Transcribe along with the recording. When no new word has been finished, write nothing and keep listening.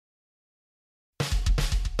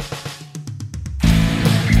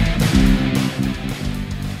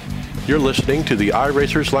You're listening to the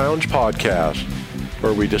iRacers Lounge podcast,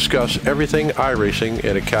 where we discuss everything iRacing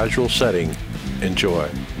in a casual setting. Enjoy.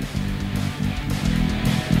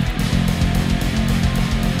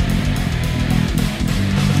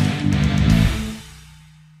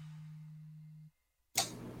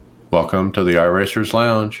 Welcome to the iRacers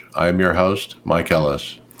Lounge. I am your host, Mike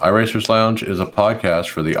Ellis. iRacers Lounge is a podcast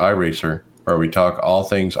for the iRacer, where we talk all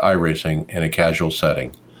things iRacing in a casual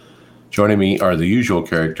setting. Joining me are the usual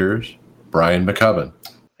characters, Brian McCubbin.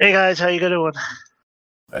 Hey guys, how you doing?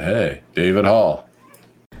 Hey, David Hall.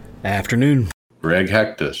 Afternoon. Greg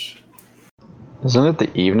Hectus. Isn't it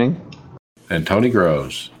the evening? And Tony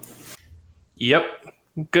Groves. Yep.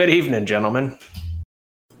 Good evening, gentlemen.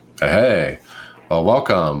 Hey. Well,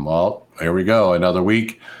 welcome. Well, here we go. Another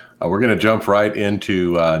week. We're going to jump right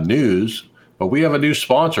into news, but we have a new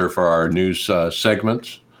sponsor for our news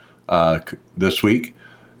segments this week.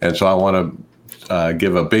 And so I want to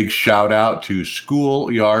give a big shout out to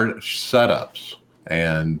Schoolyard Setups.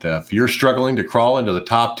 And if you're struggling to crawl into the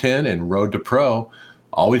top 10 in Road to Pro,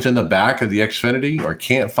 always in the back of the Xfinity, or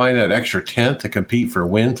can't find that extra tenth to compete for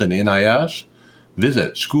wins in NIS,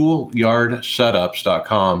 visit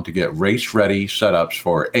schoolyardsetups.com to get race-ready setups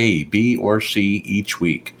for A, B, or C each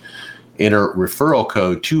week. Enter referral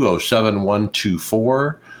code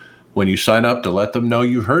 207124 when you sign up to let them know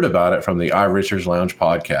you heard about it from the iRacers Lounge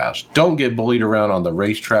podcast. Don't get bullied around on the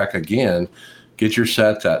racetrack again. Get your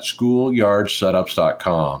sets at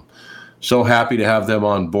schoolyardsetups.com. So happy to have them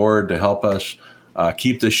on board to help us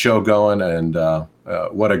keep this show going, and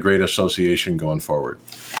what a great association going forward.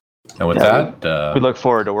 And with that... we look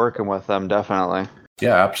forward to working with them, definitely.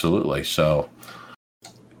 Yeah, absolutely. So,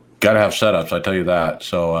 got to have setups, I tell you that.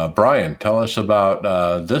 So, Brian, tell us about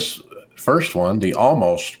this first one, the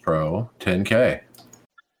Almost Pro 10K.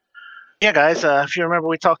 Yeah, guys, if you remember,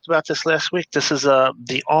 we talked about this last week. This is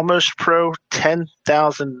the Almost Pro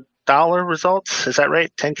 $10,000 results. Is that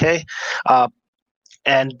right? 10K?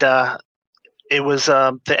 And it was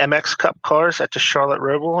the MX Cup cars at the Charlotte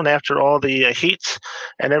Roval, and after all the heats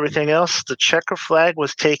and everything else, the checker flag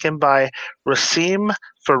was taken by Rasim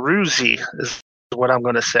Ferruzi, is what I'm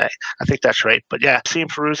going to say. I think that's right. But yeah, Rasim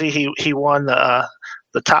Ferruzi, he won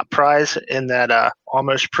the top prize in that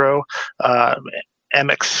Almost Pro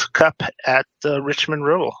MX Cup at the Richmond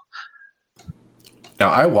Roval. Now,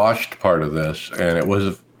 I watched part of this, and it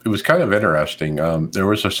was kind of interesting. There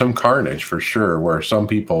was some carnage for sure, where some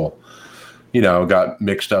people, got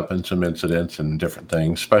mixed up in some incidents and different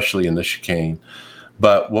things, especially in the chicane.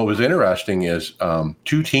 But what was interesting is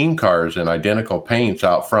two team cars in identical paints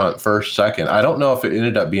out front, first, second. I don't know if it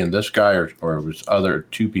ended up being this guy or it was other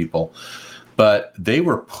two people, but they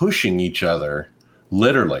were pushing each other,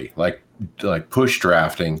 literally, like push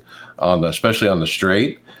drafting, especially on the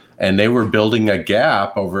straight. And they were building a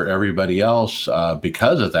gap over everybody else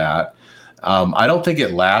because of that. I don't think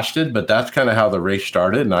it lasted, but that's kind of how the race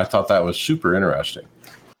started, and I thought that was super interesting.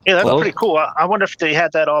 Yeah, that's pretty cool. I wonder if they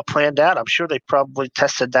had that all planned out. I'm sure they probably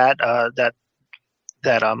tested that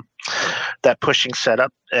pushing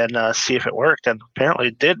setup and see if it worked, and apparently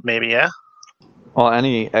it did. Maybe, yeah. Well,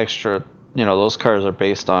 any extra, those cars are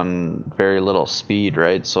based on very little speed,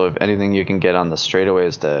 right? So if anything you can get on the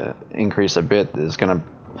straightaways to increase a bit is going to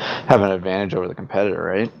have an advantage over the competitor,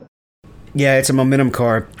 right? Yeah, it's a momentum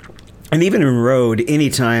car. And even in road,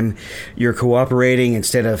 anytime you're cooperating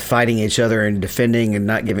instead of fighting each other and defending and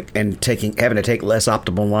not having to take less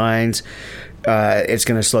optimal lines, it's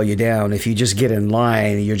going to slow you down. If you just get in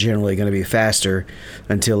line, you're generally going to be faster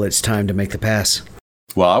until it's time to make the pass.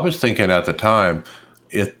 Well, I was thinking at the time,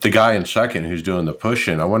 if the guy in second who's doing the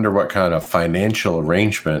pushing, I wonder what kind of financial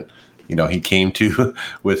arrangement he came to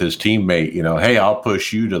with his teammate. Hey, I'll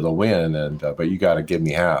push you to the win, but you got to give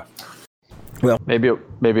me half. Well, maybe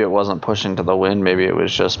it wasn't pushing to the win. Maybe it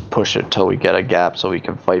was just push it till we get a gap so we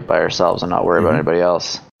can fight by ourselves and not worry about anybody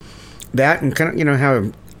else. That, and kind of,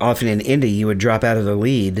 how often in Indy you would drop out of the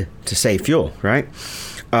lead to save fuel, right?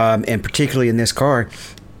 And particularly in this car,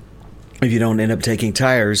 if you don't end up taking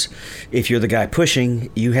tires, if you're the guy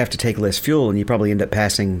pushing, you have to take less fuel, and you probably end up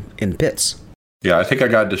passing in pits. Yeah, I think I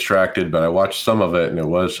got distracted, but I watched some of it, and it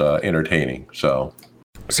was entertaining. So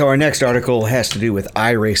our next article has to do with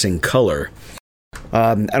iRacing color.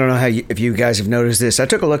 I don't know if you guys have noticed this. I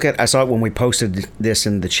saw it when we posted this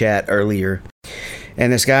in the chat earlier.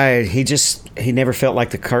 And this guy, he never felt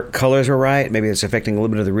like the colors were right. Maybe it's affecting a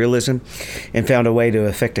little bit of the realism, and found a way to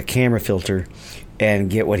affect a camera filter and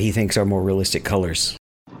get what he thinks are more realistic colors.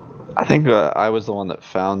 I think I was the one that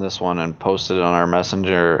found this one and posted it on our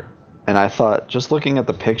messenger. And I thought, just looking at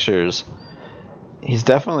the pictures, he's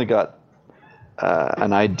definitely got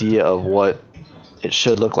an idea of what it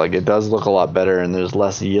should look like. It does look a lot better, and there's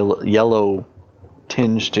less yellow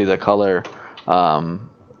tinge to the color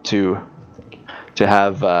to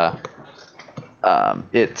have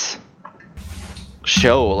it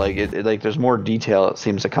show like it like there's more detail. It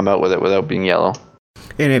seems to come out with it without being yellow.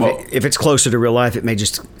 And if it's closer to real life, it may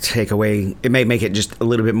just take away. It may make it just a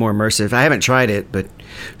little bit more immersive. I haven't tried it, but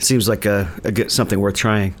it seems like a good, something worth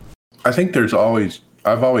trying. I think I've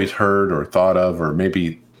always heard or thought of, or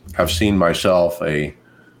maybe have seen myself a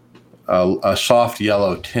soft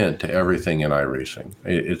yellow tint to everything in iRacing.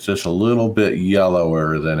 It's just a little bit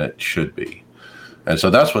yellower than it should be, and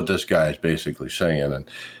so that's what this guy is basically saying.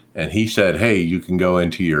 And he said, hey, you can go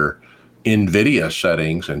into your NVIDIA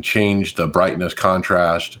settings and change the brightness,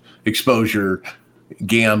 contrast, exposure,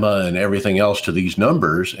 gamma, and everything else to these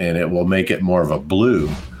numbers, and it will make it more of a blue.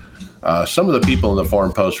 Some of the people in the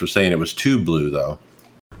forum post were saying it was too blue, though.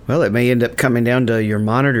 Well, it may end up coming down to your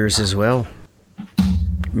monitors as well.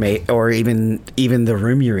 Or even the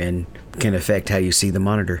room you're in can affect how you see the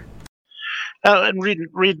monitor. And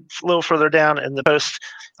read a little further down in the post,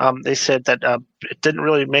 they said that it didn't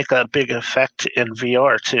really make a big effect in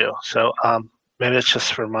VR too. So maybe it's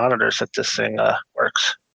just for monitors that this thing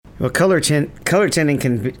works. Well, color tinting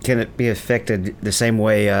can be affected the same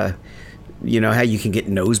way. You know how you can get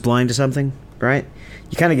nose blind to something, right?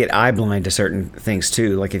 You kind of get eye blind to certain things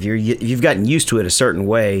too. Like if you've gotten used to it a certain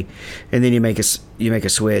way, and then you make a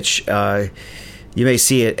switch. You may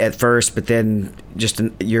see it at first, but then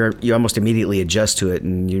you almost immediately adjust to it,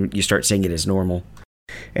 and you start seeing it as normal.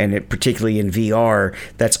 And particularly in VR,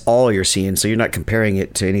 that's all you're seeing, so you're not comparing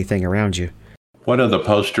it to anything around you. One of the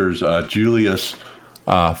posters, Julius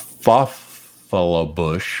Foffelbusch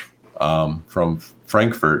from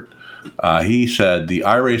Frankfurt, he said the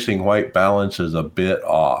iRacing white balance is a bit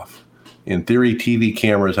off. In theory, TV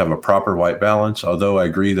cameras have a proper white balance. Although I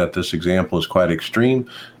agree that this example is quite extreme,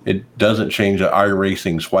 it doesn't change that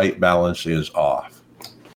iRacing's white balance is off.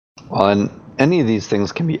 Well, and any of these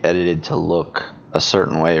things can be edited to look a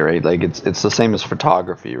certain way, right? Like it's the same as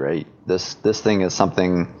photography, right? This thing is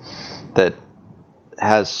something that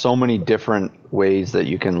has so many different ways that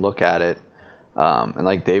you can look at it. And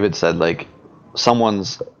like David said, like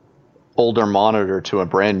someone's older monitor to a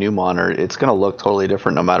brand new monitor, it's going to look totally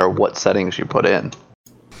different no matter what settings you put in.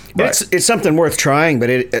 Right. It's something worth trying, but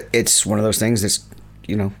it's one of those things that's,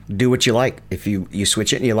 do what you like. If you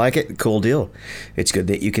switch it and you like it, cool deal. It's good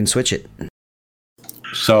that you can switch it.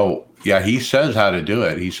 So, yeah, he says how to do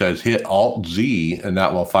it. He says hit Alt-Z, and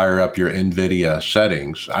that will fire up your NVIDIA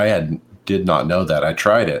settings. I did not know that. I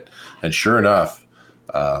tried it, and sure enough,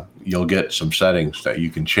 you'll get some settings that you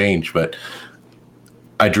can change. But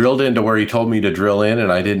I drilled into where he told me to drill in,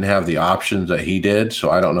 and I didn't have the options that he did. So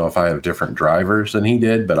I don't know if I have different drivers than he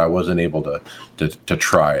did, but I wasn't able to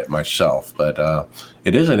try it myself. But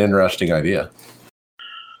it is an interesting idea.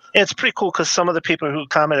 It's pretty cool because some of the people who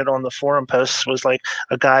commented on the forum posts was like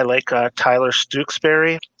a guy like Tyler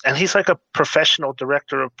Stooksbury, and he's like a professional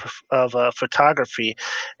director of photography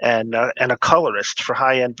and a colorist for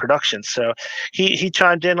high-end productions. So he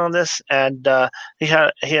chimed in on this, and he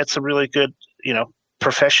had some really good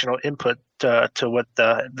professional input to what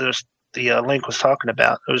the link was talking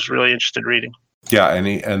about. It was really interesting reading. Yeah,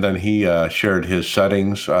 and then he shared his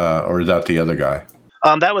settings, or is that the other guy?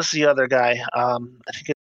 That was the other guy.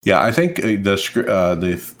 I think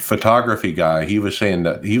the photography guy, he was saying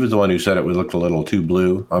that he was the one who said it looked a little too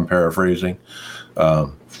blue. I'm paraphrasing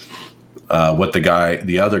what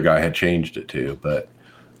the other guy had changed it to, but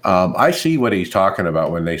I see what he's talking about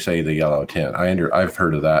when they say the yellow tint. I've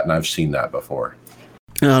heard of that, and I've seen that before.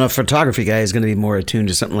 A photography guy is going to be more attuned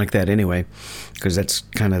to something like that anyway, because that's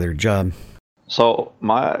kind of their job. So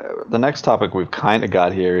the next topic we've kind of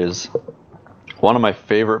got here is one of my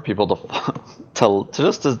favorite people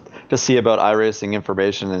to see about iRacing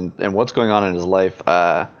information and what's going on in his life.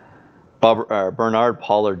 Bernard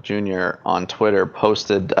Pollard Jr. on Twitter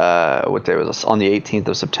posted what day was this? On the 18th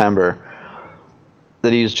of September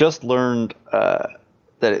that he's just learned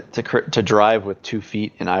to drive with 2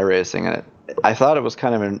 feet in iRacing, and I thought it was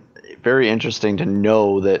kind of very interesting to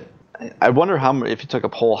know that. I wonder if you took a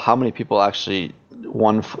poll, how many people actually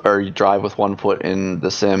drive with 1 foot in the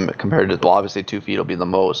sim compared to, well, obviously 2 feet will be the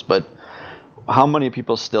most, but how many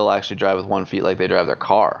people still actually drive with 1 foot like they drive their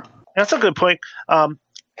car? That's a good point.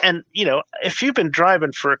 And if you've been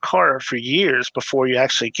driving for a car for years before you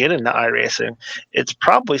actually get into iRacing, it's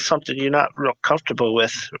probably something you're not real comfortable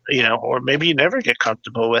with, or maybe you never get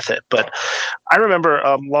comfortable with it. But I remember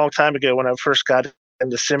a long time ago when I first got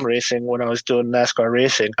into sim racing when I was doing NASCAR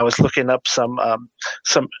racing. I was looking up some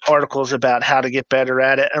articles about how to get better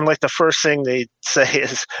at it, and like the first thing they say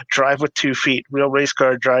is drive with 2 feet. Real race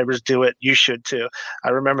car drivers do it. You should too. I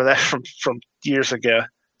remember that from years ago.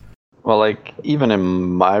 Well, like even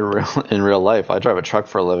in real life, I drive a truck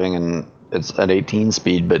for a living, and it's at 18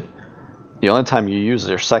 speed, but the only time you use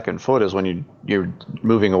your second foot is when you're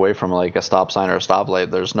moving away from like a stop sign or a stoplight.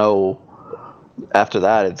 There's no after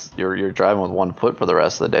that. You're driving with 1 foot for the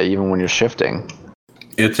rest of the day, even when you're shifting.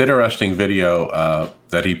 It's interesting video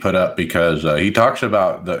that he put up because he talks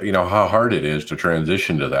about how hard it is to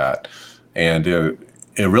transition to that, and it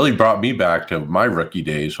really brought me back to my rookie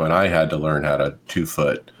days when I had to learn how to 2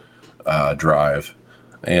 foot drive,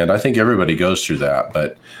 and I think everybody goes through that,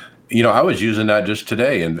 but. I was using that just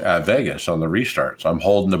today in Vegas on the restarts. I'm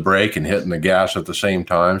holding the brake and hitting the gas at the same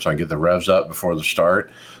time so I get the revs up before the start.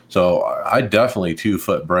 So I definitely 2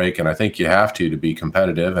 foot brake, and I think you have to be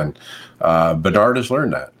competitive, and Bernard has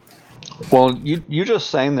learned that. Well, you just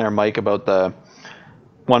saying there, Mike, about the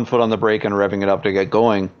 1 foot on the brake and revving it up to get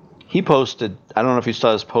going. He posted, I don't know if you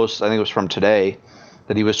saw his post, I think it was from today,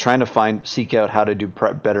 that he was trying to seek out how to do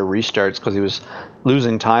better restarts because he was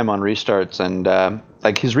losing time on restarts, and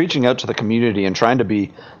he's reaching out to the community and trying to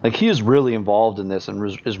be like he is really involved in this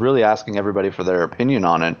and is really asking everybody for their opinion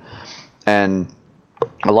on it. And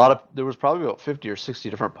there was probably about 50 or 60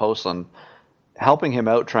 different posts on helping him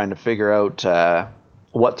out, trying to figure out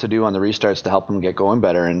what to do on the restarts to help him get going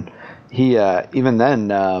better. And he even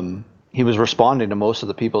then he was responding to most of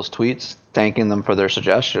the people's tweets, thanking them for their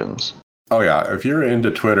suggestions. Oh, yeah. If you're into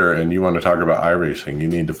Twitter and you want to talk about iRacing, you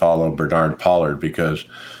need to follow Bernard Pollard because,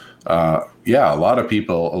 a lot of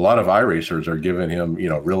iRacers are giving him,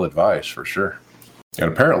 real advice for sure. And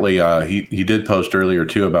apparently he did post earlier,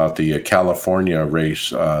 too, about the California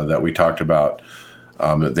race that we talked about,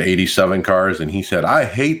 the 87 cars. And he said, I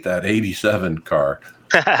hate that 87 car.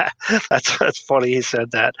 That's funny he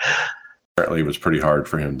said that. Apparently it was pretty hard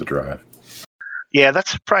for him to drive. Yeah,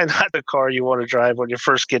 that's probably not the car you want to drive when you're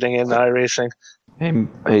first getting into iRacing.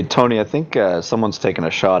 Hey, Tony, I think someone's taking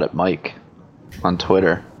a shot at Mike on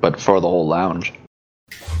Twitter, but for the whole lounge.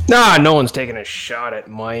 Nah, no one's taking a shot at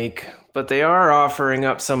Mike, but they are offering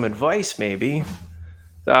up some advice, maybe.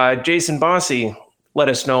 Jason Bossy let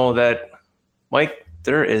us know that, Mike,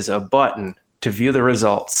 there is a button to view the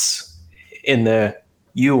results in the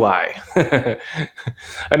UI.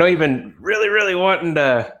 I know you've been really, really wanting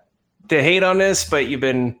to hate on this, but you've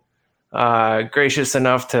been gracious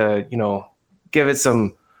enough to, give it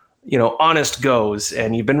some, honest goes,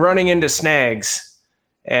 and you've been running into snags,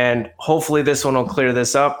 and hopefully this one will clear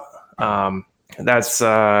this up. That's,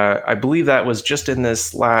 I believe that was just in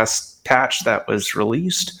this last patch that was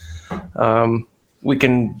released. We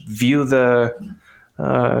can view the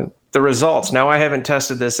results. Now I haven't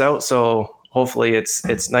tested this out, so hopefully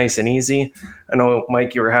it's nice and easy. I know,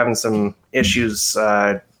 Mike, you were having some issues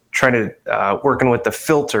trying to working with the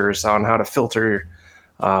filters on how to filter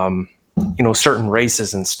certain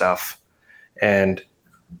races and stuff, and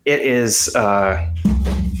it is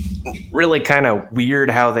really kind of weird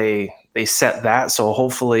how they set that. So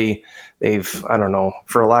hopefully they've, I don't know,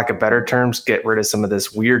 for lack of better terms, get rid of some of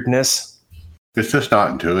this weirdness. It's just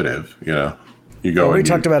not intuitive, you go. Well, we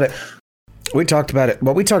talked about it.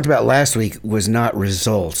 What we talked about last week was not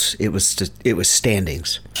results. It was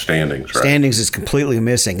standings. Standings, right. Standings is completely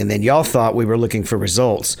missing. And then y'all thought we were looking for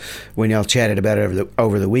results when y'all chatted about it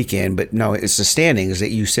over the weekend. But no, it's the standings that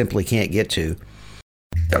you simply can't get to.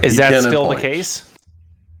 Yep. Is that still the case?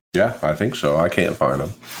 Yeah, I think so. I can't find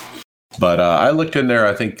them. But I looked in there,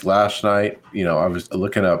 I think, last night. I was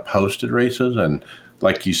looking up posted races. And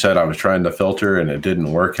like you said, I was trying to filter, and it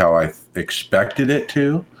didn't work how I expected it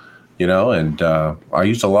to. And I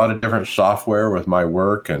used a lot of different software with my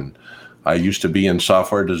work, and I used to be in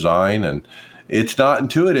software design, and it's not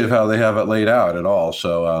intuitive how they have it laid out at all.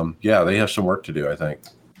 So, they have some work to do, I think.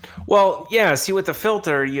 Well, yeah, see, with the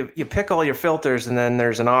filter, you pick all your filters, and then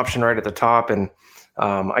there's an option right at the top, and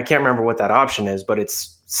I can't remember what that option is, but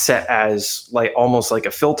it's set as almost like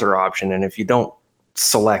a filter option, and if you don't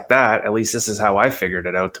select that, at least this is how I figured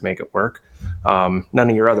it out to make it work, none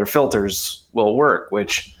of your other filters will work,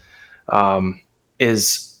 which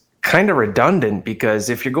is kind of redundant, because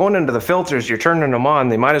if you're going into the filters, you're turning them on,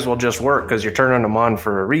 they might as well just work because you're turning them on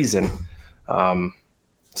for a reason.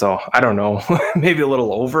 So I don't know, maybe a little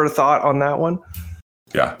overthought on that one.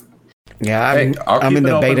 Yeah. Yeah. I'm in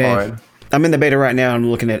the beta. I'm in the beta right now. I'm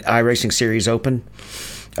looking at iRacing Series Open.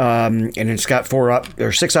 And it's got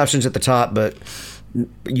 6 options at the top, but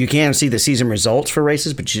you can see the season results for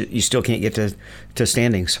races, but you still can't get to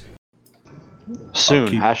standings.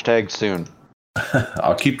 Soon. Hashtag soon.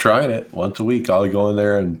 I'll keep trying it once a week. I'll go in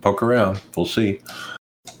there and poke around. We'll see.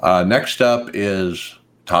 Next up is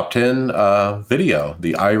top 10 video,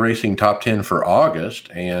 the iRacing top 10 for August.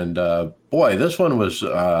 And boy, this one was,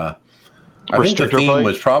 I think the theme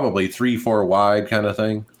was probably 3-4 wide kind of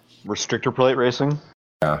thing. Restrictor plate racing?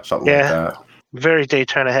 Yeah, something like that. Very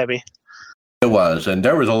Daytona heavy. It was. And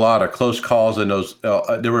there was a lot of close calls in those.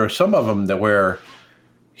 There were some of them that where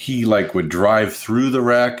he like would drive through the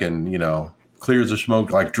wreck and, clear the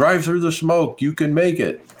smoke, like drive through the smoke, you can make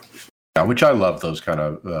it. Yeah, which I love those kind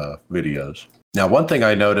of videos. Now, one thing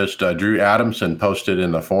I noticed, Drew Adamson posted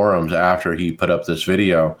in the forums after he put up this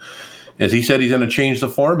video, is he said he's going to change the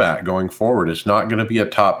format going forward. It's not going to be a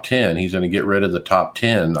top 10. He's going to get rid of the top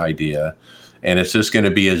 10 idea, and it's just going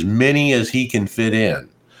to be as many as he can fit in,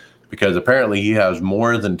 because apparently he has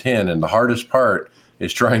more than 10, and the hardest part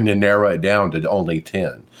is trying to narrow it down to only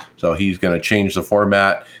 10. So he's going to change the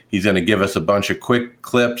format. He's going to give us a bunch of quick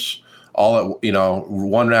clips, all at,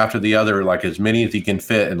 one after the other, like as many as he can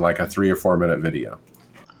fit in like a 3 or 4 minute video.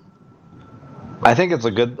 I think it's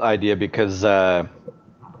a good idea because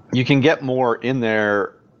you can get more in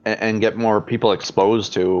there and get more people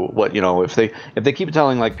exposed to what, if they keep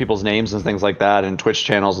telling like people's names and things like that and Twitch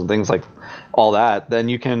channels and things like all that, then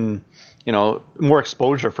you can, more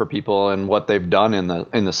exposure for people and what they've done in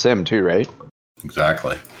the sim too, right?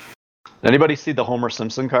 Exactly. Anybody see the Homer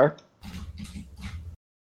Simpson car?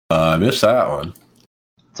 I missed that one.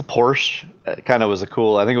 It's a Porsche. It kind of was I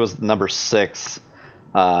think it was number 6.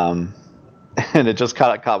 And it just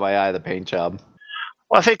caught my eye, the paint job.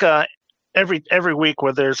 Well, I think every week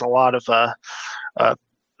where there's a lot of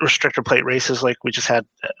restrictor plate races like we just had,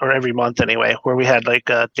 or every month anyway, where we had like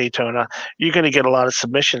Daytona, you're going to get a lot of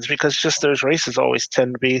submissions because just those races always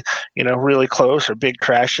tend to be, really close or big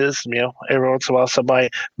crashes. Every once in a while somebody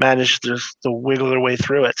manages to wiggle their way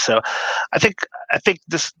through it. So I think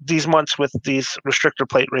these months with these restrictor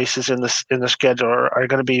plate races in the schedule are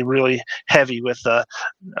going to be really heavy with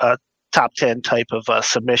top 10 type of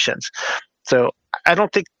submissions. So I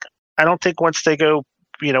don't think once they go,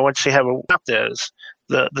 once they have those,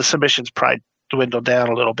 the submissions probably dwindle down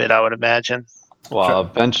a little bit, I would imagine.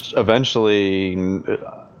 Well, eventually,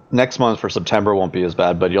 next month for September won't be as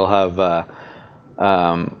bad, but you'll have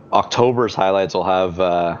October's highlights will have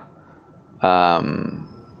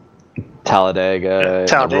Talladega,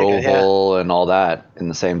 Roval, and all that in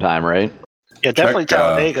the same time, right? Yeah, definitely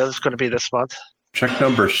Talladega is going to be this month. Check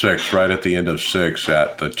number 6, right at the end of 6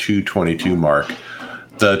 at the 2:22 mark.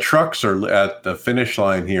 The trucks are at the finish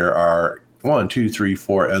line here are 1, 2, 3,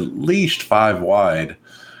 4, at least 5 wide.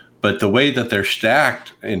 But the way that they're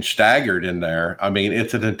stacked and staggered in there, I mean,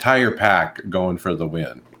 it's an entire pack going for the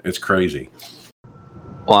win. It's crazy.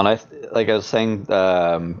 Well, and like I was saying,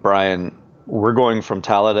 Brian, we're going from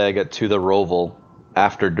Talladega to the Roval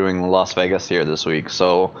after doing Las Vegas here this week.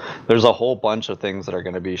 So there's a whole bunch of things that are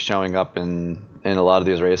going to be showing up in a lot of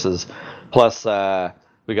these races. Plus,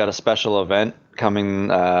 we got a special event coming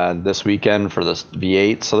this weekend for this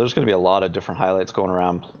V8. So there's going to be a lot of different highlights going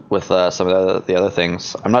around with some of the other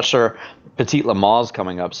things. I'm not sure. Petit Le Mans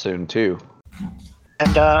coming up soon too.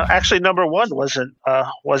 And actually, number 1 wasn't a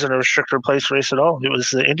restrictor place race at all. It was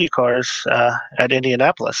the Indy cars at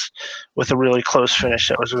Indianapolis with a really close finish.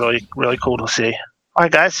 That was really, really cool to see. All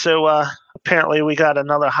right, guys. So apparently we got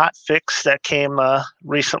another hot fix that came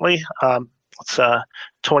recently. It's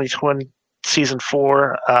 2020 Season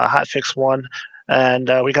 4 hot fix 1, and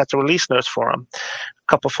we got the release notes for them. A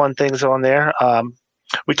couple fun things on there.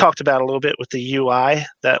 We talked about a little bit with the UI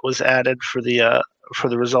that was added for the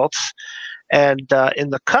results. And in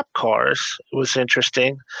the Cup cars, it was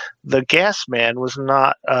interesting. The gas man was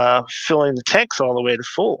not filling the tanks all the way to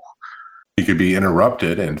full. He could be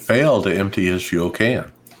interrupted and fail to empty his fuel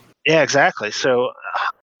can. Yeah, exactly. So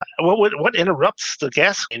what interrupts the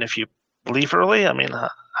gas can if you leave early? I mean,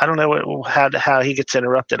 I don't know how he gets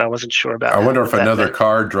interrupted. I wasn't sure about. I wonder if another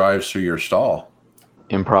car drives through your stall.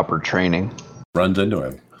 Improper training. Runs into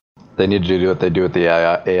him. They need to do what they do with the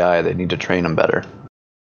AI. They need to train them better.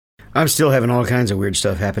 I'm still having all kinds of weird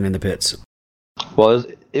stuff happen in the pits. Well,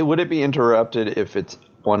 would it be interrupted if it's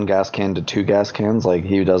 1 gas can to 2 gas cans? Like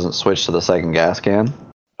he doesn't switch to the second gas can?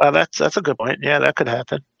 That's a good point. Yeah, that could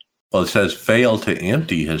happen. Well, it says fail to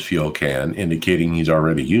empty his fuel can, indicating he's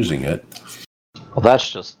already using it. Well, that's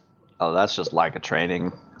just lack of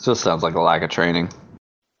training. It just sounds like a lack of training.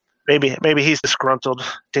 Maybe he's disgruntled.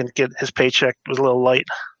 Didn't get his paycheck. Was a little light.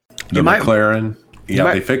 The McLaren.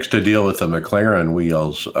 They fixed a deal with the McLaren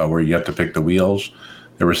wheels where you have to pick the wheels.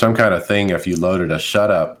 There was some kind of thing if you loaded a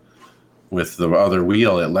setup with the other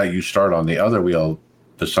wheel, it let you start on the other wheel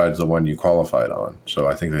besides the one you qualified on. So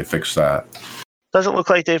I think they fixed that. Doesn't look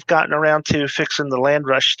like they've gotten around to fixing the land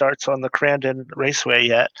rush starts on the Crandon Raceway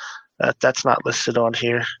yet. That's not listed on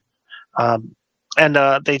here. And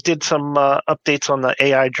they did some updates on the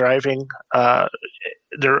AI driving,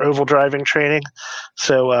 their oval driving training.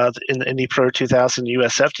 So in the Indy Pro 2000,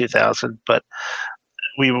 USF 2000. But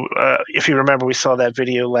if you remember, we saw that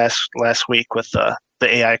video last week with the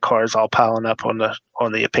AI cars all piling up on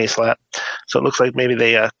the pace lap. So it looks like maybe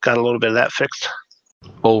they got a little bit of that fixed.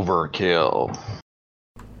 Overkill.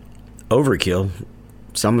 Overkill.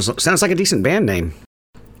 Sounds like a decent band name.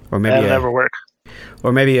 Or maybe That'll never work.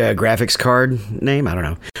 Or maybe a graphics card name. I don't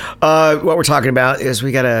know. What we're talking about is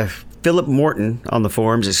we got a Philip Morton on the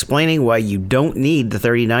forums explaining why you don't need the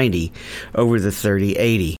 3090 over the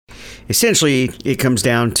 3080. Essentially, it comes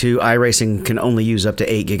down to iRacing can only use up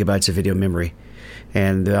to 8 gigabytes of video memory.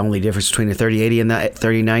 And the only difference between the 3080 and the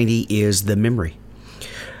 3090 is the memory.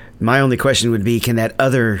 My only question would be, can that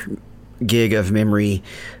other gig of memory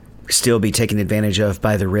still be taken advantage of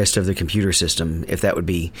by the rest of the computer system, if that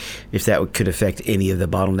could affect any of the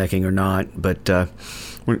bottlenecking or not. But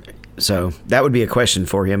so that would be a question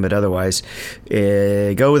for him. But otherwise,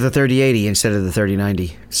 go with the 3080 instead of the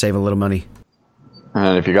 3090. Save a little money.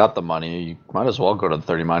 And if you got the money, you might as well go to the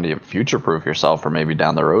 3090 and future-proof yourself for maybe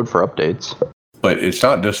down the road for updates. But it's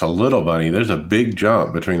not just a little money. There's a big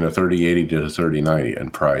jump between the 3080 to the 3090 in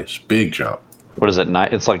price. Big jump. What is it?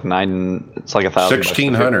 It's like $1,000.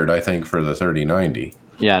 1,600, I think, for the 3090.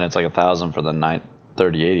 Yeah, and it's like $1,000 for the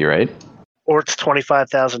 3080, right? Or it's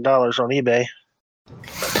 $25,000 on eBay.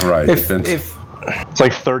 Right. It's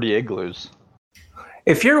like 30 igloos.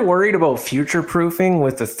 If you're worried about future proofing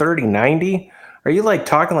with the 3090, are you like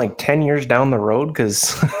talking like 10 years down the road?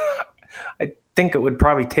 Because I think it would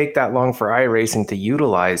probably take that long for iRacing to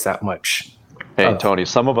utilize that much. Hey, Tony,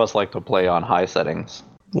 some of us like to play on high settings.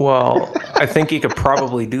 Well, I think you could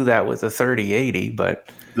probably do that with a 3080, but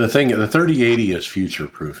the 3080 is future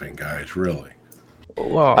proofing, guys. Really.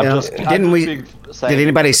 Well, did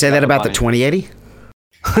anybody say that about the 2080?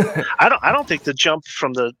 I don't think the jump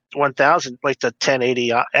from the 1000, like the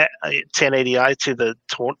 1080i to the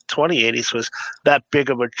 2080s, was that big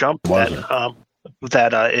of a jump.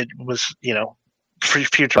 That it was,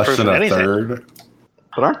 future proof anything. Third.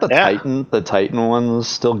 But aren't the Titan ones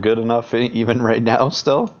still good enough even right now?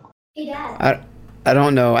 Still, I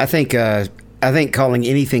don't know. I think calling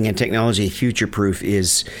anything in technology future proof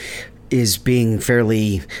is being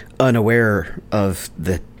fairly unaware of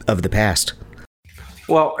the past.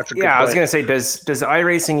 Well, yeah, I was gonna say, does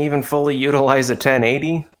iRacing even fully utilize a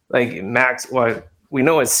 1080? Like max, what we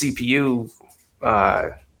know is CPU.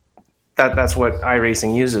 That's what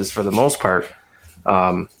iRacing uses for the most part.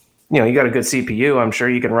 You got a good CPU. I'm sure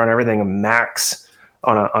you can run everything max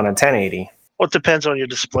on a 1080. Well, it depends on your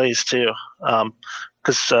displays too,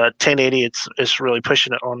 because 1080 it's really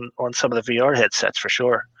pushing it on some of the VR headsets for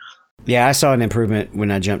sure. Yeah, I saw an improvement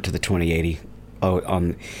when I jumped to the 2080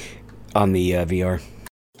 on the VR.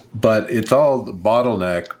 But it's all the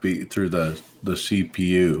bottleneck through the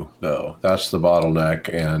CPU though. That's the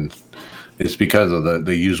bottleneck, and it's because of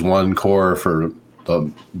they use one core for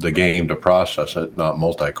the game to process it, not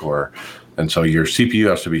multi-core, and so your CPU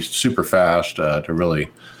has to be super fast to really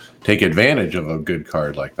take advantage of a good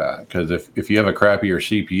card like that. Because if you have a crappier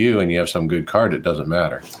CPU and you have some good card, it doesn't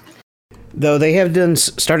matter. Though they have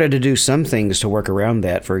started to do some things to work around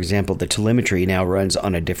that. For example, the telemetry now runs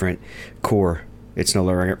on a different core. It's no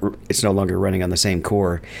longer running on the same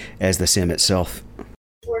core as the sim itself.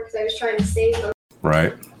 I was trying to save them.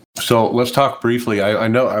 Right. So let's talk briefly. I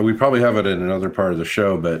know we probably have it in another part of the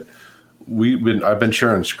show, but I've been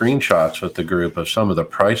sharing screenshots with the group of some of the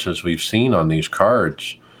prices we've seen on these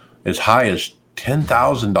cards, as high as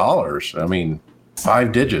 $10,000. I mean,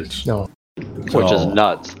 5 digits. No, which is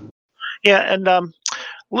nuts. Yeah, and a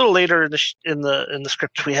little later in the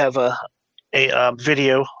script, we have a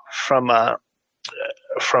video from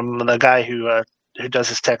the guy who does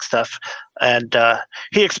his tech stuff, and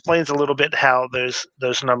he explains a little bit how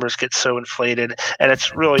those numbers get so inflated, and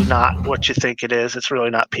it's really not what you think it is. It's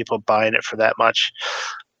really not people buying it for that much.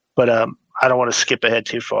 But I don't want to skip ahead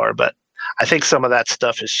too far, but I think some of that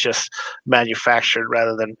stuff is just manufactured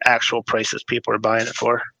rather than actual prices people are buying it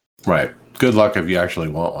for. Right. Good luck if you actually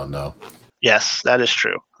want one, though. Yes, that is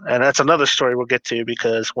true. And that's another story we'll get to,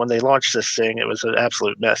 because when they launched this thing, it was an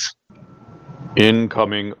absolute mess.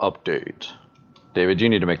 Incoming update. David, you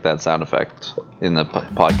need to make that sound effect in the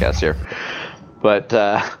podcast here. But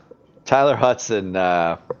Tyler Hudson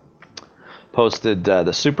posted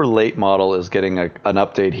the super late model is getting an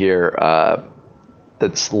update here.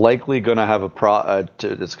 that's likely going to have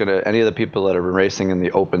any of the people that have been racing in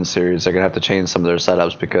the Open Series are going to have to change some of their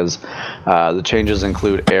setups because the changes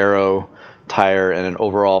include aero, tire, and an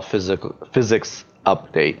overall physics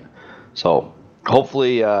update. So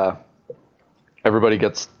hopefully everybody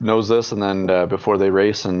knows this and then before they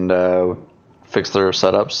race and fix their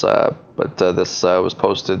setups. But this was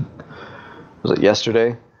posted, was it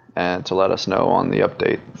yesterday? And to let us know on the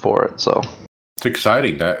update for it. So it's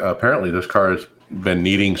exciting that apparently this car has been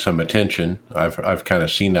needing some attention. I've kind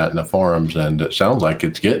of seen that in the forums, and it sounds like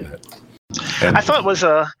it's getting it. And I thought it was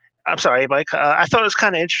I'm sorry, Mike. I thought it was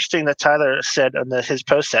kind of interesting that Tyler said on his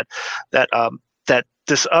post that that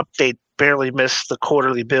this update barely missed the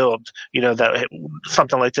quarterly build. That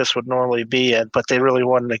something like this would normally be in, but they really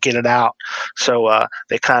wanted to get it out, so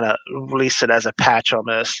they kind of released it as a patch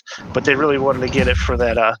almost. But they really wanted to get it for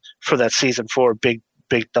that season 4 big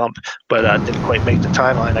dump, but didn't quite make the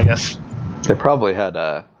timeline, I guess. They probably had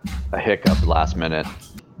a hiccup last minute,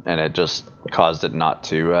 and it just caused it not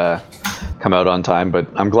to come out on time. But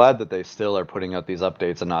I'm glad that they still are putting out these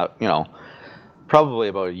updates and not, probably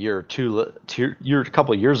about a year or a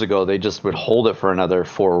couple of years ago, they just would hold it for another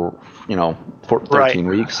 13 Right.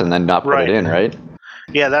 weeks and then not put Right. it in, right?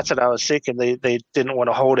 Yeah, that's what I was thinking. They didn't want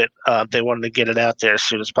to hold it. They wanted to get it out there as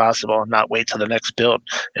soon as possible and not wait till the next build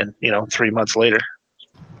and 3 months later.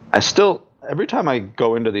 Every time I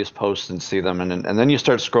go into these posts and see them, and then you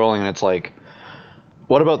start scrolling, and it's like,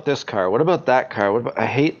 what about this car? What about that car? I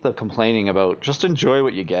hate the complaining about. Just enjoy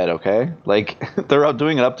what you get, okay? Like they're out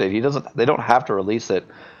doing an update. They don't have to release it.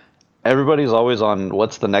 Everybody's always on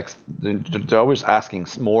what's the next. They're always asking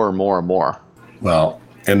more and more and more. Well,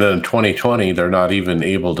 and then in 2020, they're not even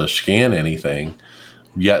able to scan anything,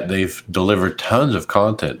 yet they've delivered tons of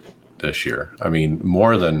content this year. I mean,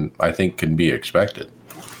 more than I think can be expected.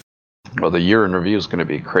 Well, the year in review is going to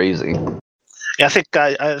be crazy. Yeah,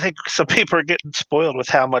 I think some people are getting spoiled with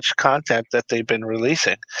how much content that they've been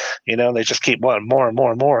releasing. They just keep wanting more and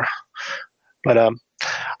more and more. But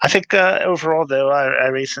I think overall, though,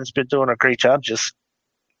 iRacing's been doing a great job just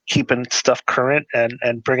keeping stuff current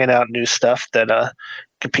and bringing out new stuff that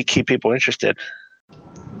can keep people interested.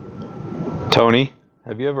 Tony,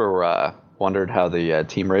 have you ever wondered how the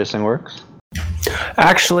team racing works?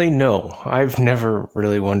 Actually, no. I've never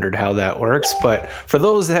really wondered how that works. But for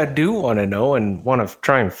those that do want to know and want to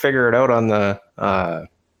try and figure it out on the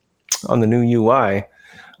new UI,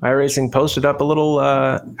 iRacing posted up a little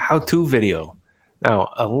how-to video.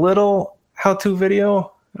 Now, a little how-to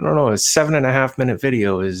video, I don't know, a 7.5-minute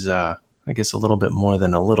video is, I guess, a little bit more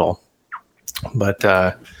than a little. But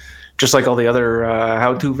just like all the other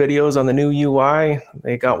how-to videos on the new UI,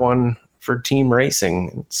 they got one for team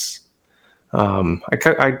racing. It's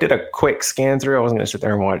I did a quick scan through. I wasn't going to sit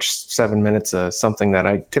there and watch 7 minutes of something that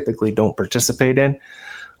I typically don't participate in.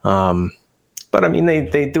 But I mean,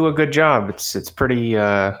 they do a good job. It's pretty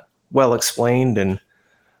well explained, and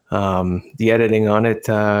the editing on it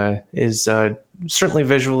is certainly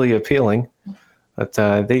visually appealing. But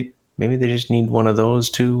they just need one of those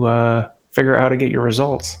to figure out how to get your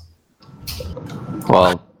results.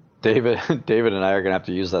 Well, David and I are going to have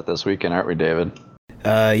to use that this weekend, aren't we, David?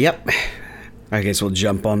 Yep. I guess we'll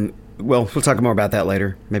jump on. Well, we'll talk more about that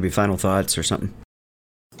later. Maybe final thoughts or something.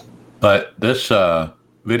 But this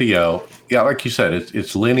video, yeah, like you said,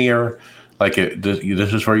 it's linear. Like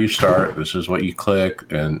this is where you start. This is what you click,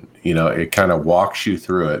 and it kind of walks you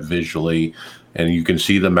through it visually, and you can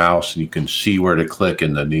see the mouse and you can see where to click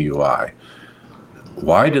in the new UI.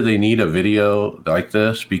 Why do they need a video like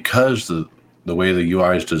this? Because the way the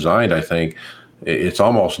UI is designed, I think it's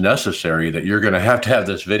almost necessary that you're going to have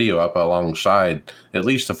this video up alongside at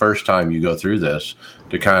least the first time you go through this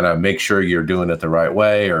to kind of make sure you're doing it the right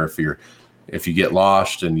way, or if you get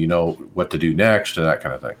lost and you know what to do next and that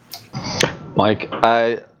kind of thing. Mike,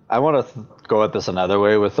 I want to go at this another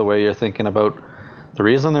way with the way you're thinking about the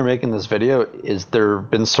reason they're making this video is they've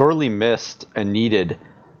been sorely missed and needed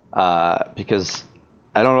because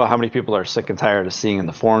I don't know how many people are sick and tired of seeing in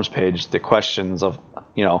the forums page the questions of,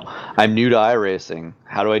 I'm new to iRacing.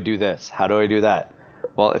 How do I do this? How do I do that?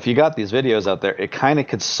 Well, if you got these videos out there, it kind of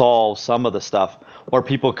could solve some of the stuff, or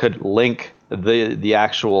people could link the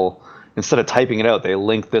actual, instead of typing it out, they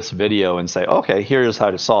link this video and say, okay, here's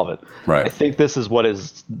how to solve it. Right. I think this is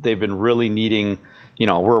they've been really needing,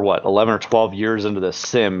 we're 11 or 12 years into this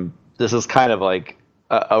sim. This is kind of like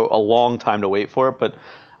a long time to wait for it. But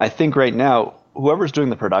I think right now, whoever's doing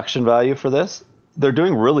the production value for this, they're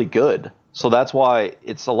doing really good. So that's why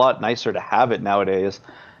it's a lot nicer to have it nowadays.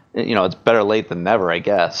 It's better late than never, I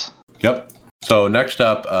guess. Yep. So next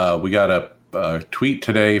up, we got a tweet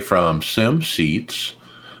today from SimSeats,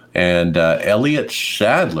 And Elliott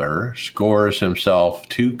Sadler scores himself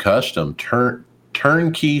 2 custom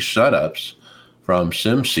turnkey setups from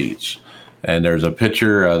SimSeats. And there's a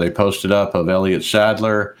picture they posted up of Elliott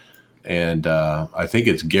Sadler, and I think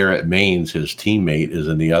it's Garrett Maines, his teammate, is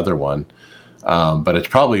in the other one. But it's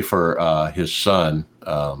probably for his son.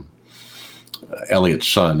 Elliott's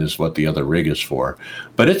son is what the other rig is for.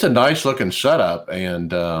 But it's a nice looking setup,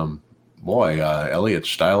 and Elliott's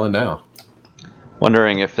styling now.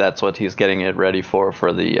 Wondering if that's what he's getting it ready for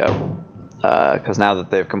the, because now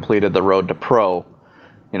that they've completed the road to pro,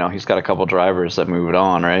 he's got a couple drivers that moved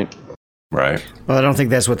on, right? Right. Well, I don't think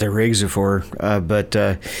that's what the rigs are for, but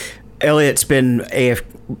Elliott's been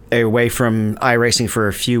away from iRacing for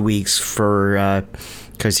a few weeks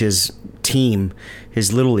because his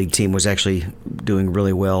Little League team was actually doing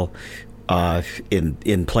really well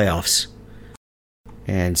in playoffs.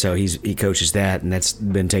 And so he coaches that, and that's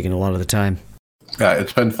been taking a lot of the time. Yeah,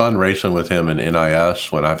 it's been fun racing with him in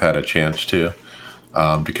NIS when I've had a chance to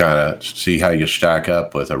kind of see how you stack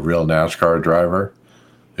up with a real NASCAR driver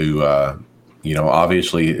who,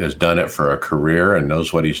 obviously has done it for a career and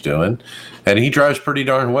knows what he's doing. And he drives pretty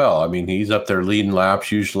darn well. I mean, he's up there leading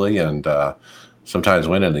laps usually and sometimes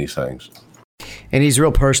winning these things. And he's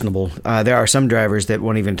real personable. There are some drivers that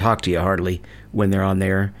won't even talk to you hardly when they're on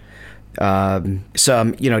there.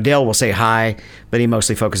 Some, Dale will say hi, but he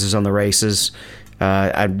mostly focuses on the races.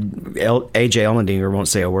 AJ Allmendinger won't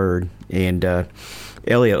say a word, and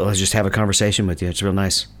Elliott will just have a conversation with you. It's real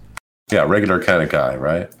nice. Yeah, regular kind of guy,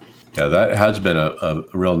 right? Yeah, that has been a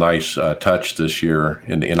real nice touch this year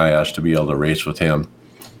in the NIS to be able to race with him.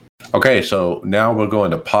 Okay, so now we'll go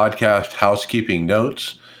into podcast housekeeping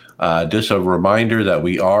notes. Just a reminder that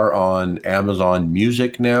we are on Amazon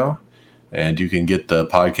Music now, and you can get the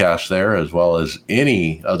podcast there as well as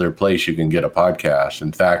any other place you can get a podcast.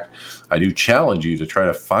 In fact, I do challenge you to try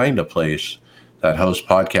to find a place that hosts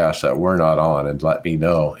podcasts that we're not on and let me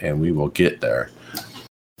know, and we will get there.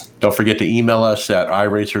 Don't forget to email us at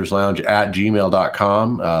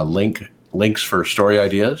iracerslounge@gmail.com. Links for story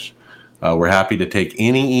ideas. We're happy to take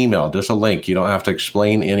any email, just a link. You don't have to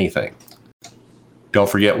explain anything. Don't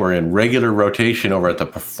forget we're in regular rotation over at the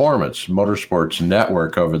Performance Motorsports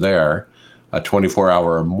Network over there, a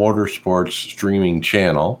 24-hour motorsports streaming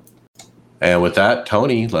channel. And with that,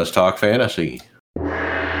 Tony, let's talk fantasy.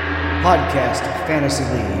 Podcast Fantasy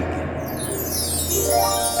League.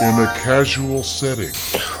 In a casual setting.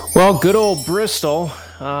 Well, good old Bristol.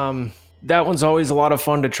 That one's always a lot of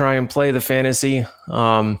fun to try and play the fantasy.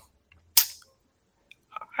 I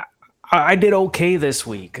did okay this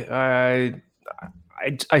week. I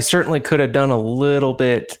certainly could have done a little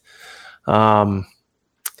bit. I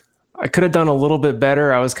could have done a little bit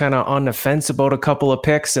better. I was kind of on the fence about a couple of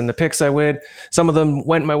picks, and the picks I would, some of them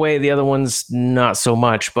went my way, the other ones not so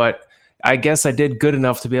much. But I guess I did good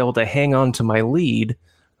enough to be able to hang on to my lead.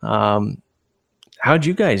 How'd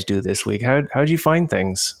you guys do this week? How'd you find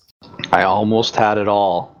things? I almost had it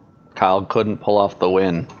all. Kyle couldn't pull off the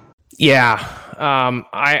win. Yeah,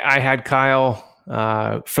 I had Kyle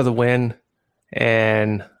for the win,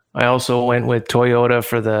 and I also went with Toyota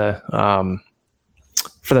for the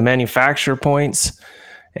manufacturer points,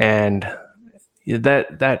 and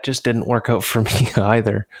that just didn't work out for me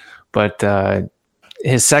either. But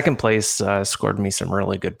his second place scored me some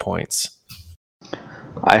really good points.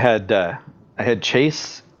 I had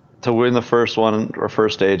Chase to win the first one or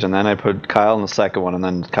first stage, and then I put Kyle in the second one, and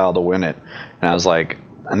then Kyle to win it. And I was like,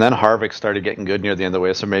 and then Harvick started getting good near the end of the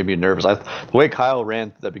way, so it made me nervous. The way Kyle ran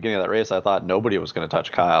at the beginning of that race, I thought nobody was going to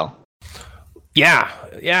touch Kyle. Yeah.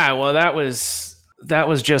 Well, that was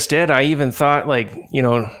just it. I even thought,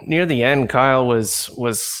 near the end, Kyle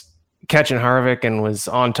was catching Harvick and was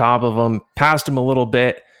on top of him, passed him a little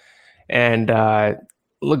bit, and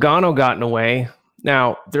Logano got in the way.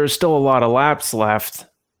 Now, there's still a lot of laps left.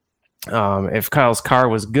 If Kyle's car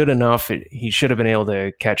was good enough, he should have been able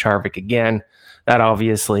to catch Harvick again. That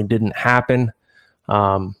obviously didn't happen.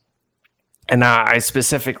 And I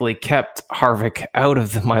specifically kept Harvick out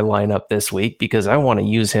of my lineup this week because I want to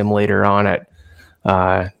use him later on at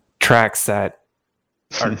tracks that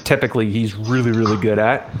are typically he's really, really good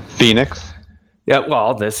at. Phoenix. Yeah,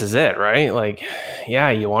 well, this is it, right?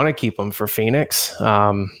 You want to keep him for Phoenix.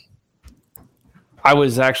 I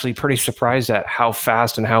was actually pretty surprised at how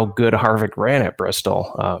fast and how good Harvick ran at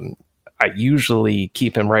Bristol. I usually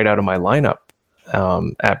keep him right out of my lineup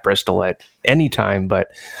at Bristol at any time,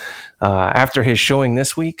 but after his showing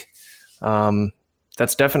this week,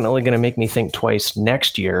 that's definitely going to make me think twice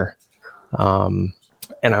next year. And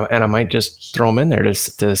I might just throw him in there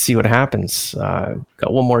to see what happens.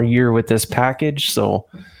 Got one more year with this package, so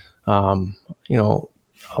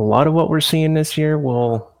a lot of what we're seeing this year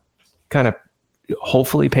will kind of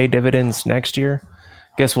hopefully pay dividends next year.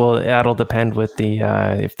 Guess that'll depend with the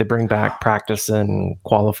if they bring back practice and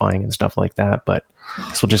qualifying and stuff like that. But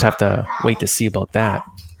we'll just have to wait to see about that.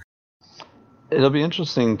 It'll be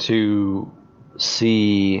interesting to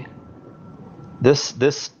see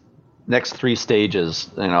this next 3 stages.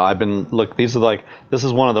 This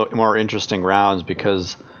is one of the more interesting rounds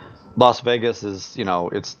because Las Vegas is,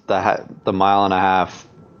 it's the mile and a half,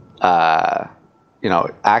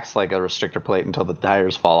 acts like a restrictor plate until the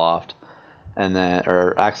tires fall off,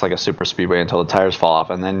 or acts like a super speedway until the tires fall off,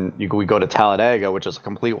 and then we go to Talladega, which is a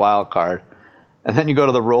complete wild card, and then you go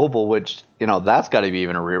to the Roval, which that's got to be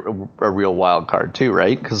even a real wild card too,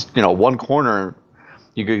 right? Because one corner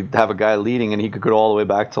you could have a guy leading and he could go all the way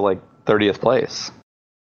back to like 30th place.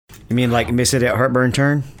 You mean like miss it at Heartburn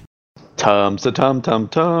Turn? Tum.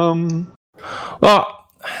 Well,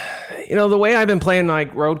 the way I've been playing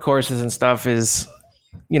like road courses and stuff is,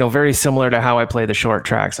 very similar to how I play the short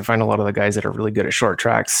tracks. I find a lot of the guys that are really good at short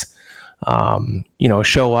tracks,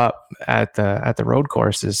 show up at the road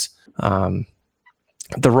courses.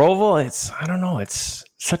 The Roval, it's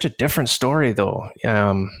such a different story though.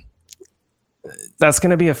 That's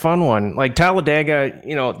going to be a fun one. Like Talladega,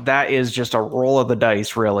 that is just a roll of the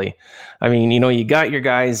dice, really. I mean, you got your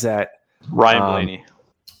guys that Ryan Blaney.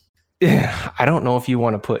 I don't know if you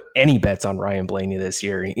want to put any bets on Ryan Blaney this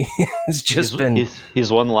year.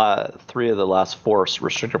 He's won 3 of the last 4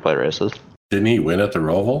 restrictor plate races. Didn't he win at the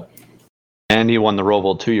Roval? And he won the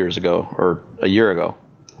Roval 2 years ago or a year ago.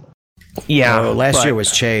 Yeah. Last year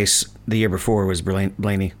was Chase. The year before was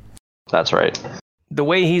Blaney. That's right. The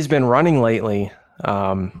way he's been running lately,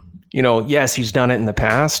 yes, he's done it in the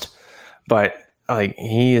past, but like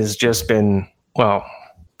he has just been,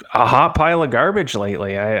 a hot pile of garbage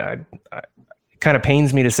lately. I kind of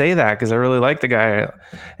pains me to say that because I really like the guy,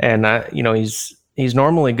 and he's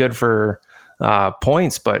normally good for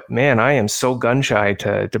points, but man, I am so gun shy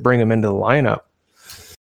to bring him into the lineup.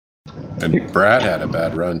 And Brad had a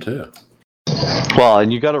bad run too. Well,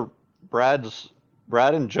 and you got Brad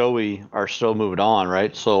and Joey are still moving on,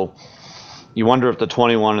 right? So you wonder if the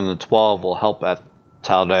 21 and the 12 will help at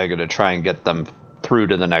Talladega to try and get them through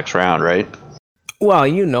to the next round, right? Well,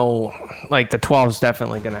 like the 12 is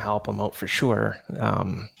definitely going to help them out for sure.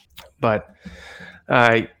 But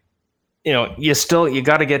you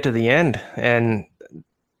got to get to the end, and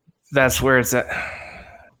that's where it's at.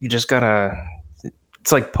 You just gotta.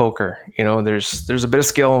 It's like poker, There's a bit of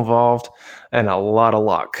skill involved and a lot of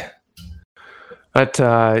luck. But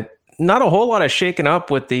not a whole lot of shaking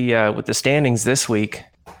up with the standings this week.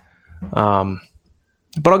 But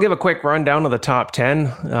I'll give a quick rundown of the top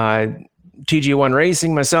 10. TG1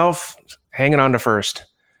 Racing, myself, hanging on to first.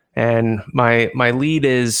 And my lead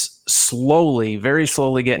is very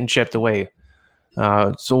slowly getting chipped away.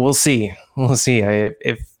 So we'll see. We'll see.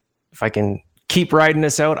 If I can keep riding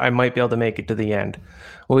this out, I might be able to make it to the end.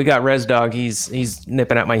 Well, we got Res Dog. He's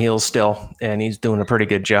nipping at my heels still, and he's doing a pretty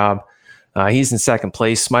good job. He's in second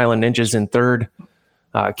place. Smiling Ninja's in third.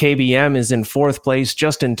 KBM is in fourth place,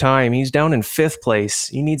 just in time. He's down in fifth place.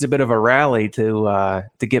 He needs a bit of a rally to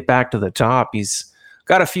get back to the top. He's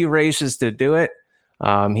got a few races to do it.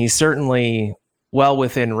 He's certainly well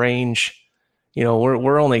within range.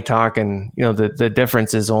 We're only talking, the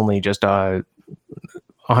difference is only just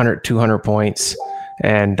 100, 200 points.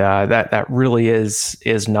 And that really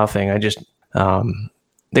is nothing. I just,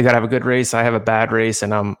 they got to have a good race. I have a bad race,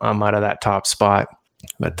 and I'm out of that top spot.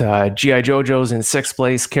 But G.I. Jojo's in sixth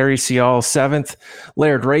place. Kerry Cial seventh.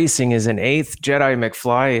 Laird Racing is in eighth. Jedi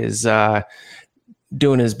McFly is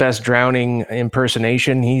doing his best drowning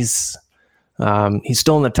impersonation. He's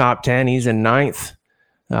still in the top 10. He's in ninth.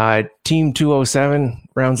 Team 207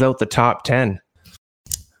 rounds out the top 10.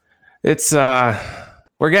 It's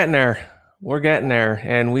we're getting there. We're getting there,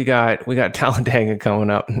 and we got Talladega coming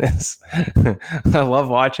up. I love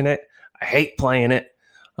watching it. I hate playing it.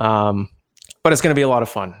 But it's going to be a lot of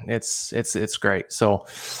fun. It's great. So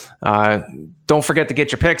don't forget to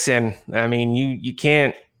get your picks in. I mean, you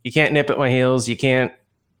can't nip at my heels. You can't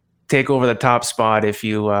take over the top spot if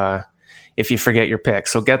you forget your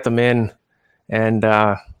picks. So get them in, and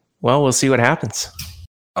we'll see what happens.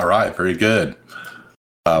 All right, very good.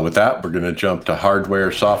 With that, we're going to jump to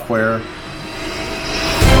hardware, software.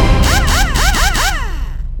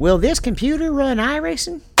 Will this computer run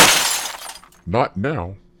iRacing? Not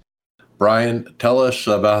now. Brian, tell us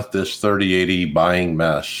about this 3080 buying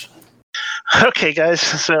mess. Okay, guys.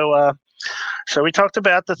 So we talked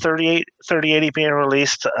about the 3080 being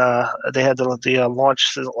released. They had the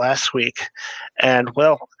launch last week, and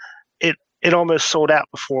it almost sold out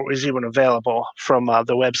before it was even available from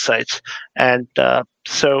the websites. And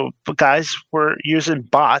so guys were using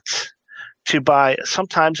bots to buy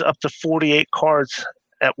sometimes up to 48 cards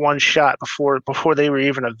at one shot before they were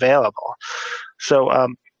even available. So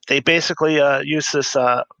they basically use this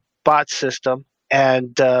bot system,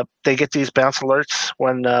 and they get these bounce alerts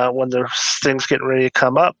when the thing's getting ready to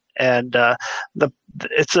come up, and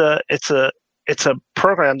it's a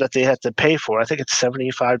program that they have to pay for. I think it's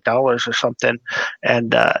 $75 or something,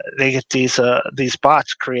 and they get these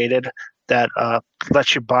bots created that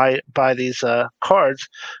let you buy these cards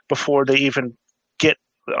before they even get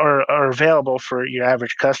are available for your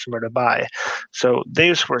average customer to buy. So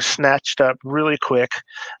these were snatched up really quick,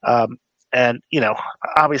 and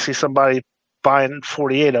obviously somebody buying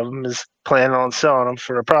 48 of them is planning on selling them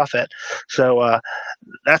for a profit. So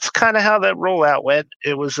that's kind of how that rollout went.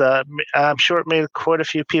 It was I'm sure it made quite a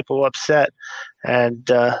few people upset, and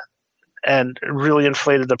really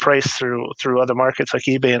inflated the price through other markets like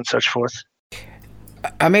eBay and such forth.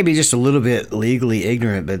 I may be just a little bit legally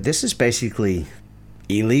ignorant, but this is basically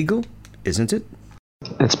illegal, isn't it?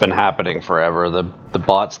 It's been happening forever. The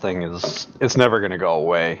bots thing it's never going to go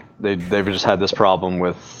away. They've just had this problem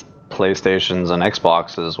with PlayStations and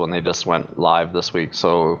Xboxes when they just went live this week.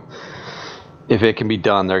 So if it can be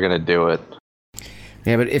done, they're going to do it.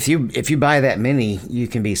 Yeah, but if you buy that many, you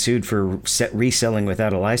can be sued for reselling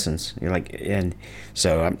without a license. You're like, and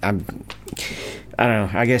so I don't know.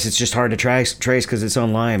 I guess it's just hard to trace because it's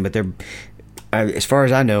online. But as far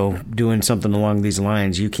as I know, doing something along these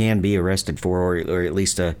lines, you can be arrested for, or at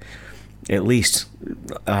least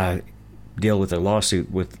deal with a lawsuit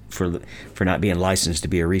for not being licensed to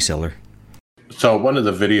be a reseller. So one of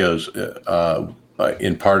the videos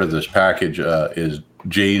in part of this package is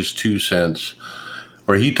Jay's 2 cents,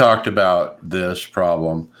 where he talked about this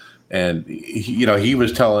problem, and he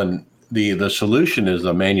was telling the solution is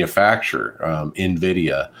the manufacturer,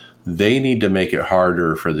 NVIDIA. They need to make it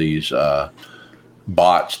harder for these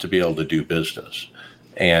bots to be able to do business,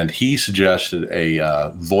 and he suggested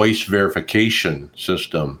a voice verification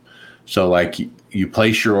system. So like you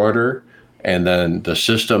place your order, and then the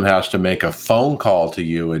system has to make a phone call to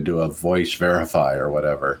you and do a voice verify or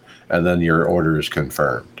whatever, and then your order is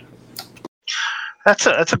confirmed. That's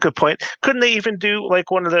a good point. Couldn't they even do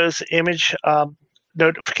like one of those image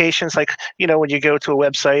notifications, like when you go to a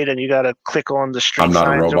website and you got to click on the street I'm not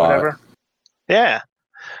a signs or robot. whatever? Yeah.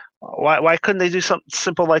 Why couldn't they do something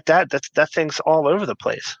simple like that? That thing's all over the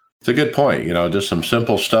place. It's a good point. Just some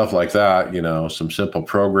simple stuff like that. Some simple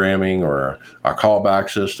programming or a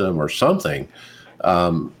callback system or something.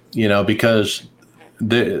 Because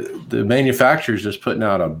the manufacturer's just putting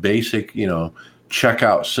out a basic,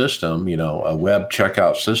 checkout system, a web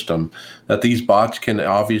checkout system that these bots can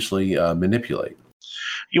obviously manipulate.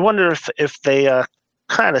 You wonder if they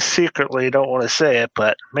kind of secretly don't want to say it,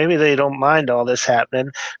 but maybe they don't mind all this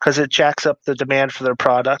happening because it jacks up the demand for their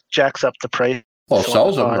product, jacks up the price. Well, it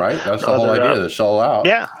sells them, right? That's the whole idea. They sell out.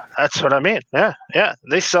 Yeah, that's what I mean. Yeah.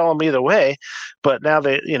 They sell them either way, but now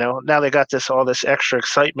they got all this extra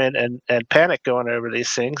excitement and panic going over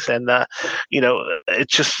these things, and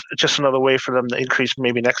it's just another way for them to increase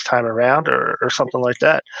maybe next time around or something like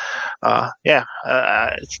that.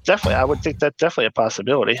 It's definitely. I would think that's definitely a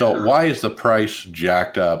possibility. So why is the price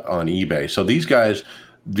jacked up on eBay? So these guys,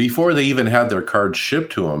 before they even had their cards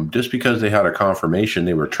shipped to them, just because they had a confirmation,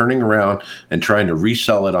 they were turning around and trying to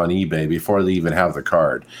resell it on eBay before they even have the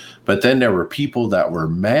card. But then there were people that were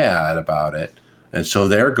mad about it, and so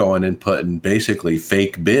they're going and putting basically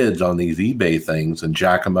fake bids on these eBay things and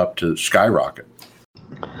jack them up to skyrocket.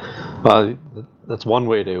 Well, that's one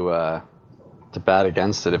way to bat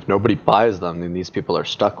against it. If nobody buys them, then these people are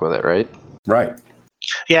stuck with it, right? Right.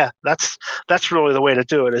 Yeah, that's really the way to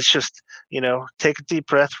do it. It's just, take a deep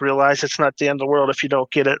breath, realize it's not the end of the world if you don't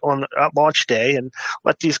get it on launch day, and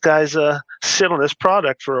let these guys sit on this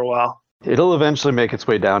product for a while. It'll eventually make its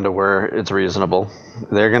way down to where it's reasonable.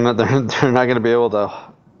 They're not gonna be able to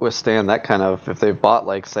withstand that kind of, if they've bought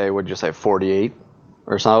like, say, would you say 48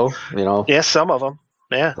 or so, Yeah, some of them.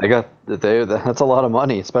 Yeah. That's a lot of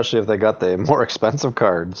money, especially if they got the more expensive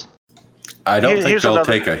cards. I don't think they'll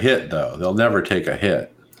take a hit, though. They'll never take a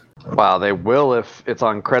hit. Wow, they will if it's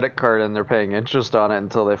on credit card and they're paying interest on it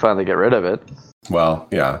until they finally get rid of it. Well,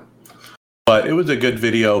 yeah. But it was a good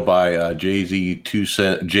video by Jay's 2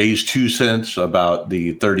 cents about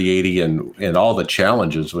the 3080 and all the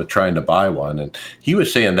challenges with trying to buy one. And he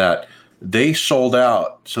was saying that they sold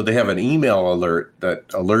out, so they have an email alert that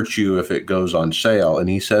alerts you if it goes on sale. And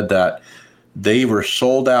he said that they were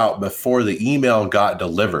sold out before the email got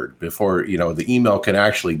delivered, before the email can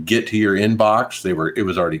actually get to your inbox. It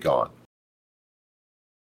was already gone.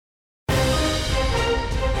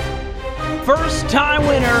 First-time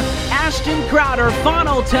winner, Ashton Crowder,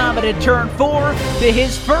 final time at turn 4 to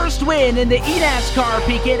his first win in the eNASCAR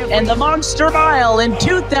PK. And the Monster Mile in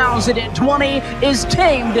 2020 is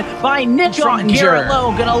tamed by Nick Ottinger. Garrett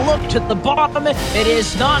Lowe gonna look to the bottom. It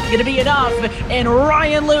is not gonna be enough. And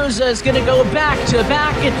Ryan Luza is gonna go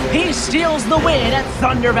back-to-back. He steals the win at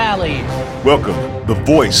Thunder Valley. Welcome, the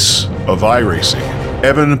voice of iRacing,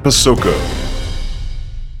 Evan Pasoko.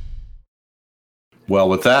 Well,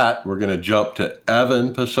 with that, we're going to jump to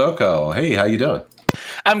Evan Pasoko. Hey, how you doing?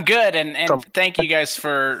 I'm good, and thank you guys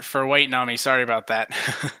for waiting on me. Sorry about that.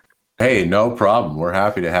 Hey, no problem. We're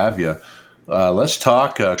happy to have you. Let's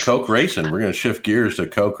talk Coke Racing. We're going to shift gears to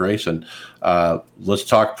Coke Racing. Let's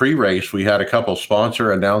talk pre-race. We had a couple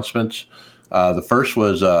sponsor announcements. The first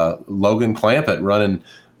was Logan Clampett running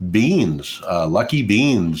Beans, Lucky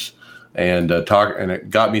Beans, and it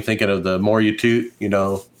got me thinking of the more you toot,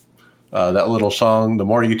 that little song, the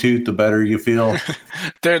more you toot, the better you feel.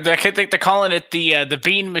 I think they're calling it the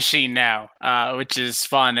bean machine now, which is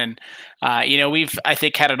fun. And, we've, I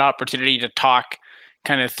think, had an opportunity to talk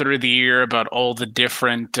kind of through the year about all the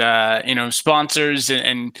different, sponsors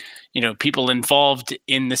and people involved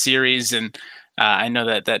in the series. And I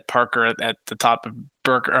know that Parker at the top of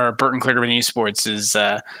Burton Kligerman Esports is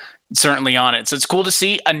certainly on it. So it's cool to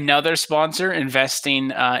see another sponsor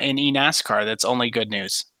investing in eNASCAR. That's only good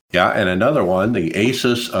news. Yeah, and another one, the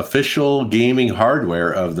Asus official gaming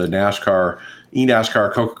hardware of the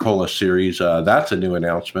eNASCAR Coca-Cola series. That's a new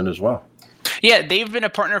announcement as well. Yeah, they've been a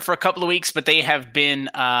partner for a couple of weeks, but they have been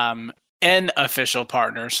an official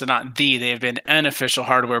partner. So not they've been an official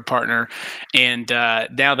hardware partner. And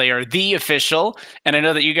now they are the official. And I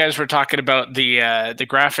know that you guys were talking about the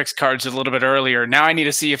graphics cards a little bit earlier. Now I need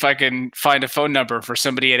to see if I can find a phone number for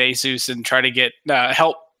somebody at Asus and try to get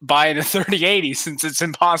help buying a 3080 since it's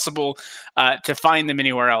impossible to find them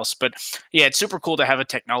anywhere else. But yeah, it's super cool to have a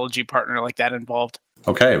technology partner like that involved.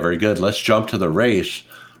 Okay, very good. Let's jump to the race.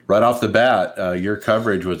 Right off the bat, your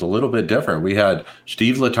coverage was a little bit different. We had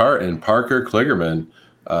Steve Letarte and Parker Kligerman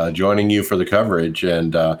joining you for the coverage,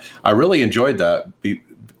 and I really enjoyed that.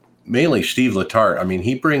 Mainly Steve Letarte. I mean,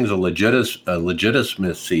 he brings a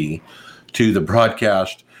legitimacy to the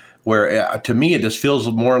broadcast where to me, it just feels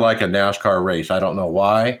more like a NASCAR race. I don't know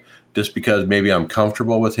why, just because maybe I'm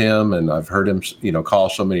comfortable with him and I've heard him, call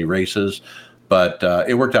so many races, but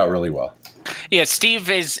it worked out really well. Yeah,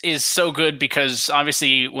 Steve is so good because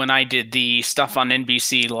obviously when I did the stuff on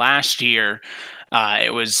NBC last year,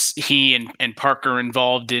 it was he and Parker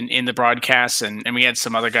involved in the broadcast, and we had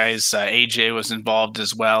some other guys. AJ was involved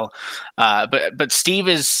as well. But Steve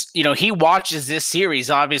is, he watches this series.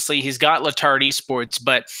 Obviously, he's got Letarte Esports,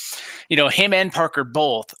 but him and Parker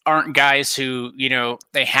both aren't guys who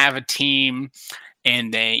they have a team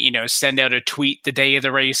and they send out a tweet the day of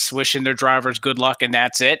the race wishing their drivers good luck, and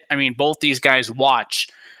that's it. I mean, both these guys watch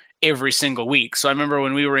every single week. So I remember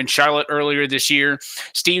when we were in Charlotte earlier this year,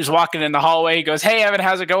 Steve's walking in the hallway. He goes, "Hey, Evan,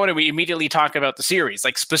 how's it going?" And we immediately talk about the series,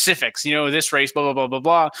 like specifics, this race, blah, blah, blah, blah,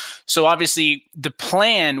 blah. So obviously the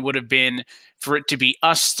plan would have been for it to be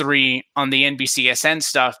us three on the NBCSN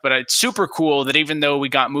stuff. But it's super cool that even though we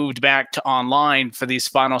got moved back to online for these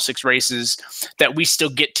final 6 races, that we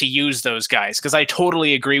still get to use those guys. Because I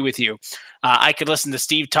totally agree with you. I could listen to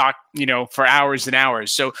Steve talk, for hours and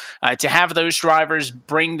hours. So to have those drivers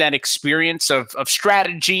bring that experience of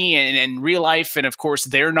strategy and real life, and of course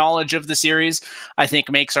their knowledge of the series, I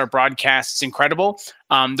think makes our broadcasts incredible.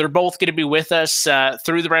 They're both going to be with us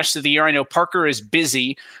through the rest of the year. I know Parker is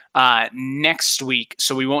busy next week,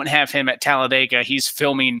 so we won't have him at Talladega. He's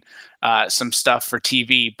filming some stuff for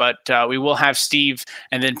TV, but we will have Steve,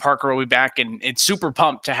 and then Parker will be back, and it's super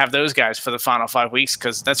pumped to have those guys for the final 5 weeks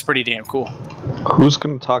because that's pretty damn cool. Who's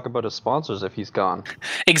going to talk about his sponsors if he's gone?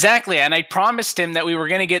 Exactly, and I promised him that we were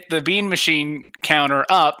going to get the bean machine counter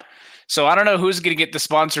up, so I don't know who's going to get the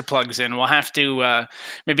sponsor plugs in. We'll have to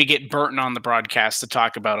maybe get Burton on the broadcast to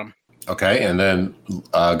talk about them. Okay, and then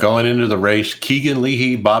going into the race, Keegan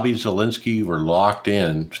Leahy, Bobby Zielinski were locked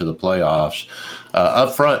in to the playoffs.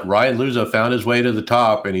 Up front, Ryan Luza found his way to the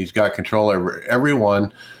top, and he's got control over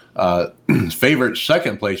everyone. His favorite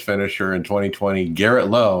second-place finisher in 2020, Garrett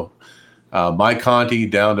Lowe. Mike Conti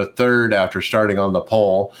down to third after starting on the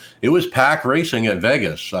pole. It was pack racing at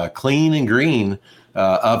Vegas, clean and green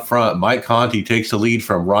up front. Mike Conti takes the lead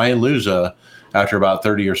from Ryan Luza after about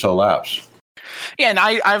 30 or so laps. Yeah, and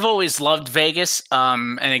I've always loved Vegas.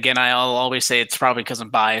 And again, I'll always say it's probably because I'm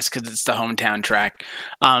biased because it's the hometown track.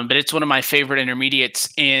 But it's one of my favorite intermediates.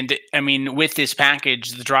 And I mean, with this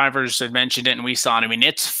package, the drivers have mentioned it and we saw it. I mean,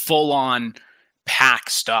 it's full on pack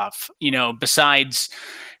stuff, besides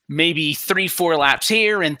maybe 3-4 laps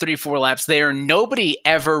here and 3-4 laps there. Nobody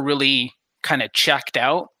ever really kind of checked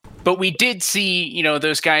out. But we did see,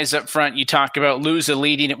 those guys up front. You talk about Luza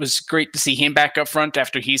leading. It was great to see him back up front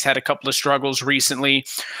after he's had a couple of struggles recently.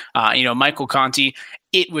 Michael Conti.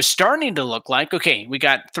 It was starting to look like, okay, we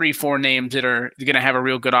got 3-4 names that are going to have a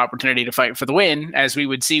real good opportunity to fight for the win. As we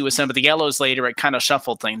would see with some of the yellows later, it kind of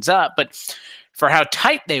shuffled things up. But for how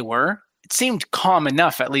tight they were, it seemed calm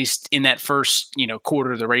enough, at least in that first,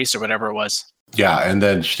 quarter of the race or whatever it was. Yeah, and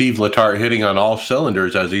then Steve Letarte hitting on all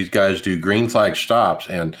cylinders as these guys do green flag stops,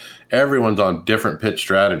 and everyone's on different pit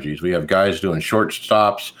strategies. We have guys doing short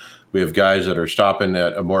stops. We have guys that are stopping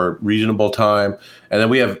at a more reasonable time. And then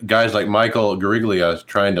we have guys like Michael Gariglia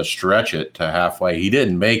trying to stretch it to halfway. He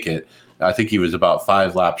didn't make it. I think he was about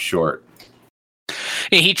 5 laps short.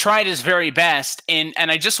 He tried his very best. And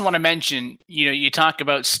I just want to mention, you talk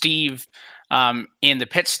about Steve in the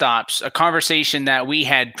pit stops, a conversation that we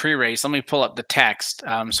had pre-race. Let me pull up the text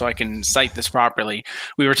so I can cite this properly.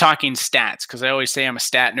 We were talking stats because I always say I'm a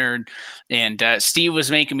stat nerd, and Steve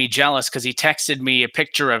was making me jealous because he texted me a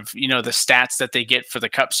picture of the stats that they get for the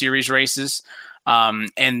Cup Series races.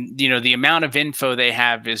 And the amount of info they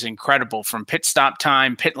have is incredible, from pit stop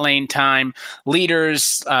time, pit lane time,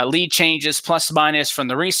 leaders, lead changes, plus minus from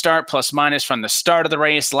the restart, plus minus from the start of the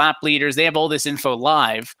race, lap leaders. They have all this info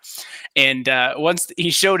live. And once he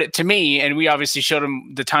showed it to me, and we obviously showed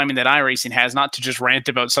him the timing that iRacing has, not to just rant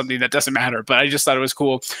about something that doesn't matter, but I just thought it was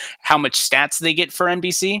cool how much stats they get for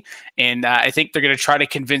NBC. And I think they're going to try to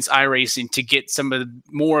convince iRacing to get some of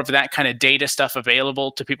more of that kind of data stuff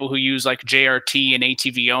available to people who use like JRT and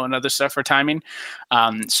ATVO and other stuff for timing.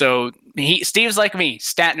 So Steve's like me,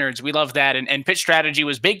 stat nerds. We love that. And pitch strategy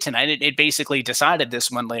was big tonight. It basically decided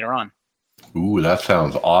this one later on. Ooh, that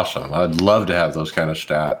sounds awesome. I'd love to have those kind of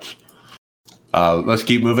stats. Let's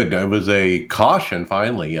keep moving. There was a caution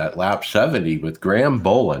finally at lap 70 with Graham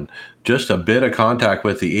Bolin. Just a bit of contact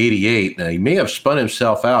with the 88. Now, he may have spun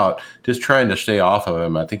himself out just trying to stay off of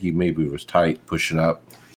him. I think he maybe was tight pushing up.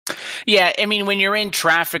 Yeah, I mean, when you're in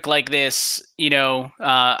traffic like this,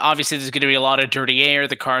 obviously there's going to be a lot of dirty air.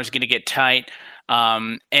 The car is going to get tight.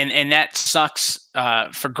 And that sucks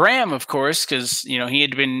for Graham, of course, because, he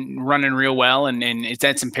had been running real well, and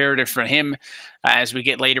that's imperative for him as we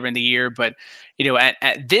get later in the year. But,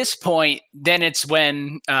 at this point, then it's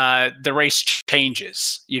when the race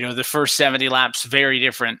changes. The first 70 laps, very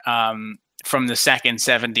different from the second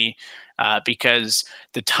 70. Because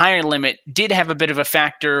the tire limit did have a bit of a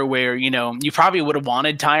factor where, you probably would have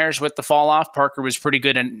wanted tires with the fall off. Parker was pretty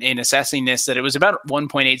good in assessing this, that it was about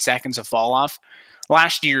 1.8 seconds of fall off.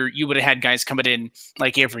 Last year, you would have had guys coming in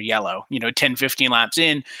like every yellow, 10, 15 laps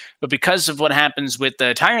in. But because of what happens with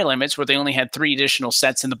the tire limits, where they only had 3 additional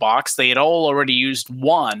sets in the box, they had all already used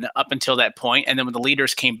 1 up until that point. And then when the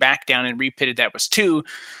leaders came back down and repitted, that was 2.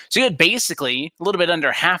 So you had basically a little bit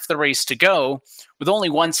under half the race to go with only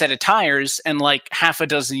 1 set of tires and like half a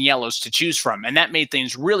dozen yellows to choose from. And that made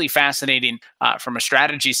things really fascinating from a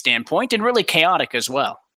strategy standpoint, and really chaotic as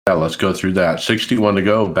well. Yeah, let's go through that. 61 to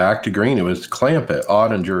go, back to green. It was Clampett,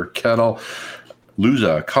 Ottinger, Kettle,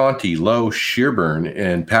 Luza, Conti, Lowe, Shearburn,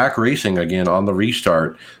 and Pack Racing again on the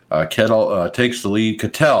restart. Kettle takes the lead.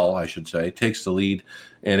 Cattell, I should say, takes the lead,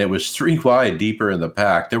 and it was 3 wide deeper in the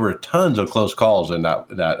pack. There were tons of close calls in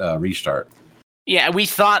that restart. Yeah, we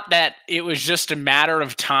thought that it was just a matter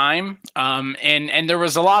of time. And there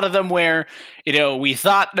was a lot of them where, we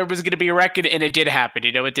thought there was going to be a wreck, and it did happen.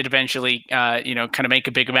 It did eventually, kind of make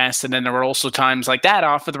a big mess. And then there were also times like that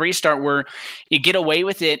off of the restart where you get away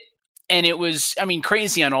with it. And it was,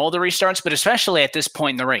 crazy on all the restarts, but especially at this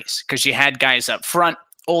point in the race, because you had guys up front,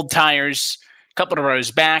 old tires, a couple of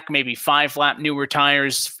rows back, maybe 5-lap newer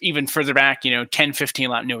tires, even further back, 10,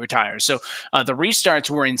 15-lap newer tires. So the restarts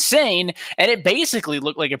were insane, and it basically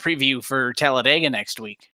looked like a preview for Talladega next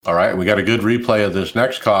week. All right, we got a good replay of this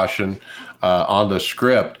next caution on the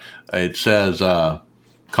script. It says,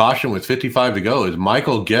 caution with 55 to go is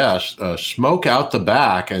Michael Guest, smoke out the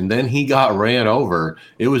back, and then he got ran over.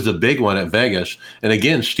 It was the big one at Vegas. And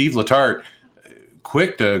again, Steve Letarte,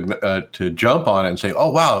 quick to jump on it and say, oh,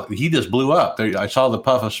 wow, he just blew up. I saw the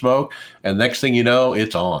puff of smoke, and next thing you know,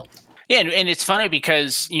 it's on. Yeah, and it's funny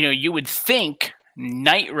because, you would think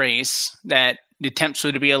night race that the temps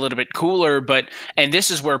would be a little bit cooler, and this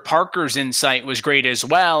is where Parker's insight was great as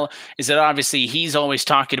well, is that obviously he's always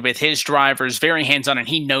talking with his drivers, very hands-on, and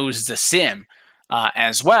he knows the sim.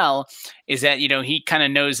 As well, is that, he kind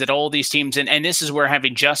of knows that all these teams, and this is where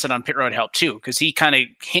having Justin on pit road helped too, because he kind of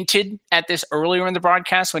hinted at this earlier in the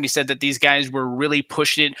broadcast when he said that these guys were really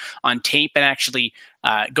pushing it on tape and actually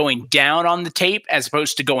going down on the tape as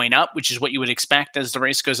opposed to going up, which is what you would expect as the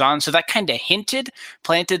race goes on. So that kind of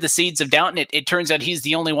planted the seeds of doubt, and it turns out he's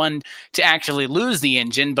the only one to actually lose the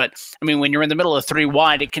engine. But I mean, when you're in the middle of 3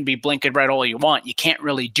 wide, it can be blink and red all you want. You can't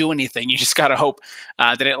really do anything. You just got to hope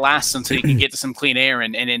that it lasts until you can get to some clean air.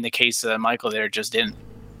 And in the case of Michael there, it just didn't.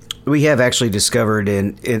 We have actually discovered,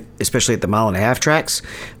 especially at the 1.5 mile tracks,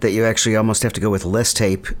 that you actually almost have to go with less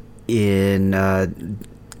tape in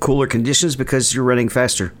cooler conditions because you're running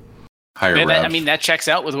faster. Higher revs. I mean, that checks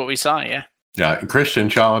out with what we saw, yeah. Yeah, Christian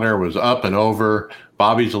Challoner was up and over.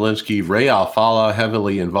 Bobby Zielinski, Ray Alfala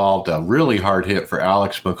heavily involved. A really hard hit for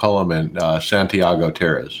Alex McCullum and Santiago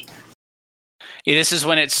Terres. Yeah, this is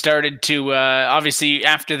when it started to obviously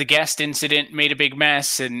after the guest incident made a big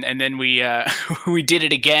mess, and then we we did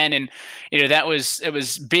it again, and it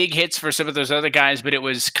was big hits for some of those other guys, but it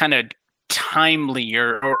was kind of timely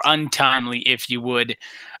or untimely, if you would,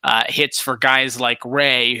 hits for guys like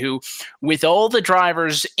Ray, who, with all the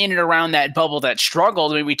drivers in and around that bubble that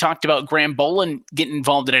struggled. I mean, we talked about Graham Boland getting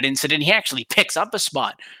involved in that incident. He actually picks up a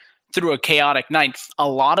spot through a chaotic night. A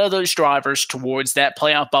lot of those drivers towards that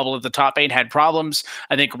playoff bubble of the top 8 had problems.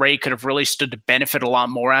 I think Ray could have really stood to benefit a lot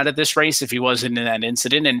more out of this race if he wasn't in that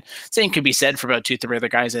incident. And same could be said for about 2-3 other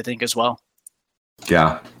guys, I think, as well.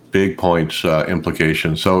 Yeah, big points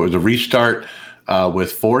implication. So it was a restart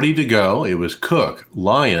with 40 to go. It was Cook,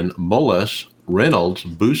 Lyon, Mullis, Reynolds,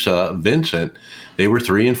 Busa, Vincent. They were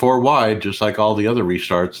 3 and 4 wide, just like all the other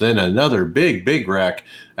restarts. Then another big wreck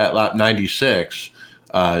at lap 96.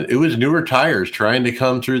 It was newer tires trying to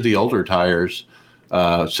come through the older tires,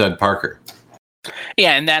 said Parker.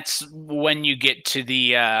 Yeah, and that's when you get to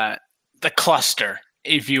the cluster,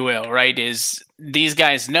 if you will, right? Is these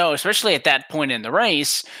guys know, especially at that point in the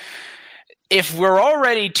race, if we're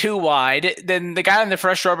already 2 wide, then the guy in the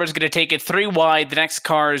fresh rubber is going to take it 3 wide. The next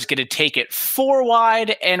car is going to take it 4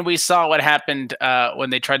 wide. And we saw what happened when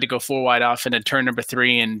they tried to go 4 wide off into turn number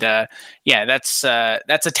 3. And yeah, that's a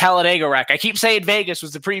Talladega wreck. I keep saying Vegas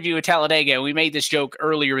was the preview of Talladega. We made this joke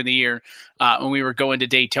earlier in the year when we were going to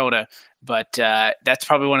Daytona. But that's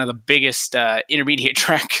probably one of the biggest intermediate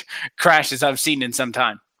track crashes I've seen in some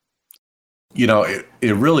time. It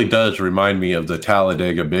really does remind me of the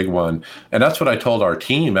Talladega big one. And that's what I told our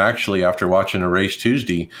team, actually, after watching a race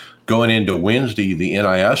Tuesday. Going into Wednesday, the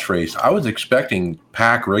NIS race, I was expecting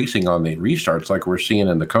pack racing on the restarts like we're seeing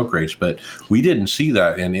in the Coke race, but we didn't see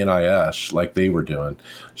that in NIS like they were doing.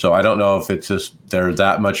 So I don't know if it's just they're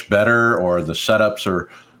that much better or the setups are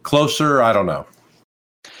closer. I don't know.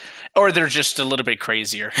 Or they're just a little bit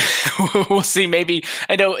crazier. We'll see. Maybe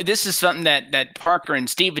I know this is something that Parker and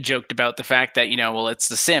Steve had joked about, the fact that, well, it's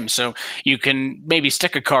the sim. So you can maybe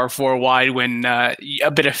stick a car 4 wide when a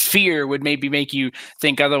bit of fear would maybe make you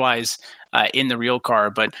think otherwise in the real car.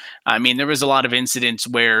 But I mean, there was a lot of incidents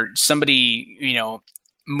where somebody,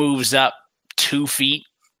 moves up 2 feet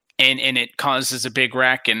and it causes a big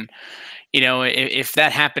wreck. And, if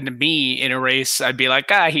that happened to me in a race, I'd be like,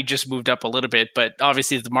 he just moved up a little bit. But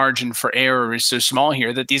obviously the margin for error is so small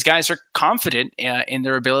here that these guys are confident in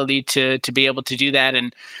their ability to be able to do that.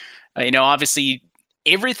 And, obviously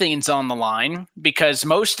everything's on the line because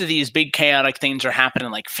most of these big chaotic things are happening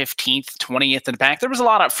like 15th, 20th in the pack. There was a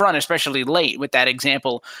lot up front, especially late with that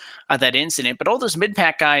example of that incident. But all those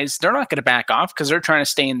mid-pack guys, they're not going to back off because they're trying to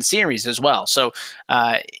stay in the series as well. So,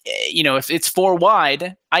 if it's 4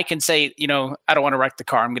 wide, I can say, I don't want to wreck the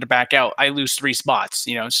car. I'm going to back out. I lose 3 spots,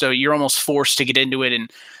 so you're almost forced to get into it.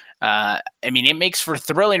 And it makes for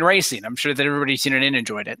thrilling racing. I'm sure that everybody's seen it and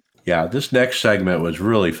enjoyed it. Yeah, this next segment was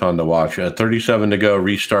really fun to watch. 37 to go,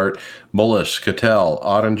 restart. Mullis, Cattell,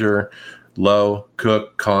 Ottinger, Lowe,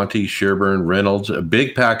 Cook, Conti, Sherburne, Reynolds. A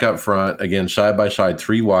big pack up front. Again, side-by-side,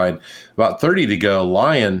 3 wide. About 30 to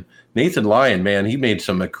go. Nathan Lyon, man, he made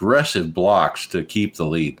some aggressive blocks to keep the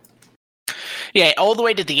lead. Yeah, all the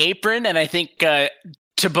way to the apron, and I think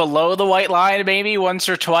to below the white line maybe once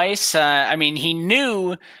or twice. He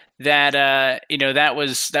knew that that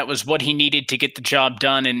was what he needed to get the job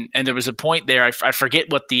done, and there was a point there, I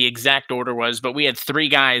forget what the exact order was, but we had 3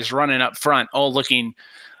 guys running up front all looking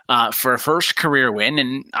for a first career win,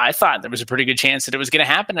 and I thought there was a pretty good chance that it was going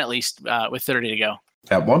to happen at least with 30 to go.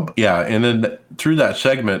 And then through that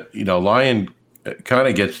segment, Lyon kind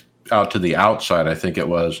of gets out to the outside, I think it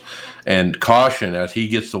was, and caution as he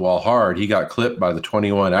gets the wall hard. He got clipped by the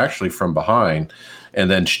 21 actually from behind. And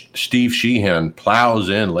then Steve Sheehan plows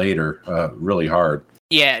in later really hard.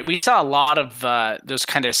 Yeah, we saw a lot of those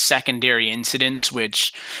kind of secondary incidents,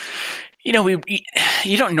 which, You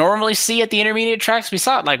don't normally see at the intermediate tracks. We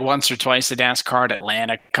saw it like once or twice at NASCAR at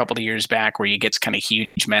Atlanta a couple of years back, where you get kind of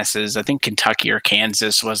huge messes. I think Kentucky or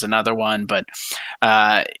Kansas was another one, but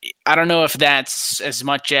I don't know if that's as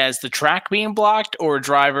much as the track being blocked or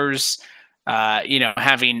drivers,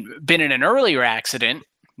 having been in an earlier accident,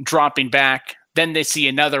 dropping back. Then they see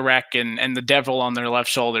another wreck, and the devil on their left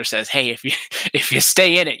shoulder says, "Hey, if you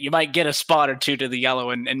stay in it, you might get a spot or two to the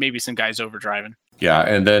yellow, and maybe some guys overdriving." Yeah,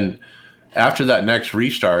 and then after that next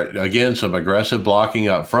restart, again, some aggressive blocking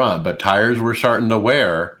up front, but tires were starting to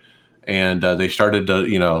wear, and they started to,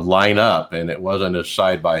 line up, and it wasn't as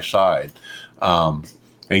side by side, and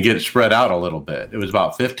get spread out a little bit. It was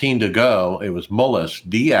about 15 to go. It was Mullis,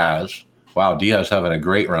 Diaz. Wow, Diaz having a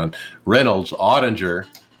great run. Reynolds, Ottinger,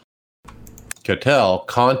 Cattell,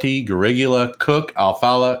 Conti, Garigula, Cook,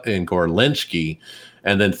 Alfala, and Gorlinski.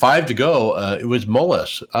 And then 5 to go, it was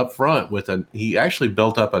Mullis up front he actually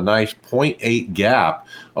built up a nice 0.8 gap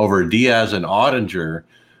over Diaz and Ottinger,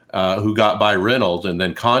 who got by Reynolds, and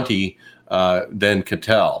then Conti, then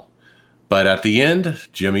Cattell. But at the end,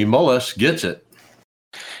 Jimmy Mullis gets it.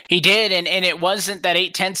 He did, and it wasn't that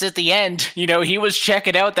 8/10 at the end. He was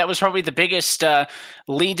checking out. That was probably the biggest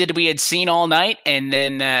lead that we had seen all night, and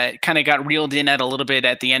then kind of got reeled in at a little bit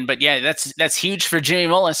at the end. But yeah, that's huge for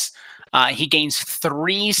Jimmy Mullis. He gains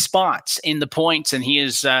 3 spots in the points, and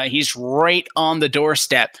he's right on the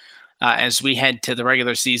doorstep as we head to the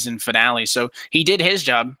regular season finale. So he did his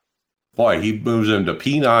job. Boy, he moves him to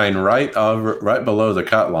P9 right below the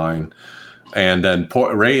cut line. And then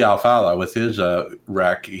Ray Alfala with his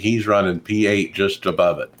wreck, he's running P8 just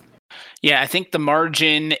above it. Yeah, I think the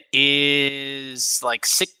margin is like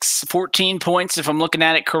 14 points if I'm looking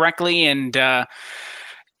at it correctly. And I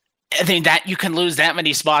think that you can lose that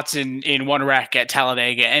many spots in one wreck at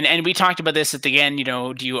Talladega. And we talked about this at the end,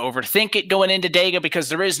 do you overthink it going into Dega? Because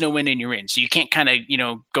there is no win and you're in. So you can't kind of,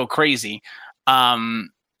 go crazy.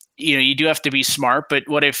 You do have to be smart, but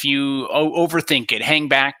what if you overthink it, hang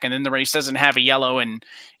back, and then the race doesn't have a yellow and,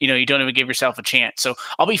 you don't even give yourself a chance. So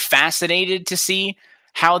I'll be fascinated to see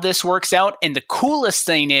how this works out. And the coolest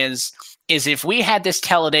thing is if we had this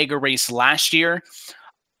Talladega race last year,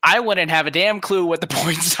 I wouldn't have a damn clue what the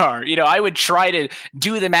points are. I would try to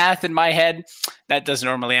do the math in my head. That doesn't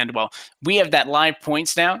normally end well. We have that live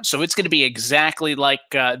points now, so it's going to be exactly like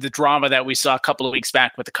the drama that we saw a couple of weeks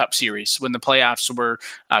back with the Cup Series when the playoffs were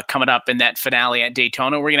coming up in that finale at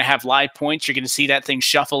Daytona. We're going to have live points. You're going to see that thing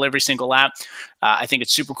shuffle every single lap. I think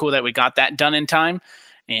it's super cool that we got that done in time.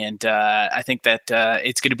 And I think that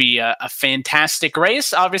it's going to be a fantastic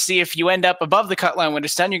race. Obviously, if you end up above the cut line when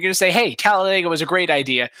it's done, you're going to say, hey, Talladega was a great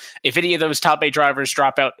idea. If any of those top 8 drivers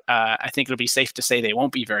drop out, I think it'll be safe to say they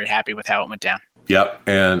won't be very happy with how it went down. Yep.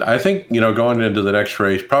 And I think, going into the next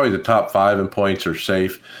race, probably the top 5 in points are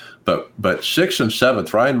safe. But 6th and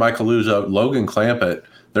 7th, Ryan Michaeluso, Logan Clampett,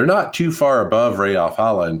 they're not too far above Ray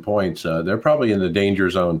Alfala in points. They're probably in the danger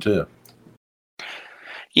zone, too.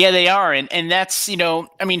 Yeah, they are. And that's,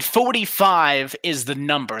 45 is the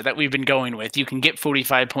number that we've been going with. You can get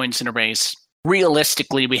 45 points in a race.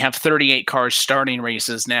 Realistically, we have 38 cars starting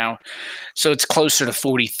races now. So it's closer to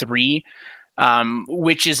 43,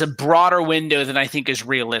 which is a broader window than I think is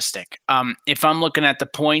realistic. If I'm looking at the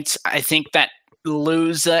points, I think that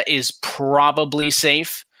Luza is probably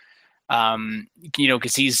safe,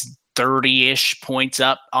 because he's 30-ish points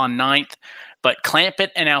up on 9th. But Clampett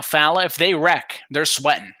and Alfala, if they wreck, they're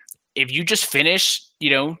sweating. If you just finish,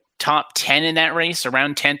 top 10 in that race,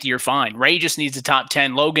 around 10th, you're fine. Ray just needs a top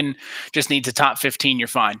 10. Logan just needs a top 15, you're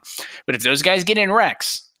fine. But if those guys get in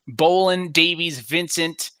wrecks, Bolin, Davies,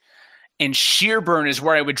 Vincent, and Shearburn is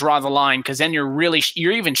where I would draw the line, because then you're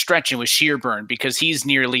even stretching with Shearburn because he's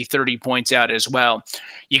nearly 30 points out as well.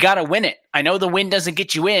 You got to win it. I know the win doesn't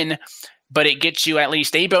get you in, but it gets you at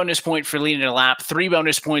least a bonus point for leading a lap, 3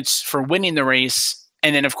 bonus points for winning the race.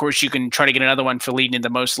 And then, of course, you can try to get another one for leading the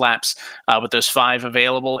most laps with those 5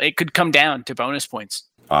 available. It could come down to bonus points.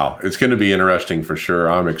 Wow, it's going to be interesting for sure.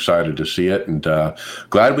 I'm excited to see it, and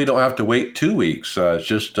glad we don't have to wait 2 weeks. It's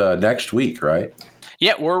just next week, right?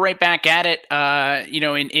 Yeah, we're right back at it,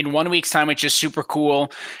 in 1 week's time, which is super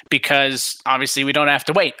cool because obviously we don't have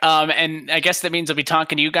to wait. And I guess that means I'll be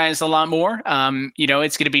talking to you guys a lot more.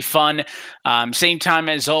 It's going to be fun. Same time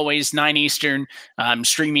as always, 9 Eastern,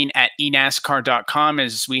 streaming at enascar.com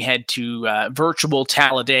as we head to virtual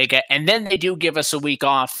Talladega. And then they do give us a week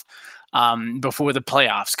off before the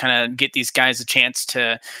playoffs. Kind of get these guys a chance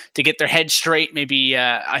to get their heads straight. Maybe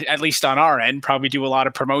at least on our end, probably do a lot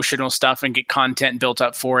of promotional stuff and get content built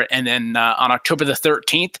up for it. And then on October the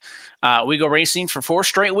 13th, we go racing for 4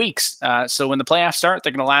 straight weeks. So when the playoffs start,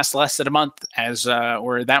 they're going to last less than a month, as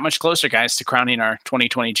we're that much closer, guys, to crowning our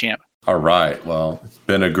 2020 champ. All right. Well, it's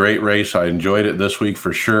been a great race. I enjoyed it this week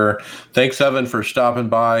for sure. Thanks, Evan, for stopping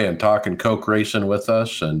by and talking Coke racing with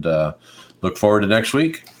us, and look forward to next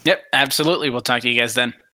week. Yep, absolutely. We'll talk to you guys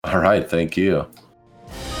then. All right. Thank you.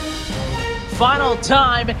 Final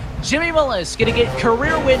time, Jimmy Mullis going to get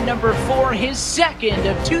career win number 4, his second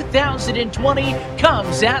of 2020,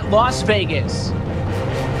 comes at Las Vegas.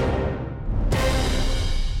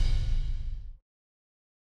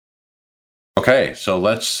 Okay, so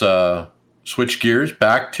let's switch gears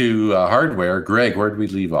back to hardware. Greg, where did we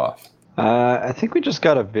leave off? I think we just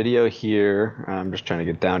got a video here. I'm just trying to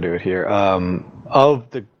get down to it here.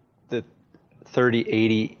 Of the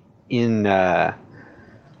 3080 in,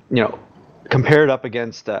 compared up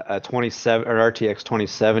against a 27 or RTX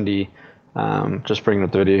 2070. Just bringing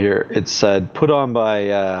up the video here. It's put on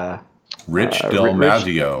by Rich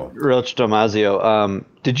Dalmazio. Rich Dalmazio.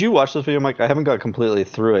 Did you watch this video, Mike? I haven't got completely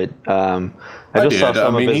through it. I just saw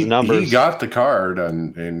some of his numbers. He got the card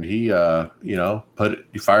and he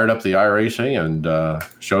he fired up the iRacing and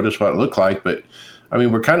showed us what it looked like. But I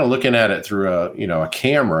mean, we're kind of looking at it through a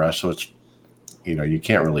camera, so it's you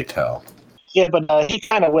can't really tell. Yeah, but he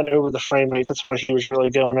kind of went over the frame rate. That's what he was really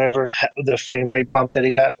going over, the frame rate bump that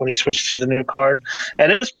he got when he switched to the new card,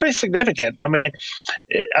 and it was pretty significant. I mean,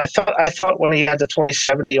 I thought when he had the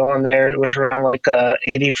 2070 on there, it was around like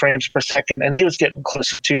 80 frames per second, and he was getting close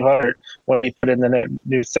to 200 when he put in the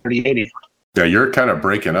new 3080. Yeah, you're kind of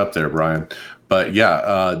breaking up there, Brian. But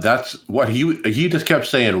yeah, that's what he just kept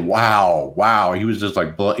saying. Wow, wow. He was just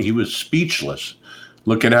like he was speechless,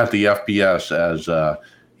 looking at the FPS as.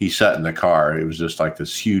 He set in the car. It was just like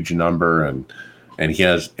this huge number, and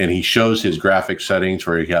he shows his graphic settings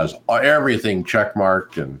where he has everything check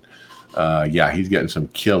marked, and he's getting some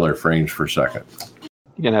killer frames per second.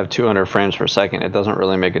 You can have 200 frames per second. It doesn't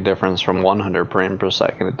really make a difference from 100 frames per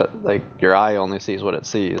second. Like your eye only sees what it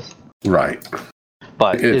sees. Right.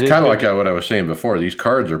 But it's kind of like what I was saying before. These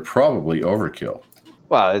cards are probably overkill.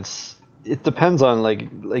 Well, it depends on like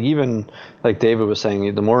even like David was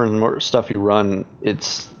saying, the more and more stuff you run,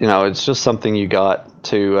 it's it's just something you got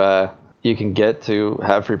to you can get to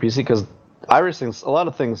have for your PC, because iRacing, a lot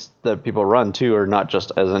of things that people run too are not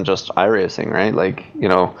just iRacing, right? Like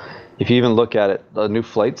if you even look at it, the new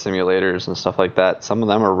flight simulators and stuff like that, some of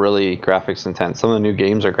them are really graphics intense. Some of the new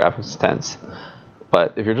games are graphics intense.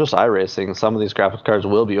 But if you're just iRacing, some of these graphics cards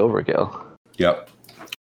will be overkill. Yep.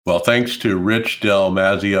 Well, thanks to Rich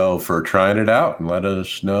Dalmazio for trying it out and let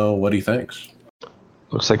us know what he thinks.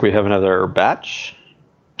 Looks like we have another batch,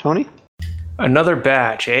 Tony? Another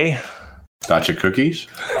batch, eh? Batch of cookies?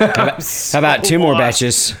 How about 2 more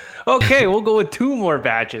batches? Okay, we'll go with 2 more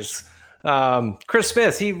batches. Chris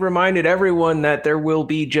Smith, he reminded everyone that there will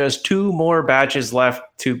be just 2 more batches left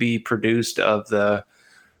to be produced of the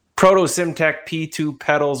Proto Simtech P2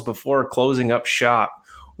 pedals before closing up shop.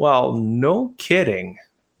 Well, no kidding.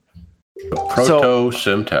 Proto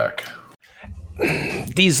Simtech.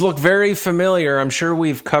 These look very familiar. I'm sure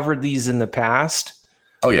we've covered these in the past.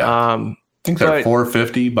 Oh yeah. I think they're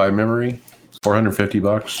 $450 by memory.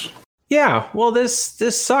 $450. Yeah. Well, this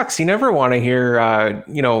sucks. You never want to hear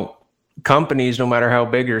companies, no matter how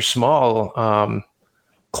big or small,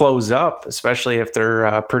 close up, especially if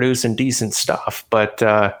they're producing decent stuff. But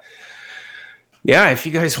if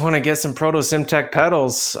you guys want to get some Proto Simtech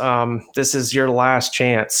pedals, this is your last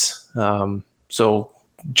chance. So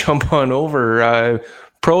jump on over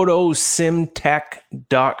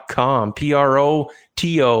protosimtech.com,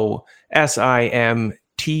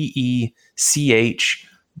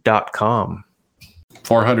 protosimtech.com.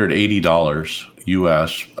 $480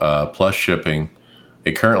 US plus shipping.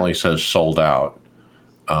 It currently says sold out.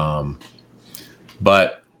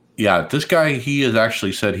 But yeah, this guy, he has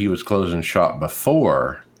actually said he was closing shop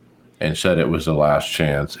before and said it was the last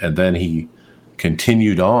chance. And then he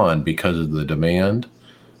continued on because of the demand.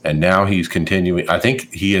 And now he's continuing. I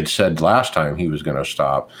think he had said last time he was going to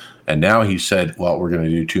stop. And now he said, well, we're going to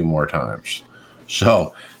do 2 more times.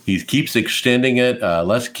 So he keeps extending it.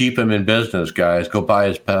 Let's keep him in business, guys. Go buy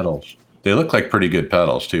his pedals. They look like pretty good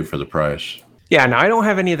pedals, too, for the price. Yeah, now I don't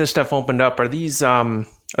have any of this stuff opened up. Are these a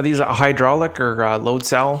hydraulic or load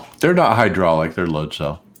cell? They're not hydraulic. They're load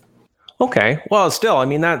cell. Okay. Well, still, I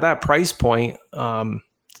mean, that price point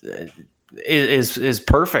is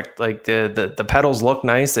perfect. Like the pedals look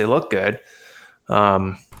nice. They look good.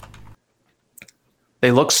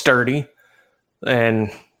 They look sturdy,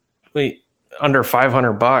 and under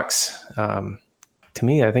 $500. To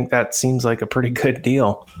me, I think that seems like a pretty good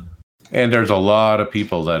deal. And there's a lot of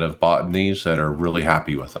people that have bought these that are really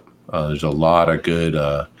happy with them. There's a lot of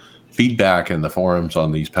good feedback in the forums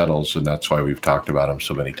on these pedals, and that's why we've talked about them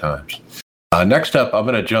so many times. Next up, I'm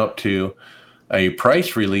going to jump to a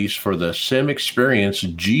price release for the Sim Experience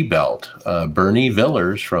G-Belt. Bernie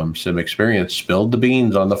Villers from Sim Experience spilled the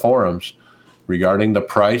beans on the forums regarding the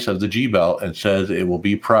price of the G-Belt and says it will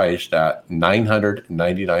be priced at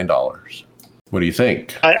 $999. What do you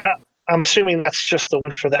think? I'm assuming that's just the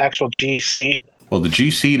one for the actual G seat. Well, the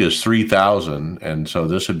G seat is $3,000, and so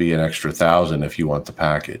this would be an extra $1,000 if you want the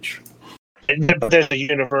package. There's a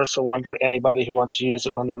universal one for anybody who wants to use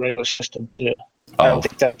it on the regular system too. I don't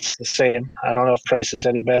think that's the same. I don't know if price is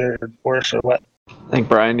any better or worse or what. I think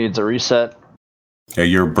Brian needs a reset. Yeah,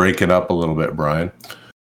 you're breaking up a little bit, Brian.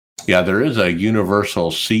 Yeah, there is a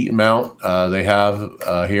universal seat mount they have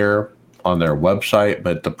here on their website,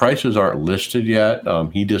 but the prices aren't listed yet.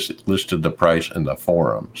 He just listed the price in the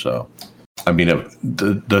forum. So, I mean,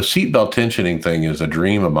 the seatbelt tensioning thing is a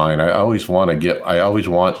dream of mine. I always want the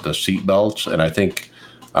seatbelts, and I think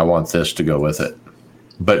I want this to go with it.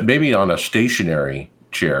 But maybe on a stationary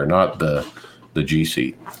chair, not the G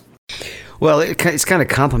seat. Well, it's kind of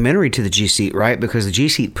complementary to the G seat, right? Because the G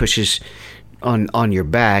seat pushes on your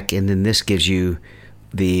back, and then this gives you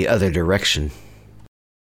the other direction.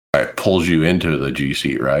 It pulls you into the G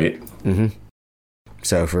seat, right? Mm-hmm.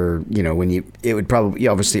 So for, it would probably,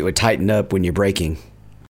 obviously it would tighten up when you're braking.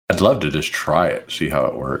 I'd love to just try it, see how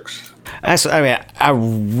it works. I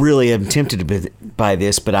really am tempted to buy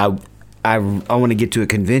this, but I want to get to a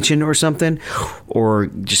convention or something, or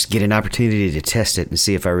just get an opportunity to test it and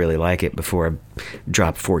see if I really like it before I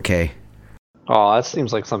drop 4K. Oh, that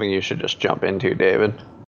seems like something you should just jump into, David.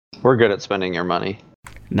 We're good at spending your money.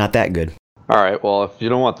 Not that good. All right, well, if you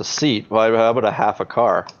don't want the seat, how about a half a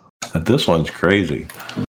car? This one's crazy.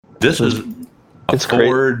 This is a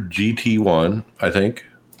Ford GT1, I think.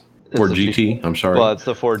 Ford GT, I'm sorry. Well, it's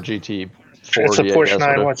the Ford GT40. It's a Porsche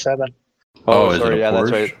 917. Oh, sorry,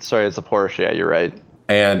 that's right. Sorry, it's a Porsche. Yeah, you're right.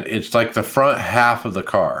 And it's like the front half of the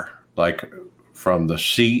car, like from the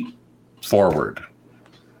seat forward.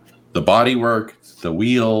 The bodywork, the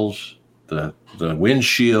wheels, the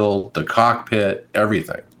windshield, the cockpit,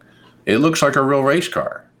 everything. It looks like a real race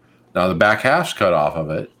car. Now, the back half's cut off of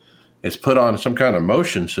it. It's put on some kind of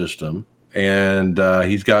motion system, and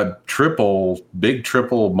he's got big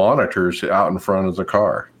triple monitors out in front of the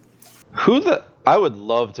car. I would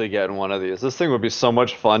love to get one of these. This thing would be so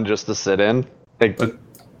much fun just to sit in.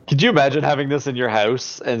 Could you imagine having this in your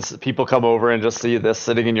house and people come over and just see this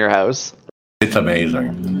sitting in your house? It's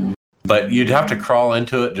amazing. But you'd have to crawl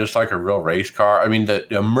into it just like a real race car. I mean,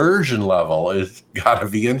 the immersion level is got to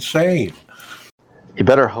be insane. You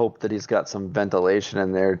better hope that he's got some ventilation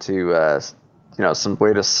in there to, some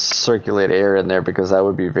way to circulate air in there, because that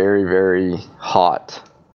would be very, very hot.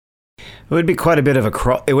 It would be quite a bit of a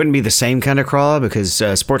crawl. It wouldn't be the same kind of crawl because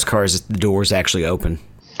sports cars, the doors actually open.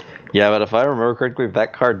 Yeah, but if I remember correctly,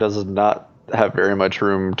 that car does not have very much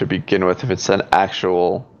room to begin with if it's an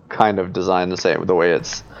actual kind of design the way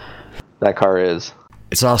that car is.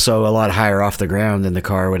 It's also a lot higher off the ground than the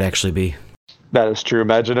car would actually be. That is true.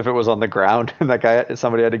 Imagine if it was on the ground and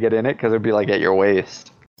somebody had to get in it, because it'd be like at your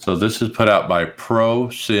waist. So this is put out by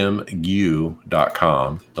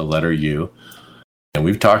ProSimU.com, the letter U. And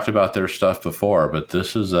we've talked about their stuff before, but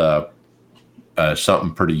this is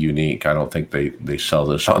something pretty unique. I don't think they sell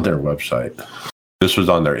this on their website. This was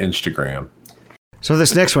on their Instagram. So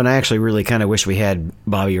this next one, I actually really kind of wish we had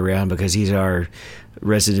Bobby around, because he's our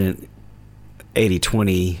resident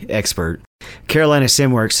 80/20 expert. Carolina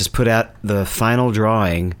SimWorks has put out the final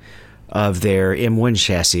drawing of their M1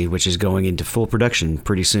 chassis, which is going into full production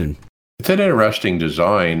pretty soon. It's an interesting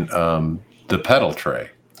design, the pedal tray.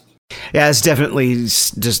 Yeah, it's definitely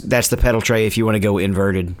that's the pedal tray if you want to go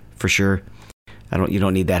inverted, for sure. You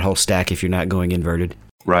don't need that whole stack if you're not going inverted.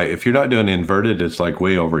 Right. If you're not doing inverted, it's like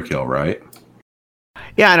way overkill, right?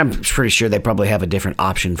 Yeah, and I'm pretty sure they probably have a different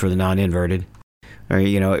option for the non-inverted. Or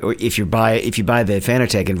if you buy the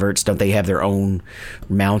Fanatec inverts, don't they have their own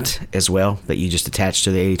mount as well that you just attach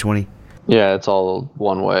to the 80/20? Yeah, it's all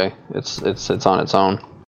one way. It's on its own.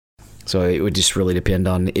 So it would just really depend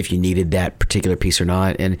on if you needed that particular piece or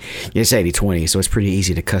not. And it's 80/20, so it's pretty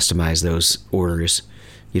easy to customize those orders.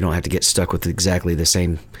 You don't have to get stuck with exactly the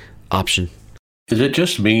same option. Is it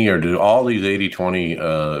just me, or do all these 80/20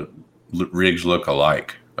 rigs look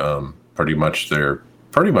alike? Pretty much, they're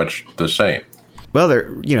pretty much the same. Well,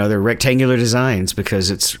 they're rectangular designs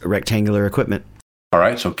because it's rectangular equipment. All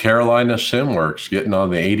right, so Carolina Simworks getting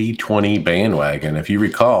on the 80/20 bandwagon. If you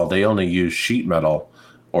recall, they only use sheet metal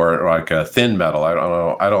or like a thin metal. I don't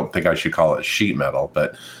know. I don't think I should call it sheet metal,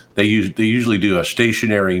 but they usually do a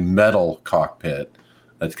stationary metal cockpit.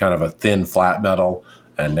 That's kind of a thin flat metal,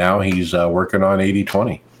 and now he's working on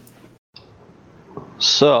 80/20.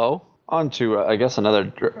 So on to I guess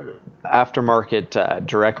another aftermarket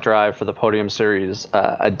direct drive for the Podium Series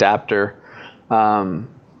adapter.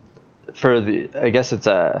 For the, I guess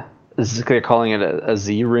they're calling it a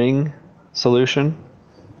Z-ring solution,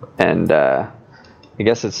 and I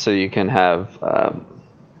guess it's so you can have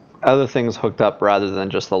other things hooked up rather than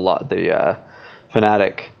just the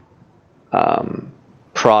Fanatic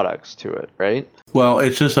products to it, right? Well,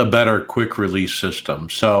 it's just a better quick release system.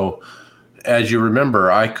 So, as you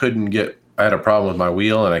remember, I had a problem with my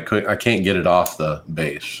wheel, and I can't get it off the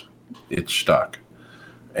base. It's stuck,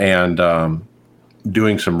 and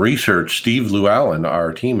doing some research, Steve Llewellyn,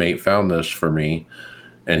 our teammate, found this for me,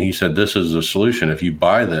 and he said this is the solution. If you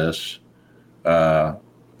buy this,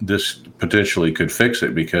 this potentially could fix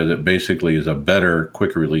it because it basically is a better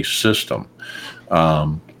quick release system.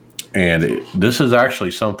 This is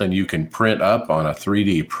actually something you can print up on a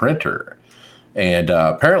 3D printer. And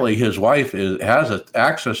apparently his wife has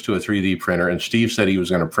access to a 3D printer, and Steve said he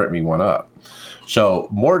was going to print me one up. So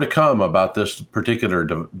more to come about this particular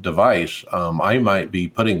device. I might be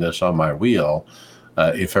putting this on my wheel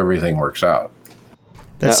if everything works out.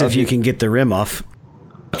 That's if you can get the rim off.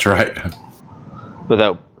 That's right.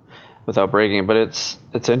 Without breaking it. But it's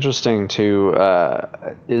interesting to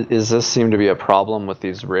is this seem to be a problem with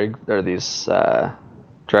these direct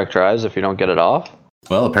drives if you don't get it off?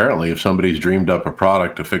 Well, apparently, if somebody's dreamed up a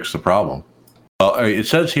product to fix the problem. It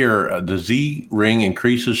says here, the Z-ring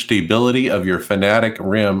increases stability of your Fanatic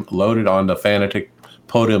rim loaded on the Fanatic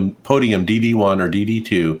Podium DD1 or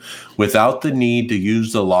DD2 without the need to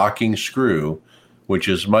use the locking screw, which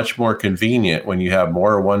is much more convenient when you have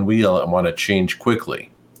more than one wheel and want to change quickly.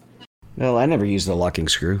 Well, I never use the locking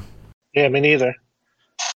screw. Yeah, me neither.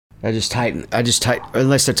 I just tighten,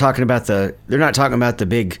 unless they're not talking about the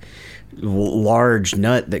big large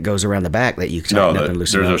nut that goes around the back that you can tighten up and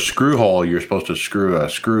loosen up. There's a screw hole you're supposed to screw a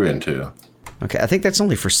screw into. Okay, I think that's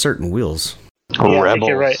only for certain wheels. Yeah, Rebels. I think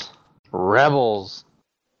you're right. Rebels.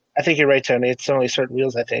 I think you're right, Tony. It's only certain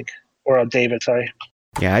wheels, I think. Or David, sorry.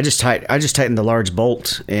 Yeah, I just tighten the large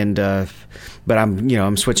bolt, and but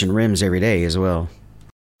I'm switching rims every day as well.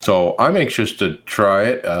 So I'm anxious to try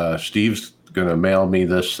it. Steve's going to mail me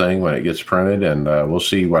this thing when it gets printed, and we'll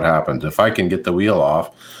see what happens. If I can get the wheel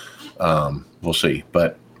off, we'll see.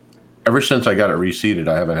 But ever since I got it reseated,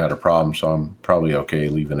 I haven't had a problem, so I'm probably okay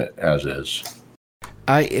leaving it as is.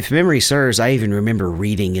 If memory serves, I even remember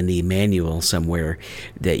reading in the manual somewhere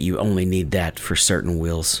that you only need that for certain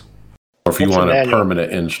wheels. Or if you want a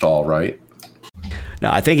permanent install, right?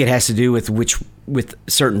 No, I think it has to do with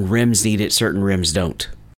certain rims need it, certain rims don't.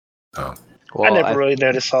 Oh. Well, I never really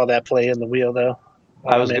noticed all that play in the wheel, though.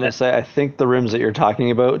 I was going to say, I think the rims that you're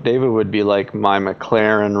talking about, David, would be like my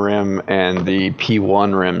McLaren rim and the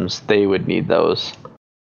P1 rims. They would need those.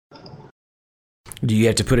 Do you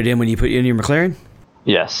have to put it in when you put it in your McLaren?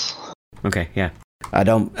 Yes. Okay, yeah. The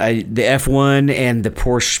F1 and the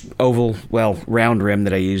Porsche oval, round rim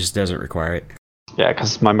that I use doesn't require it. Yeah,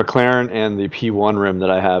 because my McLaren and the P1 rim that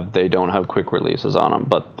I have, they don't have quick releases on them.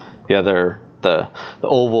 But the other, the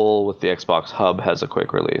oval with the Xbox hub has a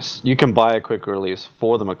quick release. You can buy a quick release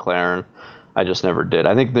for the McLaren. I just never did.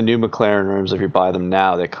 I think the new McLaren rims, if you buy them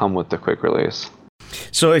now, they come with the quick release.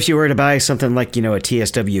 So if you were to buy something like, a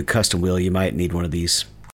TSW custom wheel, you might need one of these.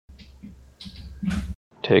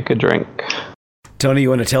 Take a drink. Tony, you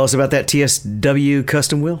want to tell us about that TSW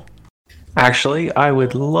custom wheel? Actually, I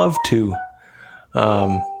would love to.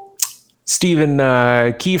 Stephen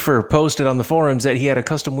Kiefer posted on the forums that he had a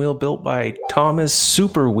custom wheel built by Thomas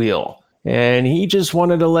Super Wheel, and he just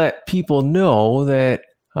wanted to let people know that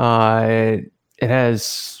it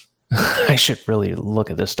has... I should really look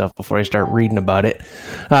at this stuff before I start reading about it.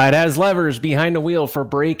 It has levers behind the wheel for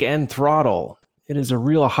brake and throttle. It is a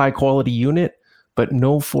real high-quality unit, but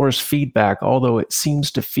no force feedback, although it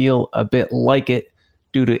seems to feel a bit like it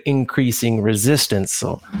due to increasing resistance.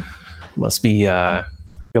 So it must be a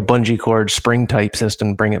bungee cord spring type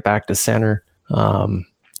system, bring it back to center. It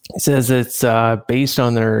says it's based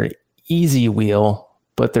on their easy wheel,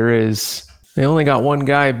 but they only got one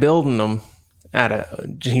guy building them.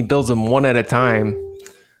 He builds them one at a time.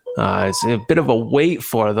 It's a bit of a wait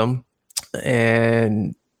for them,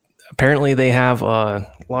 and apparently they have a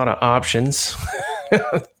lot of options.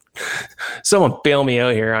 Someone bail me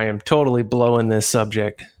out here. I am totally blowing this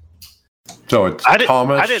subject. So it's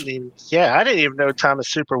Thomas. I didn't even know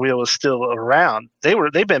Thomas Superwheel was still around.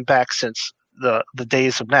 They've been back since the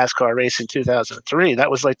days of NASCAR racing 2003.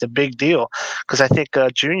 That was like the big deal because I think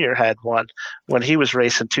Junior had one when he was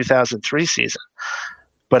racing 2003 season.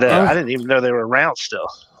 But I didn't even know they were around still.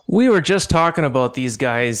 We were just talking about these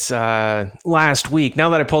guys last week. Now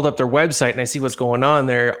that I pulled up their website and I see what's going on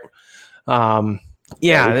there, we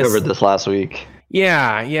covered this last week.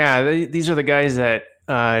 Yeah. These are the guys that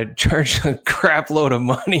charge a crap load of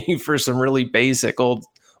money for some really basic old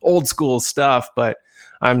school stuff, but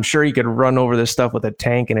I'm sure you could run over this stuff with a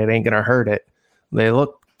tank and it ain't gonna hurt it.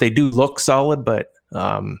 They do look solid, but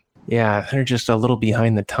they're just a little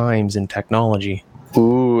behind the times in technology.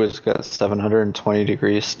 Ooh, it's got 720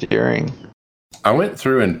 degree steering. I went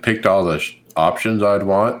through and picked all the options I'd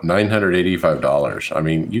want. $985. I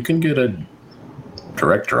mean, you can get a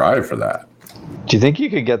direct drive for that. Do you think you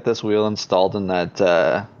could get this wheel installed in that,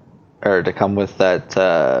 or to come with that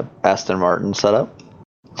Aston Martin setup?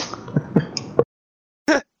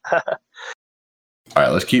 All right,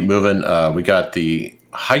 let's keep moving. We got the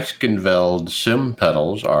Heiskenveld Sim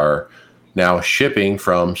pedals are now shipping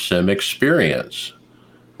from Sim Experience.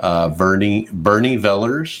 Bernie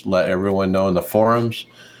Vellers let everyone know in the forums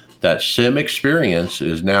that Sim Experience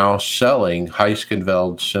is now selling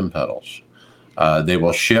Heiskenveld Sim pedals. They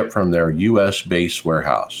will ship from their U.S. based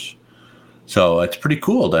warehouse. So it's pretty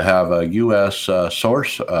cool to have a U.S.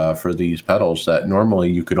 source for these pedals that normally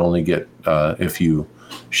you could only get if you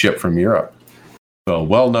ship from Europe. So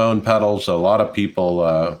well-known pedals. A lot of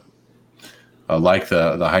people like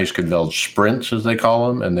the Heiskenveld Sprints, as they call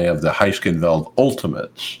them, and they have the Heiskenveld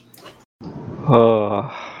Ultimates.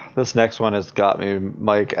 Oh, this next one has got me,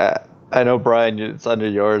 Mike. I know, Brian, it's under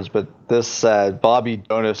yours, but this Bobby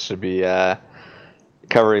Jonas should be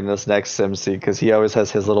covering this next SimSeat because he always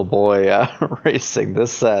has his little boy racing.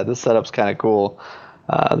 This setup's kind of cool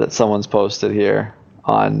that someone's posted here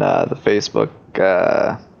on the Facebook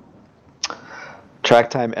Track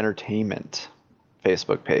Time Entertainment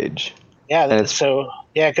Facebook page. Yeah,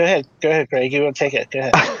 go ahead, Greg. You want to take it? Go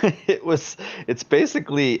ahead. It's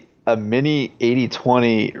basically a mini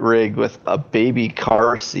 80/20 rig with a baby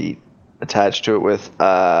car seat attached to it with,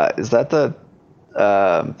 is that the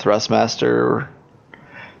Thrustmaster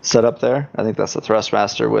setup there? I think that's the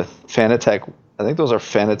Thrustmaster with Fanatec. I think those are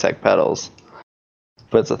Fanatec pedals.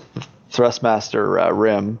 But it's a Thrustmaster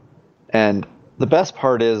rim. And the best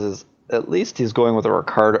part is at least he's going with a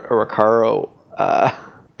Recaro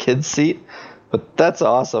kids seat. But that's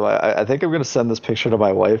awesome. I think I'm going to send this picture to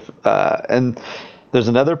my wife. And there's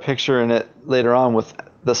another picture in it later on with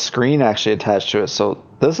the screen actually attached to it. So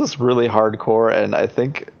this is really hardcore, and I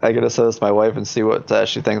think I'm going to send this to my wife and see what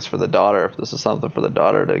she thinks for the daughter, if this is something for the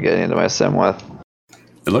daughter to get into my sim with.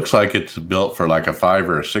 It looks like it's built for like a 5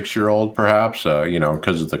 or a 6-year-old, perhaps,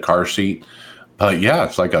 because of the car seat. But yeah,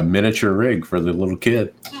 it's like a miniature rig for the little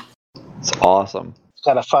kid. It's awesome. It's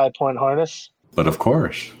got a 5-point harness. But of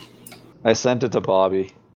course. I sent it to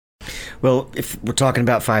Bobby. Well, if we're talking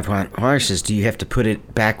about 5-point harnesses, do you have to put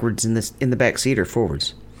it backwards in the back seat or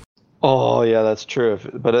forwards? Oh, yeah, that's true.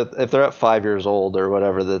 But if they're at 5 years old or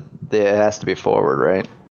whatever, it has to be forward, right?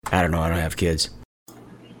 I don't know. I don't have kids.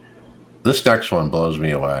 This next one blows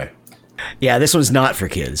me away. Yeah, this one's not for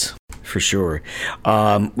kids, for sure.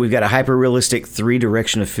 We've got a hyper-realistic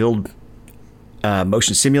 3-direction of field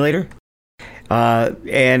motion simulator.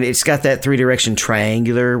 And it's got that 3-direction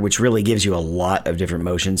triangular, which really gives you a lot of different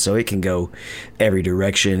motions, so it can go every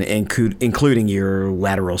direction, including your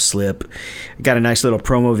lateral slip. Got a nice little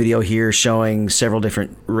promo video here showing several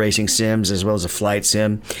different racing sims as well as a flight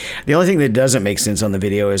sim. The only thing that doesn't make sense on the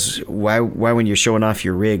video is why when you're showing off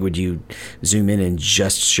your rig would you zoom in and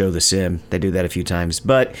just show the sim? They do that a few times,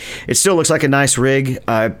 but it still looks like a nice rig.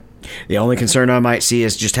 The only concern I might see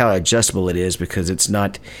is just how adjustable it is, because it's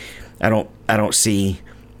not... I don't see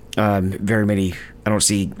very many. I don't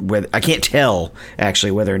see whether I can't tell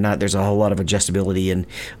actually whether or not there's a whole lot of adjustability in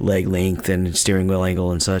leg length and steering wheel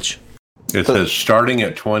angle and such. It says starting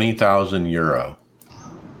at €20,000.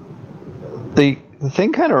 The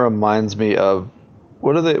thing kind of reminds me of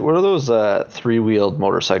what are those 3-wheeled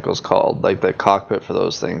motorcycles called? Like the cockpit for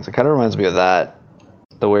those things. It kind of reminds me of that,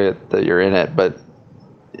 the way that you're in it, but.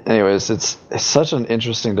 Anyways, it's such an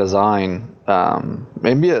interesting design.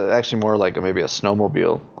 Maybe actually more like maybe a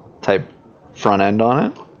snowmobile type front end on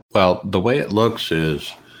it. Well, the way it looks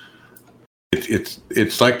is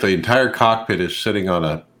it's like the entire cockpit is sitting on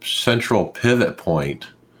a central pivot point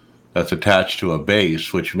that's attached to a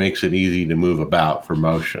base, which makes it easy to move about for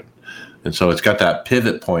motion. And so it's got that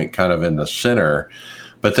pivot point kind of in the center.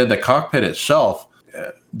 But then the cockpit itself,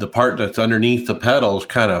 the part that's underneath the pedals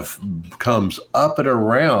kind of comes up and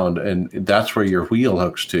around, and that's where your wheel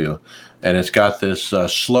hooks to. And it's got this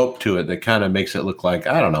slope to it that kind of makes it look like,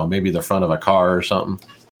 I don't know, maybe the front of a car or something.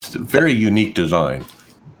 It's a very unique design.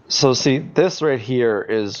 So see, this right here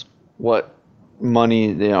is what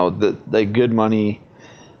money, the good money.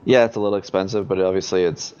 Yeah, it's a little expensive, but obviously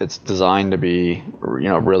it's designed to be,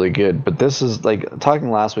 really good. But this is like talking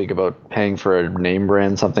last week about paying for a name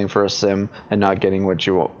brand, something for a sim, and not getting what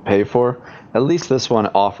you pay for. At least this one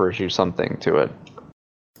offers you something to it.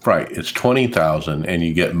 Right, it's $20,000, and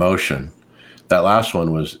you get motion. That last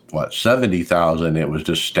one was $70,000. It was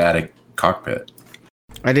just static cockpit.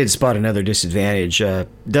 I did spot another disadvantage.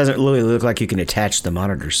 Doesn't really look like you can attach the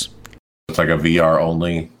monitors. It's like a VR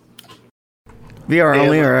only. VR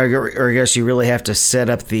only, or I guess you really have to set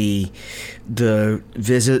up the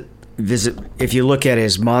visit. If you look at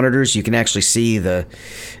his monitors, you can actually see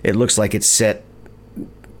it looks like it's set.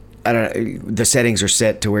 I don't know. The settings are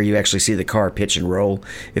set to where you actually see the car pitch and roll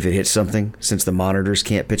if it hits something, since the monitors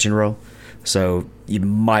can't pitch and roll. So you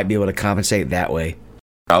might be able to compensate that way.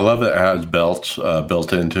 I love it has belts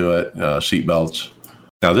built into it, seat belts.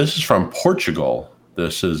 Now this is from Portugal.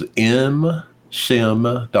 This is msim.eu.com.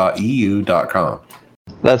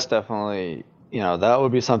 That's definitely, that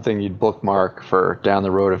would be something you'd bookmark for down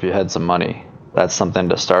the road if you had some money. That's something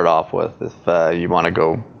to start off with if you want to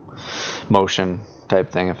go motion type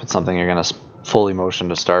thing, if it's something you're going to fully motion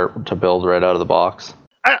to build right out of the box.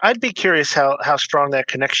 I'd be curious how strong that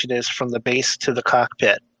connection is from the base to the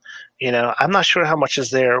cockpit. I'm not sure how much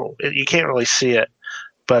is there. You can't really see it,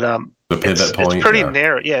 but the pivot point, it's pretty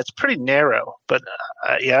narrow. Yeah, it's pretty narrow. But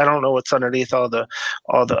I don't know what's underneath all the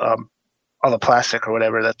plastic or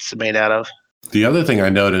whatever that's made out of. The other thing I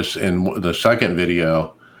noticed in the second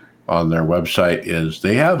video on their website is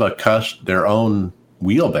they have their own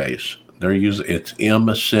wheelbase. It's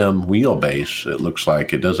MSIM wheelbase. It looks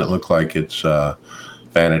like. It doesn't look like it's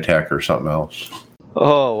Fanatec or something else.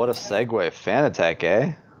 Oh, what a segue! Fanatec,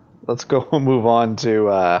 eh? Let's go move on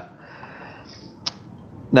to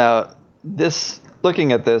now.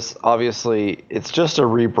 Looking at this, obviously, it's just a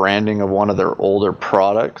rebranding of one of their older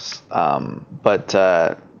products. But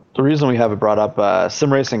the reason we have it brought up,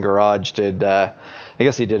 Sim Racing Garage did. I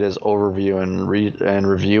guess he did his overview and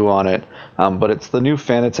review on it. But it's the new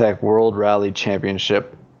Fanatec World Rally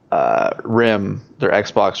Championship rim, their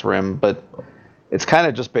Xbox rim. But it's kind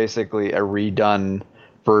of just basically a redone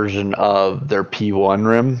version of their P1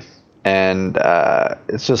 rim, and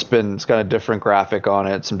it's got a different graphic on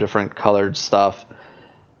it, some different colored stuff,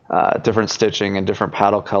 different stitching, and different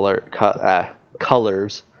paddle colors.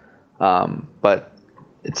 But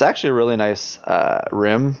it's actually a really nice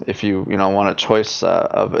rim if you want a choice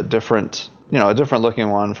of a different looking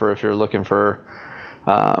one for if you're looking for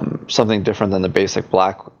something different than the basic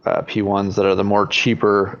black P1s that are the more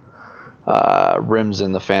cheaper rims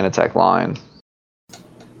in the Fanatec line.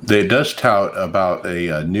 It does tout about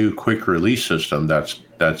a new quick release system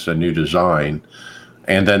that's a new design,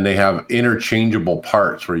 and then they have interchangeable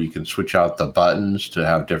parts where you can switch out the buttons to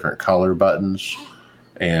have different color buttons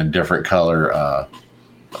and different color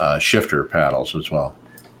shifter paddles as well.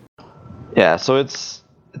 Yeah, so it's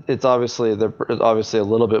obviously a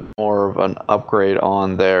little bit more of an upgrade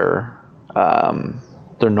on their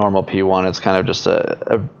normal P1. It's kind of just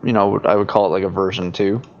I would call it like a version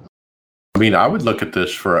 2. I mean, I would look at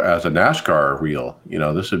this as a NASCAR wheel.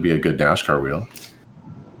 This would be a good NASCAR wheel.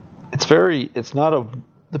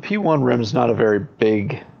 The P1 rim is not a very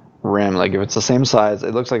big rim. Like if it's the same size,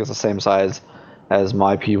 it looks like it's the same size as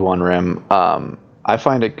my P1 rim. I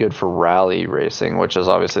find it good for rally racing, which is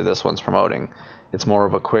obviously this one's promoting. It's more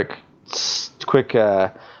of a quick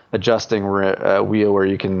adjusting wheel where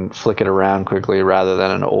you can flick it around quickly rather than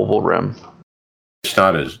an oval rim. It's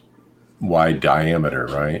not as wide diameter,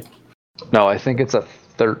 right? No, I think it's a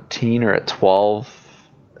 13 or a 12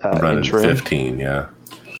 inch rim. 15, yeah.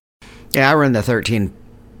 Yeah, I run the 13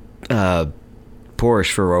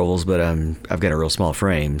 Porsche for ovals, but I've got a real small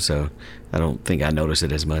frame, so I don't think I notice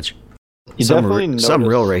it as much. Some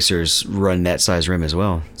real racers run that size rim as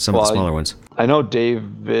well. Some of the smaller ones. I know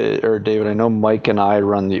David. I know Mike and I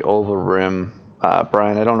run the oval rim.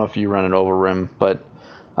 Brian, I don't know if you run an oval rim, but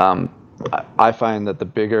I find that the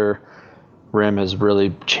bigger rim has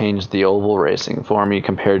really changed the oval racing for me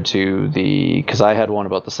compared to because I had one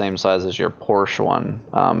about the same size as your Porsche one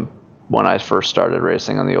when I first started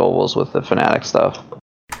racing on the ovals with the Fanatec stuff.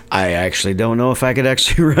 I actually don't know if I could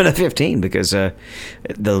actually run a 15 because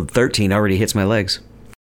the 13 already hits my legs.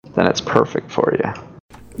 Then it's perfect for you.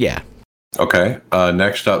 Yeah. Okay.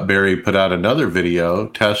 Next up, Barry put out another video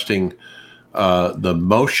testing the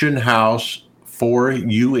Motion House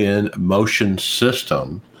 4UN motion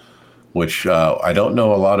system, which I don't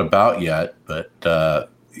know a lot about yet, but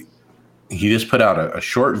he just put out a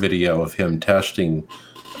short video of him testing.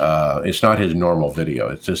 It's not his normal video.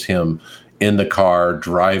 It's just him in the car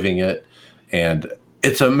driving it. And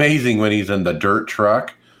it's amazing when he's in the dirt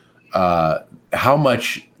truck, how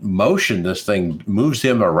much motion this thing moves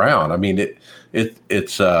him around. I mean,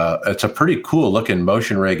 it's a pretty cool looking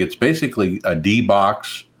motion rig. It's basically a D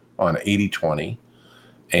box on 80/20,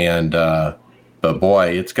 and but boy,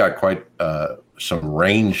 it's got quite some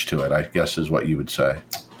range to it, I guess is what you would say.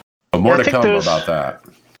 But more to come about that.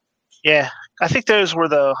 Yeah, I think those were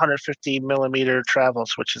the 150 millimeter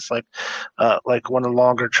travels, which is like one of the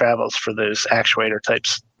longer travels for those actuator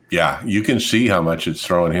types. Yeah, you can see how much it's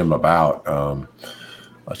throwing him about.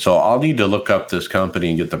 So I'll need to look up this company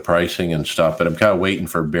and get the pricing and stuff, but I'm kind of waiting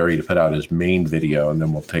for Barry to put out his main video, and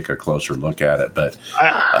then we'll take a closer look at it. But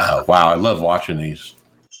wow, I love watching these.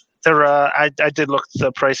 They're I did look at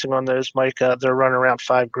the pricing on those, Mike. They're running around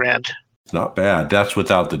 $5,000. Not bad. That's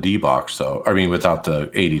without the D box, though. I mean, without the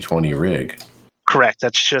 80/20 rig. Correct.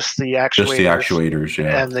 That's just the actuators. Just the actuators,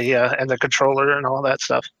 yeah. And the controller and all that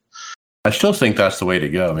stuff. I still think that's the way to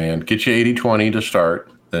go, man. Get you 80/20 to start,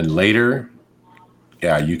 then later,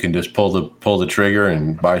 yeah, you can just pull the trigger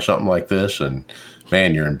and buy something like this, and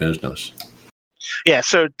man, you're in business. Yeah,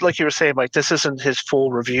 so like you were saying, Mike, this isn't his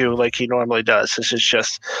full review like he normally does. This is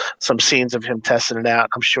just some scenes of him testing it out.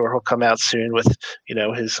 I'm sure he'll come out soon with,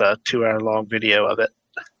 his 2-hour-long video of it.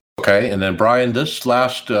 Okay, and then Brian, this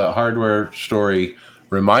last hardware story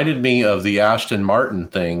reminded me of the Aston Martin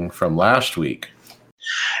thing from last week.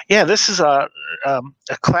 Yeah, this is a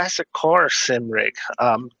classic car sim rig.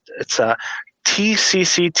 It's a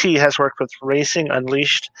TCCT has worked with Racing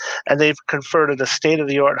Unleashed, and they've converted a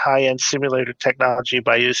state-of-the-art high-end simulator technology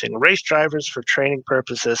by using race drivers for training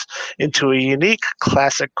purposes into a unique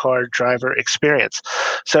classic car driver experience.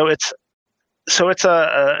 So it's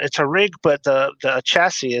a rig, but the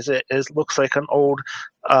chassis looks like an old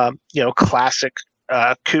classic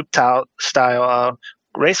coupe style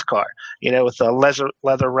race car, with the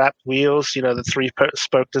leather wrapped wheels, the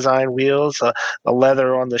 3-spoke design wheels, the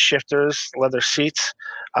leather on the shifters, leather seats.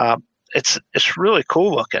 It's really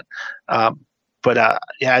cool looking. But I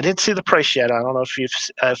didn't see the price yet. I don't know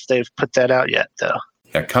if they've put that out yet, though.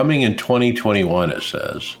 Yeah, coming in 2021, it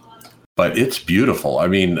says. But it's beautiful. I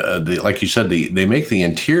mean, like you said, they make the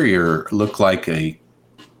interior look like the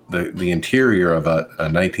interior of a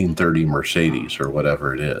 1930 Mercedes or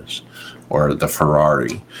whatever it is, or the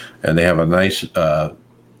Ferrari. And they have a nice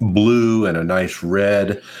blue and a nice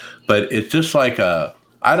red. But it's just like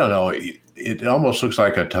I don't know, it almost looks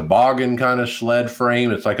like a toboggan kind of sled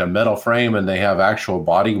frame. It's like a metal frame, and they have actual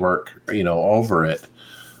bodywork, over it.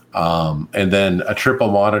 And then a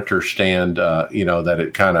triple monitor stand, that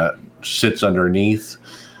it kind of sits underneath.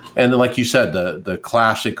 And then, like you said, the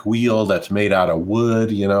classic wheel that's made out of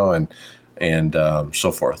wood, and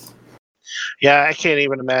so forth. Yeah, I can't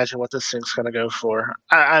even imagine what this thing's going to go for.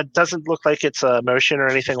 It doesn't look like it's a motion or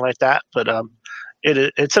anything like that, but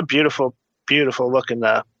it's a beautiful, beautiful looking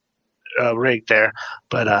rig there.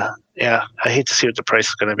 But I hate to see what the price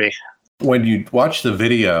is going to be. When you watch the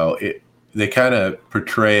video, they kind of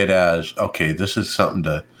portray it as, okay, this is something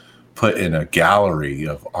to put in a gallery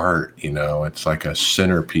of art, it's like a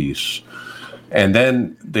centerpiece. And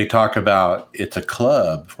then they talk about it's a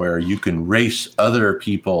club where you can race other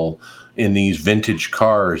people in these vintage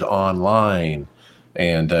cars online.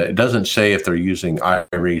 And it doesn't say if they're using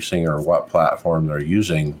iRacing or what platform they're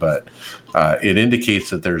using, but it indicates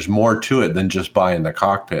that there's more to it than just buying the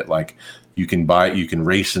cockpit. Like you can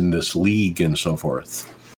race in this league and so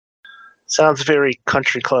forth. Sounds very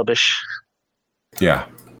country clubbish. Yeah.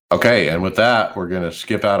 Okay, and with that, we're going to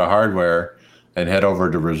skip out of hardware and head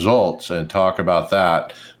over to results and talk about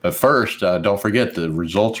that. But first, don't forget the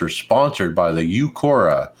results are sponsored by the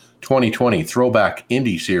Ucora 2020 Throwback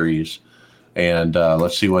Indie Series, and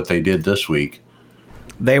let's see what they did this week.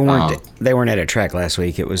 They weren't at a track last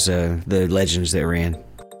week. It was the Legends that ran.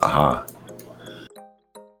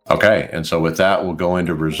 Okay, and so with that, we'll go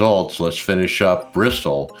into results. Let's finish up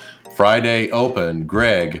Bristol. Friday Open,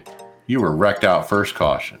 Greg, you were wrecked out first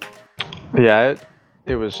caution. Yeah,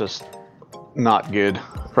 it was just not good.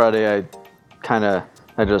 Friday,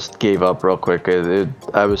 I just gave up real quick.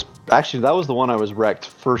 That was the one I was wrecked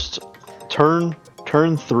first turn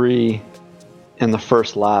 3 in the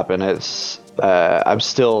first lap, and it's I'm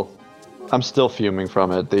still fuming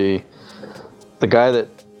from it. The guy that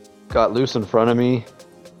got loose in front of me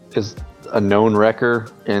is a known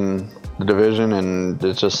wrecker in the division, and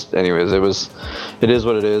it's just, anyways, it is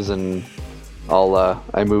what it is, and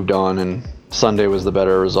I moved on and Sunday was the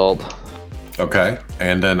better result. Okay.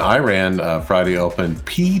 And then I ran Friday Open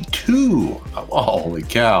P2. Oh, holy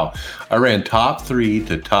cow. I ran top 3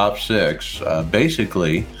 to top 6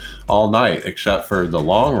 basically all night except for the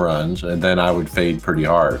long runs, and then I would fade pretty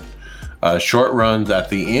hard. Short runs at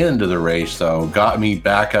the end of the race, though, got me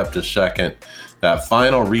back up to second. That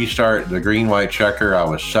final restart, the green-white checker, I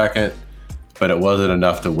was second, but it wasn't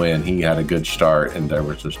enough to win. He had a good start, and there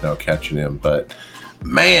was just no catching him. But,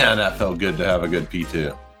 man, that felt good to have a good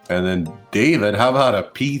P2. And then, David, how about a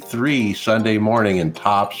P3 Sunday morning in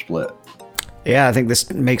top split? Yeah, I think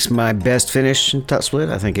this makes my best finish in top split.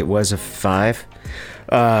 I think it was a 5.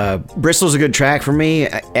 Bristol's a good track for me.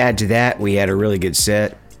 Add to that, we had a really good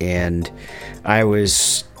set, and I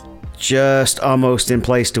was just almost in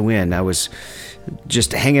place to win. I was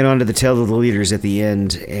just hanging on to the tail of the leaders at the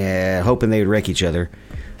end, hoping they would wreck each other,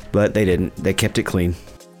 but they didn't. They kept it clean.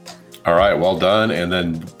 All right, well done. And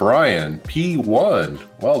then Brian, P1,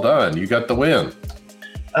 well done. You got the win.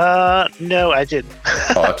 No, I didn't.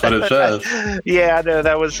 Oh, that's what it says. Yeah, I know.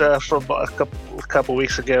 That was from a couple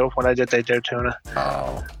weeks ago when I did the Daytona.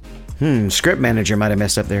 Oh. Script manager might have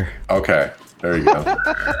messed up there. Okay, there you go.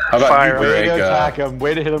 How about you, Greg? Way to attack him.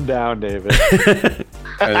 Way to hit him down, David.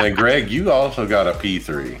 And then, Greg, you also got a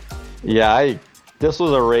P3. Yeah, this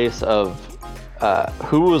was a race of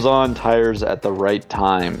who was on tires at the right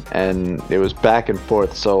time, and it was back and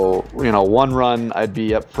forth. So, one run I'd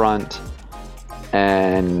be up front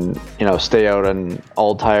and, stay out on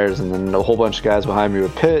old tires, and then a whole bunch of guys behind me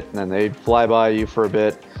would pit, and then they'd fly by you for a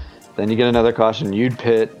bit. Then you get another caution, you'd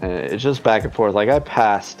pit, and it's just back and forth. Like,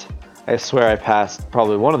 I swear I passed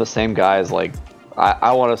probably one of the same guys, like,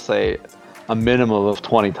 I want to say a minimum of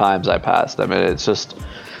 20 times I passed. I mean, it's just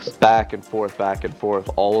back and forth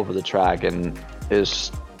all over the track, and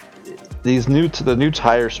the new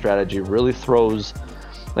tire strategy really throws,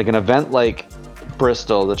 like an event like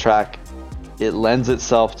Bristol, the track, it lends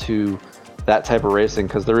itself to that type of racing,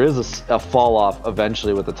 because there is a fall off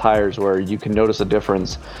eventually with the tires where you can notice a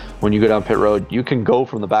difference when you go down pit road. You can go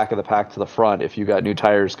from the back of the pack to the front if you got new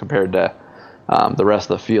tires compared to the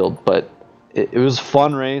rest of the field. But it was a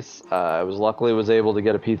fun race. I luckily was able to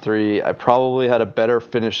get a P3. I probably had a better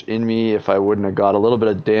finish in me if I wouldn't have got a little bit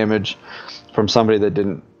of damage from somebody that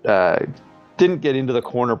didn't get into the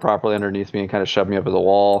corner properly underneath me and kind of shoved me up at the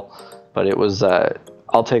wall. But it was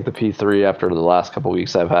I'll take the P3 after the last couple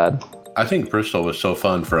weeks I've had. I think Bristol was so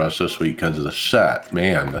fun for us this week because of the set.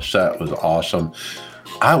 Man, the set was awesome.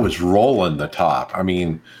 I was rolling the top. I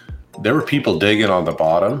mean, there were people digging on the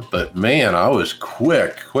bottom, but man, I was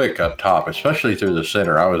quick up top, especially through the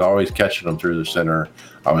center. I was always catching them through the center.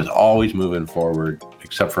 I was always moving forward,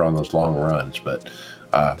 except for on those long runs, but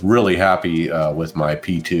really happy with my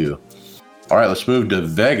P2. All right, let's move to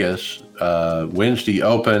Vegas. Wednesday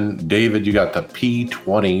Open. David, you got the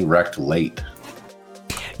P20 wrecked late.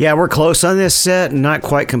 Yeah, we're close on this set, not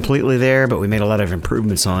quite completely there, but we made a lot of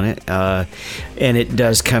improvements on it. And it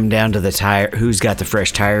does come down to the tire, who's got the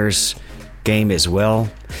fresh tires game as well.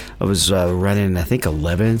 I was running, I think,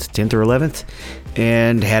 10th or 11th,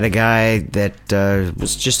 and had a guy that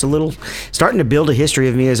was just a little starting to build a history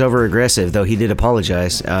of me as over-aggressive, though he did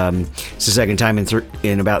apologize. It's the second time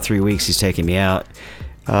in about 3 weeks he's taken me out.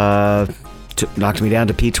 Knocked me down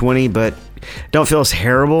to P20, but don't feel as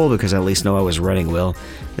terrible because I at least know I was running well.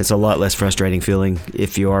 It's a lot less frustrating feeling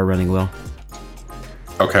if you are running well.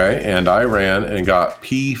 Okay, and I ran and got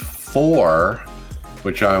P4,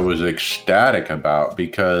 which I was ecstatic about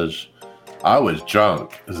because I was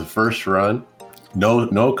junk. It was the first run,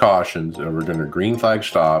 no cautions. There were green flag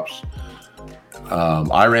stops.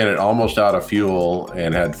 I ran it almost out of fuel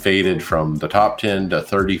and had faded from the top 10 to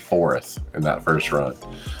 34th in that first run.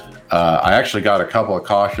 I actually got a couple of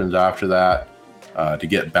cautions after that to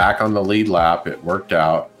get back on the lead lap. It worked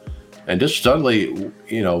out, and just suddenly,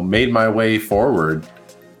 made my way forward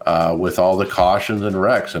with all the cautions and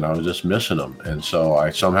wrecks, and I was just missing them. And so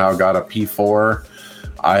I somehow got a P4.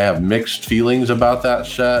 I have mixed feelings about that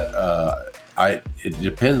set. It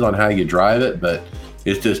depends on how you drive it, but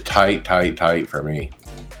it's just tight for me.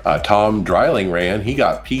 Tom Dreiling ran. He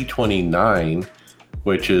got P29,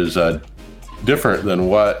 which is different than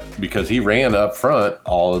because he ran up front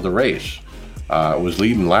all of the race. Was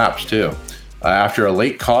leading laps too. After a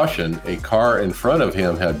late caution, a car in front of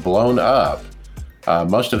him had blown up.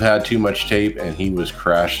 Must have had too much tape, and he was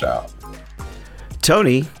crashed out.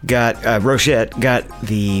 Tony Rochette got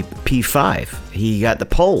the P5. He got the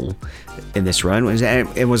pole in this run.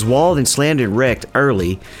 It was walled and slammed and wrecked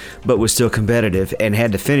early, but was still competitive and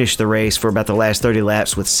had to finish the race for about the last 30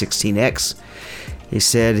 laps with 16X. He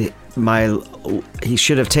said he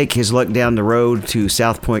should have taken his luck down the road to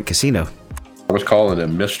South Point Casino. I was calling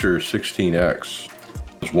him Mr. 16X.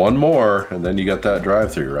 There's one more, and then you got that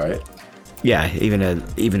drive-through, right? Yeah, even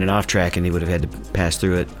an off track, and he would have had to pass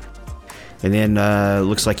through it. And then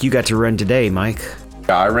looks like you got to run today, Mike.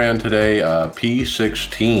 Yeah, I ran today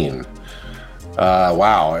P16.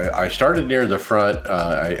 Wow, I started near the front.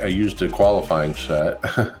 I used a qualifying set,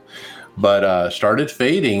 but started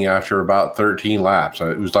fading after about 13 laps.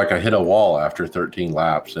 It was like I hit a wall after 13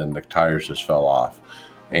 laps, and the tires just fell off.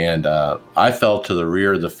 And I fell to the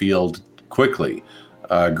rear of the field quickly.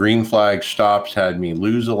 Green flag stops had me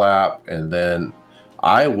lose a lap, and then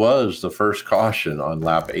I was the first caution on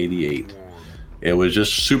lap 88. It was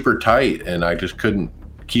just super tight, and I just couldn't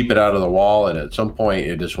keep it out of the wall, and at some point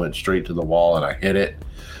it just went straight to the wall, and I hit it.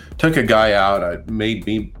 Took a guy out. It made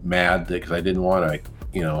me mad because I didn't want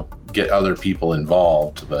to, get other people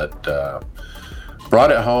involved, but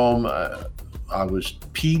brought it home. I was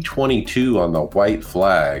P22 on the white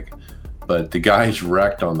flag, but the guys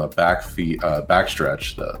wrecked on the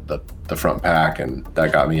backstretch, the front pack, and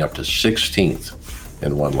that got me up to 16th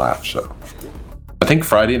in one lap. So I think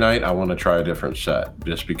Friday night I want to try a different set,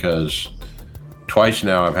 just because twice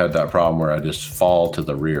now I've had that problem where I just fall to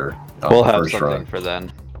the rear. We'll have something for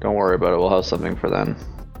then. Don't worry about it. We'll have something for then.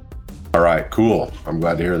 All right, cool. I'm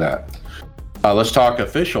glad to hear that. Let's talk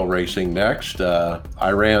official racing next.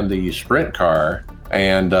 I ran the sprint car,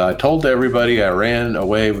 and I told everybody I ran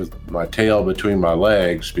away with my tail between my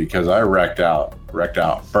legs because I wrecked out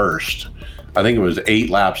first. I think it was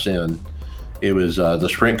 8 laps in. It was the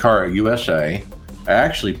sprint car at USA. I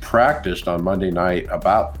actually practiced on Monday night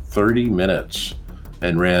about 30 minutes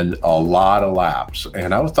and ran a lot of laps.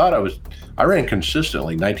 And I ran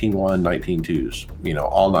consistently 19.1, 19.2s,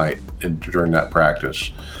 all night during that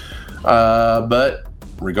practice. But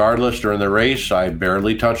regardless, during the race, I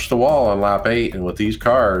barely touched the wall on lap 8. And with these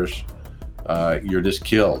cars, you're just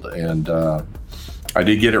killed. And I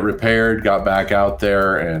did get it repaired, got back out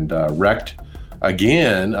there, and wrecked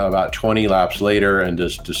again about 20 laps later and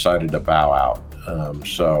just decided to bow out.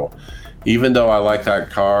 So even though I like that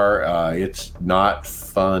car, it's not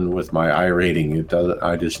fun with my I rating.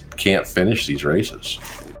 I just can't finish these races.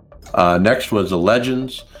 Next was the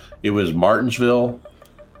Legends. It was Martinsville,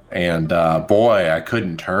 and boy, I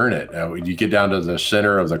couldn't turn it. You get down to the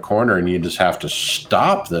center of the corner and you just have to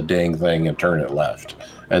stop the dang thing and turn it left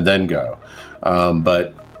and then go.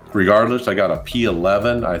 But regardless, I got a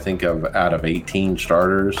P11, I think, out of 18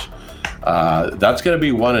 starters. That's going to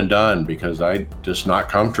be one and done because I'm just not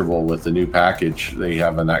comfortable with the new package they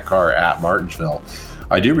have in that car at Martinsville.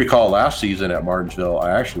 I do recall last season at Martinsville,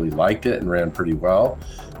 I actually liked it and ran pretty well,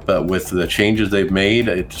 but with the changes they've made,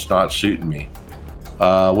 it's not suiting me.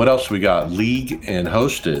 What else we got? League and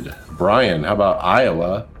hosted. Brian, how about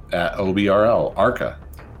Iowa at OBRL, ARCA?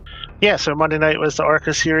 Yeah, so Monday night was the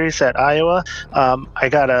ARCA series at Iowa. I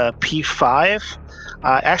got a P5.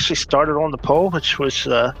 I actually started on the pole, which was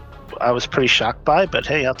I was pretty shocked by, but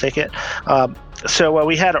hey, I'll take it. So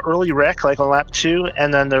we had an early wreck, like on lap 2,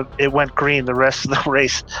 and then it went green the rest of the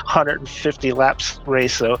race. 150 laps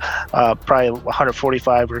race, so probably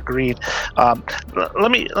 145 were green. Let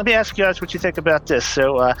me ask you guys what you think about this.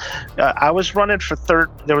 So I was running for third.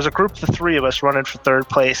 There was a group of 3 of us running for third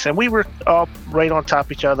place, and we were all right on top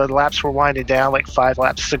of each other. The laps were winding down like 5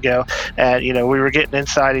 laps to go, and we were getting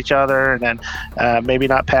inside each other, and then maybe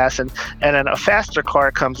not passing. And then a faster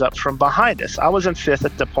car comes up from behind us. I was in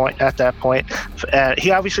 5th at that point.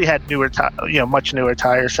 He obviously had much newer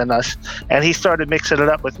tires than us, and he started mixing it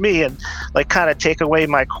up with me and kind of take away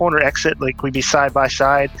my corner exit. We'd be side by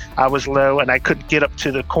side. I was low and I couldn't get up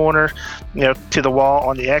to the corner, to the wall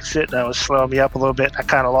on the exit, and that was slowing me up a little bit. I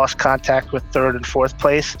kind of lost contact with 3rd and 4th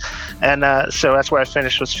place, and so that's where I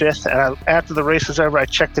finished, was 5th. And after the race was over, I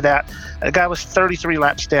checked it out. The guy was 33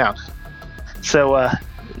 laps down. So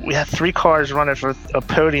we had 3 cars running for a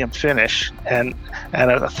podium finish, and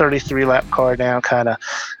a 33 lap car down kind of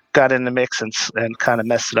got in the mix and kind of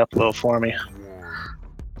messed it up a little for me.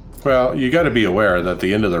 Well, you got to be aware that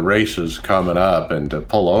the end of the race is coming up, and to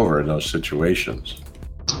pull over in those situations.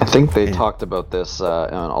 I think they talked about this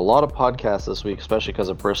on a lot of podcasts this week, especially because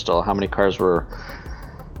of Bristol. How many cars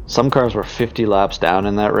some cars were 50 laps down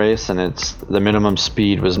in that race, and the minimum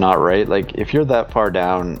speed was not right. If you're that far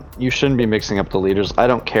down, you shouldn't be mixing up the leaders. I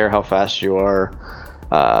don't care how fast you are.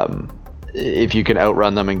 If you can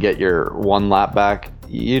outrun them and get your 1 lap back,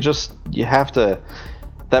 you have to.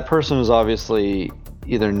 That person is obviously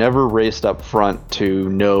either never raced up front to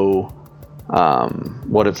know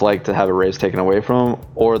what it's like to have a race taken away from them,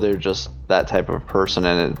 or they're just that type of person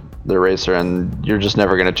and the racer, and you're just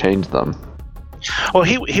never going to change them. Well,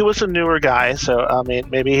 he was a newer guy, so I mean,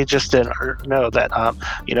 maybe he just didn't know that.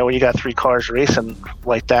 When you got 3 cars racing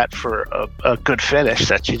like that for a good finish,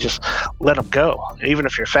 that you just let them go. Even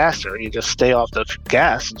if you're faster, you just stay off the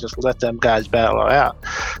gas and just let them guys battle out.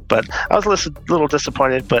 But I was a little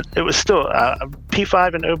disappointed, but it was still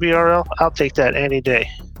P5 and OBRL. I'll take that any day.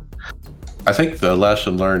 I think the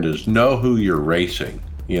lesson learned is know who you're racing.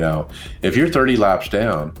 If you're 30 laps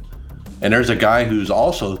down, and there's a guy who's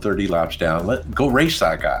also 30 laps down, go race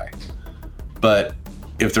that guy. But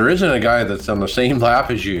if there isn't a guy that's on the same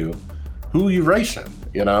lap as you, who are you racing?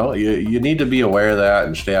 You need to be aware of that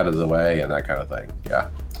and stay out of the way and that kind of thing.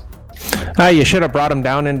 Yeah. You should have brought him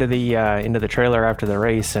down into the trailer after the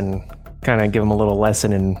race and kind of give him a little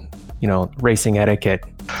lesson in, racing etiquette.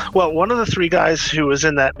 Well, one of the 3 guys who was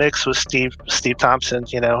in that mix was Steve Thompson,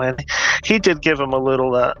 and he did give him a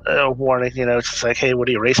little warning, it's just like, hey, what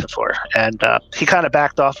are you racing for? And he kind of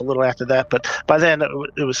backed off a little after that, but by then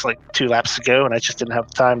it was like 2 laps to go, and I just didn't have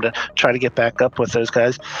time to try to get back up with those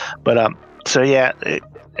guys. But so yeah,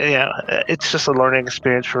 it's just a learning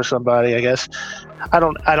experience for somebody, I guess. I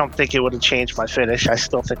don't think it would have changed my finish. I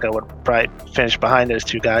still think I would probably finish behind those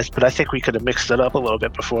 2 guys, but I think we could have mixed it up a little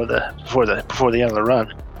bit before the end of the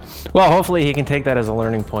run. Well, hopefully he can take that as a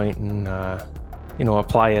learning point and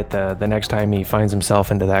apply it the next time he finds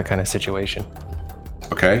himself into that kind of situation.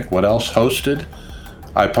 Okay, what else? Hosted.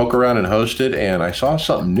 I poke around and hosted, and I saw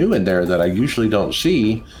something new in there that I usually don't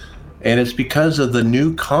see, and it's because of the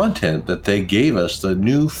new content that they gave us, the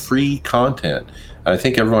new free content. And I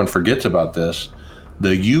think everyone forgets about this.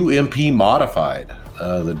 The UMP Modified,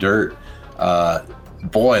 the dirt.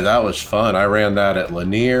 Boy, that was fun. I ran that at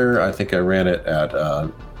Lanier. I think I ran it at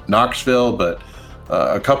Knoxville, but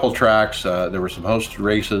a couple tracks. There were some hosted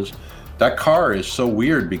races. That car is so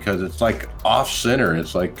weird because it's like off center.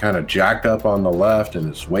 It's like kind of jacked up on the left and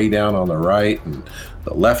it's way down on the right, and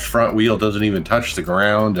the left front wheel doesn't even touch the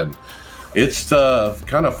ground, and it's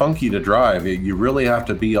kind of funky to drive. You really have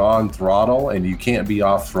to be on throttle, and you can't be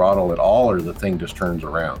off throttle at all or the thing just turns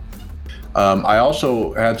around. I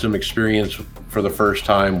also had some experience for the first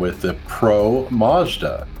time with the Pro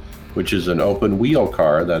Mazda, which is an open wheel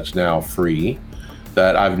car that's now free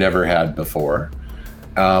that I've never had before.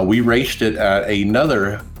 We raced it at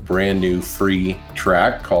another brand new free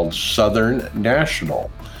track called Southern National.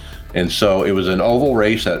 And so it was an oval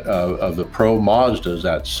race of the Pro Mazdas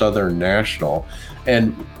at Southern National.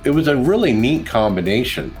 And it was a really neat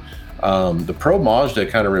combination. The Pro Mazda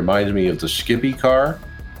kind of reminds me of the Skippy car,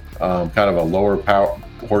 kind of a lower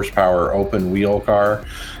horsepower open wheel car.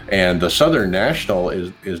 And the Southern National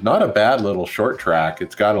is not a bad little short track.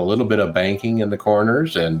 It's got a little bit of banking in the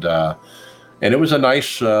corners, and it was a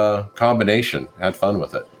nice combination. Had fun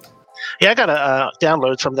with it. Yeah, I gotta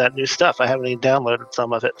download some of that new stuff. I haven't even downloaded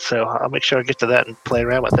some of it, so I'll make sure I get to that and play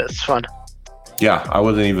around with it. It's fun. Yeah, I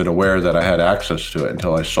wasn't even aware that I had access to it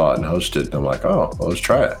until I saw it and hosted. And I'm like, oh, well, let's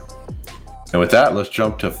try it. And with that, let's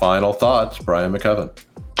jump to final thoughts. Brian McCubbin.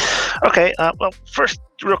 Okay, well, first,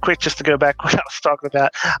 real quick, just to go back to what I was talking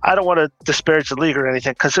about, I don't want to disparage the league or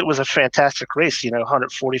anything because it was a fantastic race,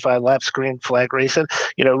 145 laps, green flag racing,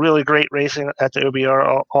 really great racing at the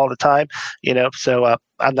OBR all the time, so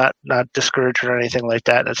I'm not discouraged or anything like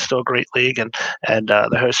that. It's still a great league, and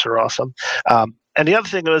the hosts are awesome. And the other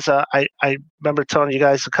thing was, I remember telling you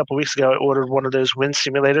guys a couple weeks ago, I ordered one of those wind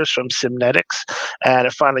simulators from Simnetics, and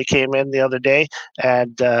it finally came in the other day,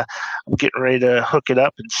 and I'm getting ready to hook it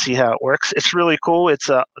up and see how it works. It's really cool. It's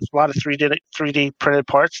a lot of 3D printed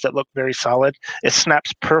parts that look very solid. It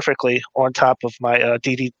snaps perfectly on top of my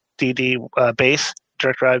DD base,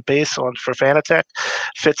 direct drive base for Fanatec.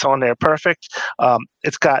 Fits on there perfect.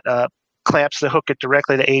 It's got clamps that hook it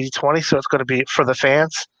directly to 80/20, so it's going to be for the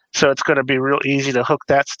fans. So it's going to be real easy to hook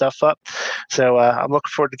that stuff up. So I'm looking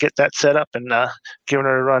forward to get that set up and giving it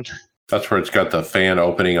a run. That's where it's got the fan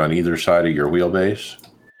opening on either side of your wheelbase?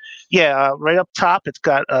 Yeah, right up top, it's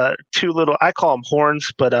got 2 little, I call them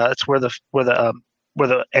horns, but it's where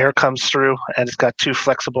the air comes through, and it's got 2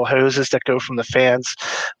 flexible hoses that go from the fans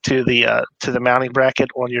to the mounting bracket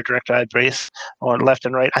on your direct drive base on left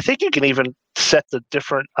and right. I think you can even set the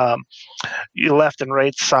different your left and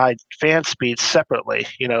right side fan speeds separately.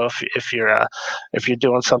 If you're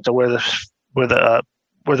doing something where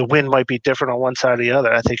the wind might be different on one side or the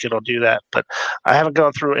other, I think it'll do that. But I haven't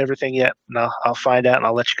gone through everything yet. No, I'll find out and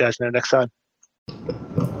I'll let you guys know next time.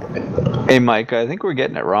 Hey, Mike, I think we're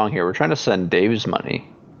getting it wrong here. We're trying to send Dave's money.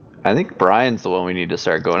 I think Brian's the one we need to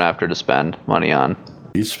start going after to spend money on.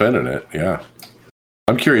 He's spending it, yeah.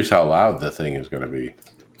 I'm curious how loud the thing is going to be.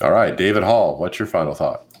 All right, David Hall, what's your final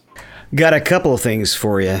thought? Got a couple of things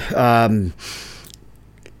for you.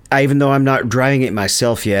 even though I'm not driving it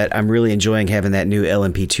myself yet, I'm really enjoying having that new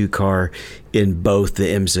LMP2 car in both the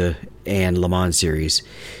IMSA and Le Mans series.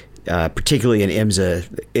 Particularly in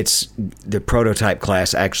IMSA, it's the prototype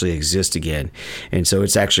class actually exists again, and so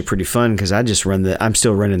it's actually pretty fun because I'm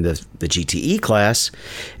still running the GTE class,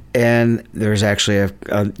 and there's actually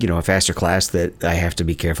a faster class that I have to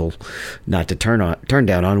be careful not to turn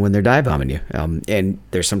down on when they're dive bombing you. And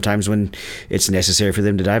there's sometimes when it's necessary for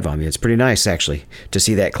them to dive bomb you. It's pretty nice actually to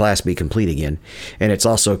see that class be complete again, and it's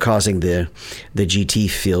also causing the GT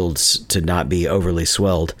fields to not be overly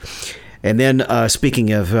swelled. And then,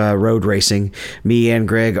 speaking of road racing, me and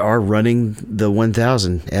Greg are running the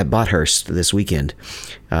 1000 at Butthurt this weekend.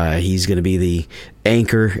 He's going to be the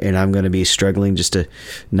anchor, and I'm going to be struggling just to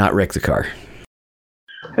not wreck the car.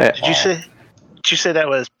 Did you say that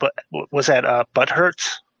was Butthurt?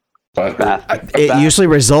 It usually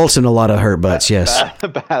results in a lot of hurt butts. Yes.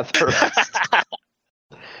 Bath hurt.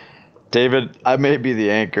 David, I may be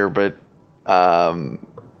the anchor, but the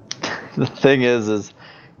thing is.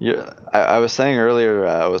 I was saying earlier,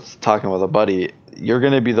 I was talking with a buddy, you're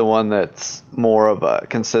going to be the one that's more of a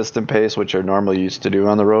consistent pace, which you're normally used to do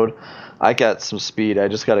on the road. I got some speed. I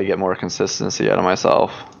just got to get more consistency out of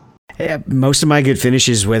myself. Yeah, most of my good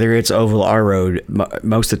finishes, whether it's oval or road,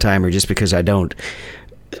 most of the time are just because I don't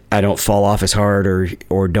fall off as hard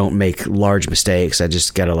or don't make large mistakes. I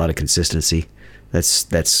just got a lot of consistency.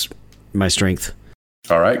 That's my strength.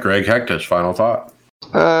 All right, Greg Hectus, final thought.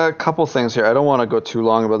 A couple things here. I don't want to go too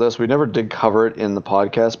long about this. We never did cover it in the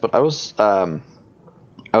podcast, but I was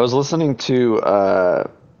listening to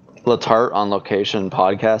Latart on Location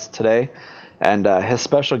podcast today, and his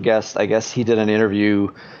special guest, I guess he did an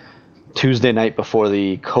interview Tuesday night before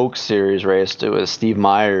the Coke Series race. It was Steve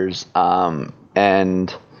Myers,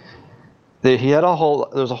 and he had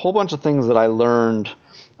there's a whole bunch of things that I learned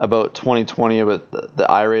about 2020 about the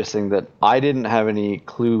iRacing that I didn't have any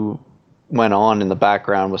clue went on in the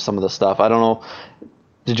background with some of the stuff. I don't know.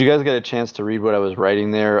 Did you guys get a chance to read what I was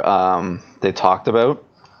writing there? They talked about.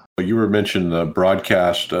 You were mentioning the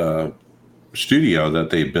broadcast studio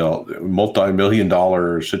that they built,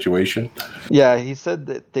 multi-million-dollar situation. Yeah, he said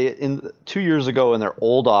that 2 years ago in their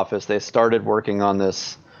old office, they started working on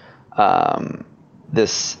this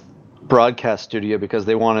this broadcast studio because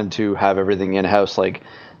they wanted to have everything in-house like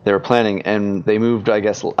they were planning, and they moved, I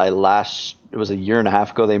guess, it was a year and a half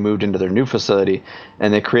ago, they moved into their new facility,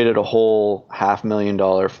 and they created a whole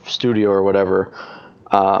 $500,000 studio or whatever,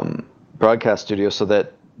 broadcast studio, so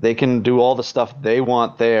that they can do all the stuff they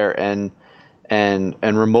want there and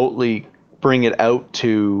remotely bring it out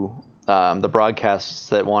to the broadcasts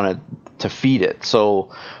that wanted to feed it.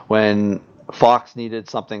 So when Fox needed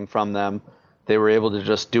something from them, they were able to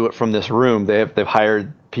just do it from this room. They've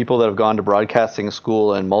hired people that have gone to broadcasting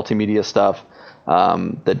school and multimedia stuff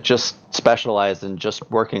that just specialized in just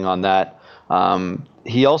working on that.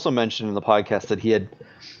 He also mentioned in the podcast that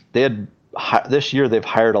this year they've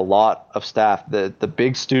hired a lot of staff. The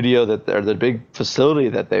big studio the big facility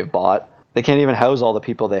that they've bought, they can't even house all the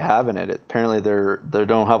people they have in it. Apparently they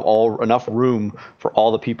don't have enough room for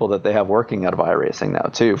all the people that they have working out of iRacing now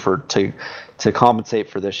too to compensate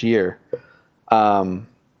for this year.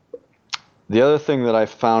 The other thing that I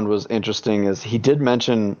found was interesting is he did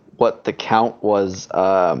mention what the count was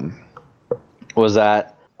at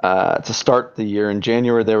to start the year. In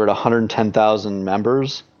January, they were at 110,000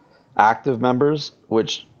 members, active members,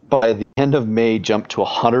 which by the end of May jumped to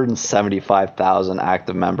 175,000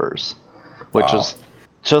 active members, which was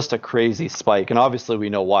just a crazy spike. And obviously we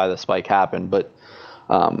know why the spike happened, but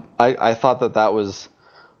I thought that was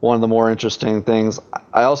one of the more interesting things.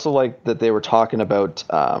 I also like that they were talking about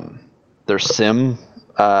their sim,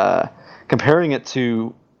 comparing it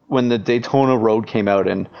to when the Daytona Road came out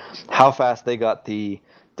and how fast they got the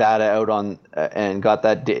data out on and got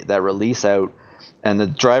that release out, and the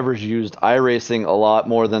drivers used iRacing a lot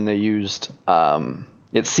more than they used.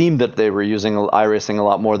 It seemed that they were using iRacing a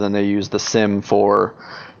lot more than they used the sim for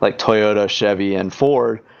like Toyota, Chevy, and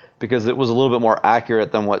Ford, because it was a little bit more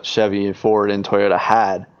accurate than what Chevy and Ford and Toyota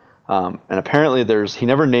had. And apparently he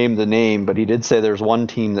never named the name, but he did say there's one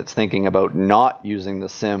team that's thinking about not using the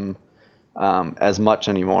sim as much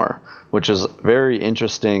anymore, which is very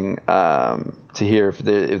interesting to hear if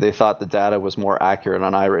they thought the data was more accurate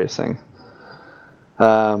on iRacing.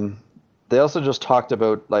 They also just talked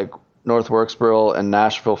about like North Wilkesboro and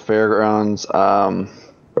Nashville Fairgrounds.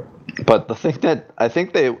 But the thing that I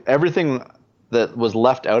think everything that was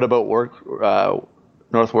left out about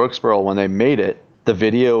North Wilkesboro when they made it, the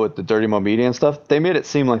video with the Dirty Mo Media and stuff, they made it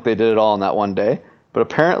seem like they did it all in that one day. But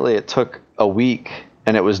apparently it took a week,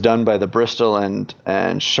 and it was done by the Bristol and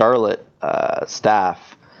Charlotte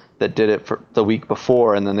staff that did it for the week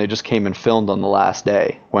before, and then they just came and filmed on the last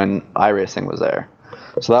day when iRacing was there.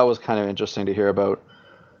 So that was kind of interesting to hear about.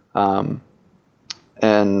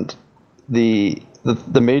 And the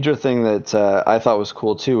major thing that I thought was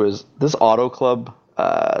cool too is this Auto Club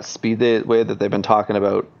speedway that they've been talking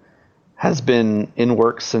about has been in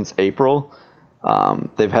works since April.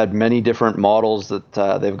 They've had many different models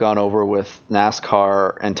that they've gone over with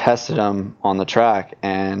NASCAR and tested them on the track,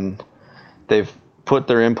 and they've put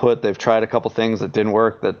their input. They've tried a couple things that didn't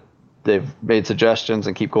work, that they've made suggestions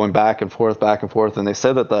and keep going back and forth. And they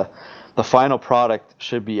said that the final product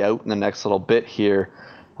should be out in the next little bit here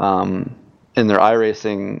in their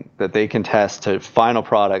iRacing, that they can test to final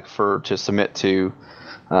product to submit to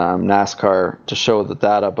NASCAR to show the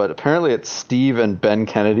data. But apparently it's Steve and Ben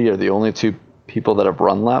Kennedy are the only two people that have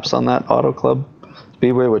run laps on that Auto Club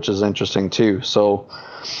Speedway, which is interesting too. So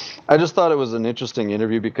I just thought it was an interesting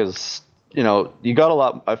interview because, you know, you got a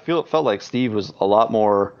lot. It felt like Steve was a lot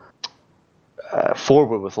more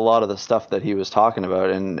forward with a lot of the stuff that he was talking about,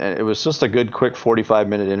 and it was just a good, quick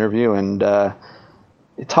 45-minute interview, and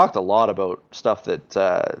it talked a lot about stuff that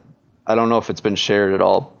I don't know if it's been shared at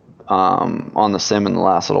all on the sim in the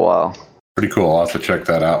last little while. Pretty cool. I'll have to check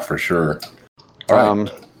that out for sure. All right.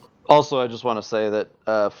 Also, I just want to say that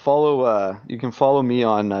you can follow me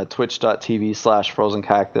on twitch.tv/frozen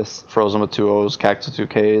cactus, frozen with 2 O's, cactus 2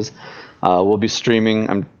 K's. We'll be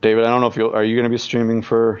streaming. David, I don't know if are you going to be streaming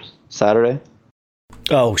for Saturday?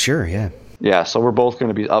 Oh, sure, yeah. Yeah, so we're both going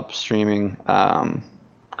to be up streaming.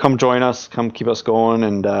 Come join us, come keep us going,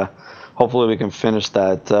 and hopefully we can finish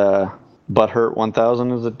that Butthurt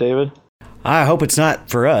 1000, is it, David? I hope it's not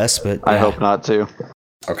for us, but... I hope not, too.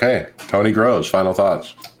 Okay, Tony Groves, final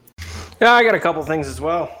thoughts. Yeah, I got a couple things as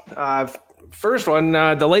well. First one,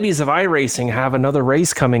 the ladies of iRacing have another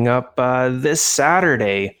race coming up this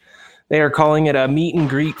Saturday. They are calling it a meet and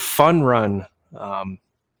greet fun run.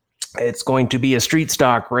 It's going to be a street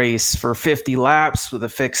stock race for 50 laps with a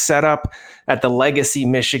fixed setup at the Legacy,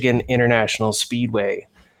 Michigan International Speedway.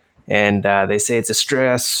 And they say it's a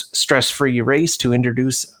stress-free race to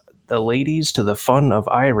introduce the ladies to the fun of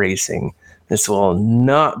iRacing. This will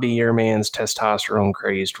not be your man's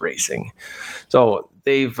testosterone-crazed racing. So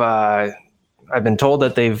I've been told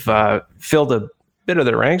that they've filled a bit of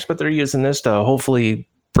their ranks, but they're using this to hopefully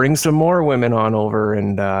bring some more women on over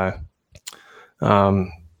and,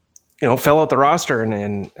 fill out the roster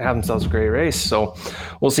and have themselves a great race. So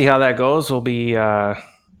we'll see how that goes. We'll be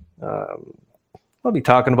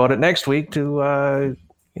talking about it next week to,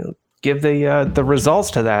 give the results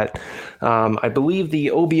to that. I believe the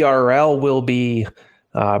OBRL will be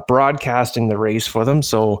broadcasting the race for them.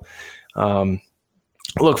 So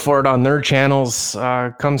look for it on their channels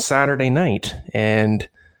come Saturday night. And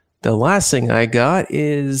the last thing I got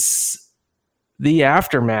is the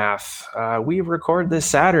aftermath. We record this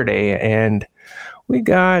Saturday, and we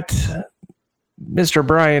got Mr.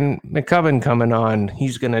 Brian McCubbin coming on.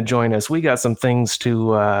 He's going to join us. We got some things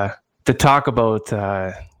to talk about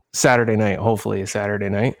Saturday night, hopefully Saturday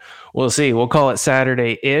night. We'll see. We'll call it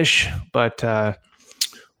Saturday-ish, but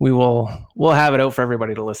we'll have it out for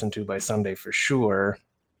everybody to listen to by Sunday for sure.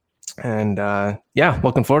 And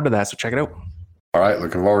looking forward to that. So check it out. All right,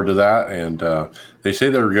 looking forward to that. And they say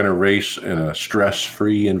they're going to race in a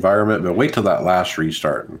stress-free environment, but wait till that last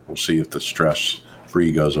restart, and we'll see if the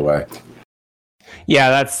stress-free goes away.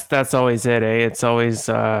 Yeah, that's always it, eh? It's always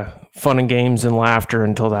fun and games and laughter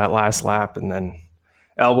until that last lap, and then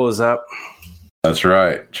elbows up. That's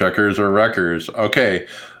right. Checkers or wreckers. Okay.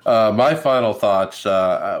 My final thoughts.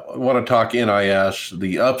 I want to talk NIS,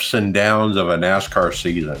 the ups and downs of a NASCAR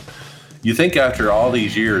season. You think after all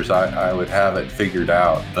these years I would have it figured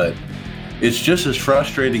out, but it's just as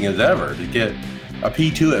frustrating as ever to get a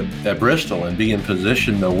P2 at Bristol and be in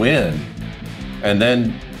position to win, and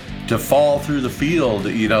then to fall through the field,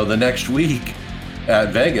 the next week at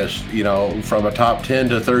Vegas, from a top 10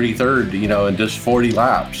 to 33rd, in just 40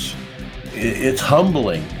 laps. It's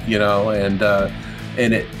humbling, and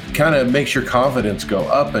it kind of makes your confidence go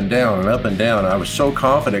up and down and up and down. I was so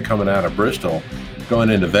confident coming out of Bristol, going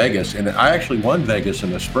into Vegas, and I actually won Vegas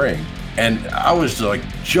in the spring, and I was like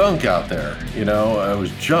junk out there, I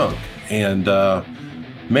was junk, and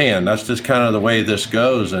man, that's just kind of the way this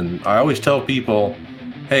goes. And I always tell people,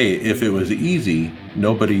 hey, if it was easy,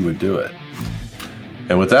 nobody would do it.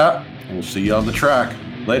 And with that, we'll see you on the track.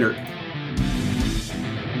 Later.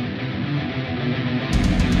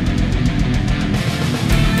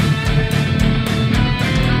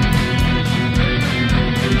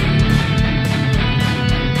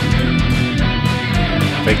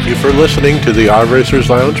 Thank you for listening to the iRacers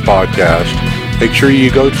Lounge podcast. Make sure you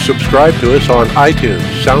go subscribe to us on iTunes,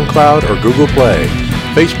 SoundCloud, or Google Play,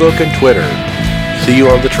 Facebook, and Twitter. See you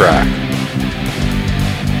on the track.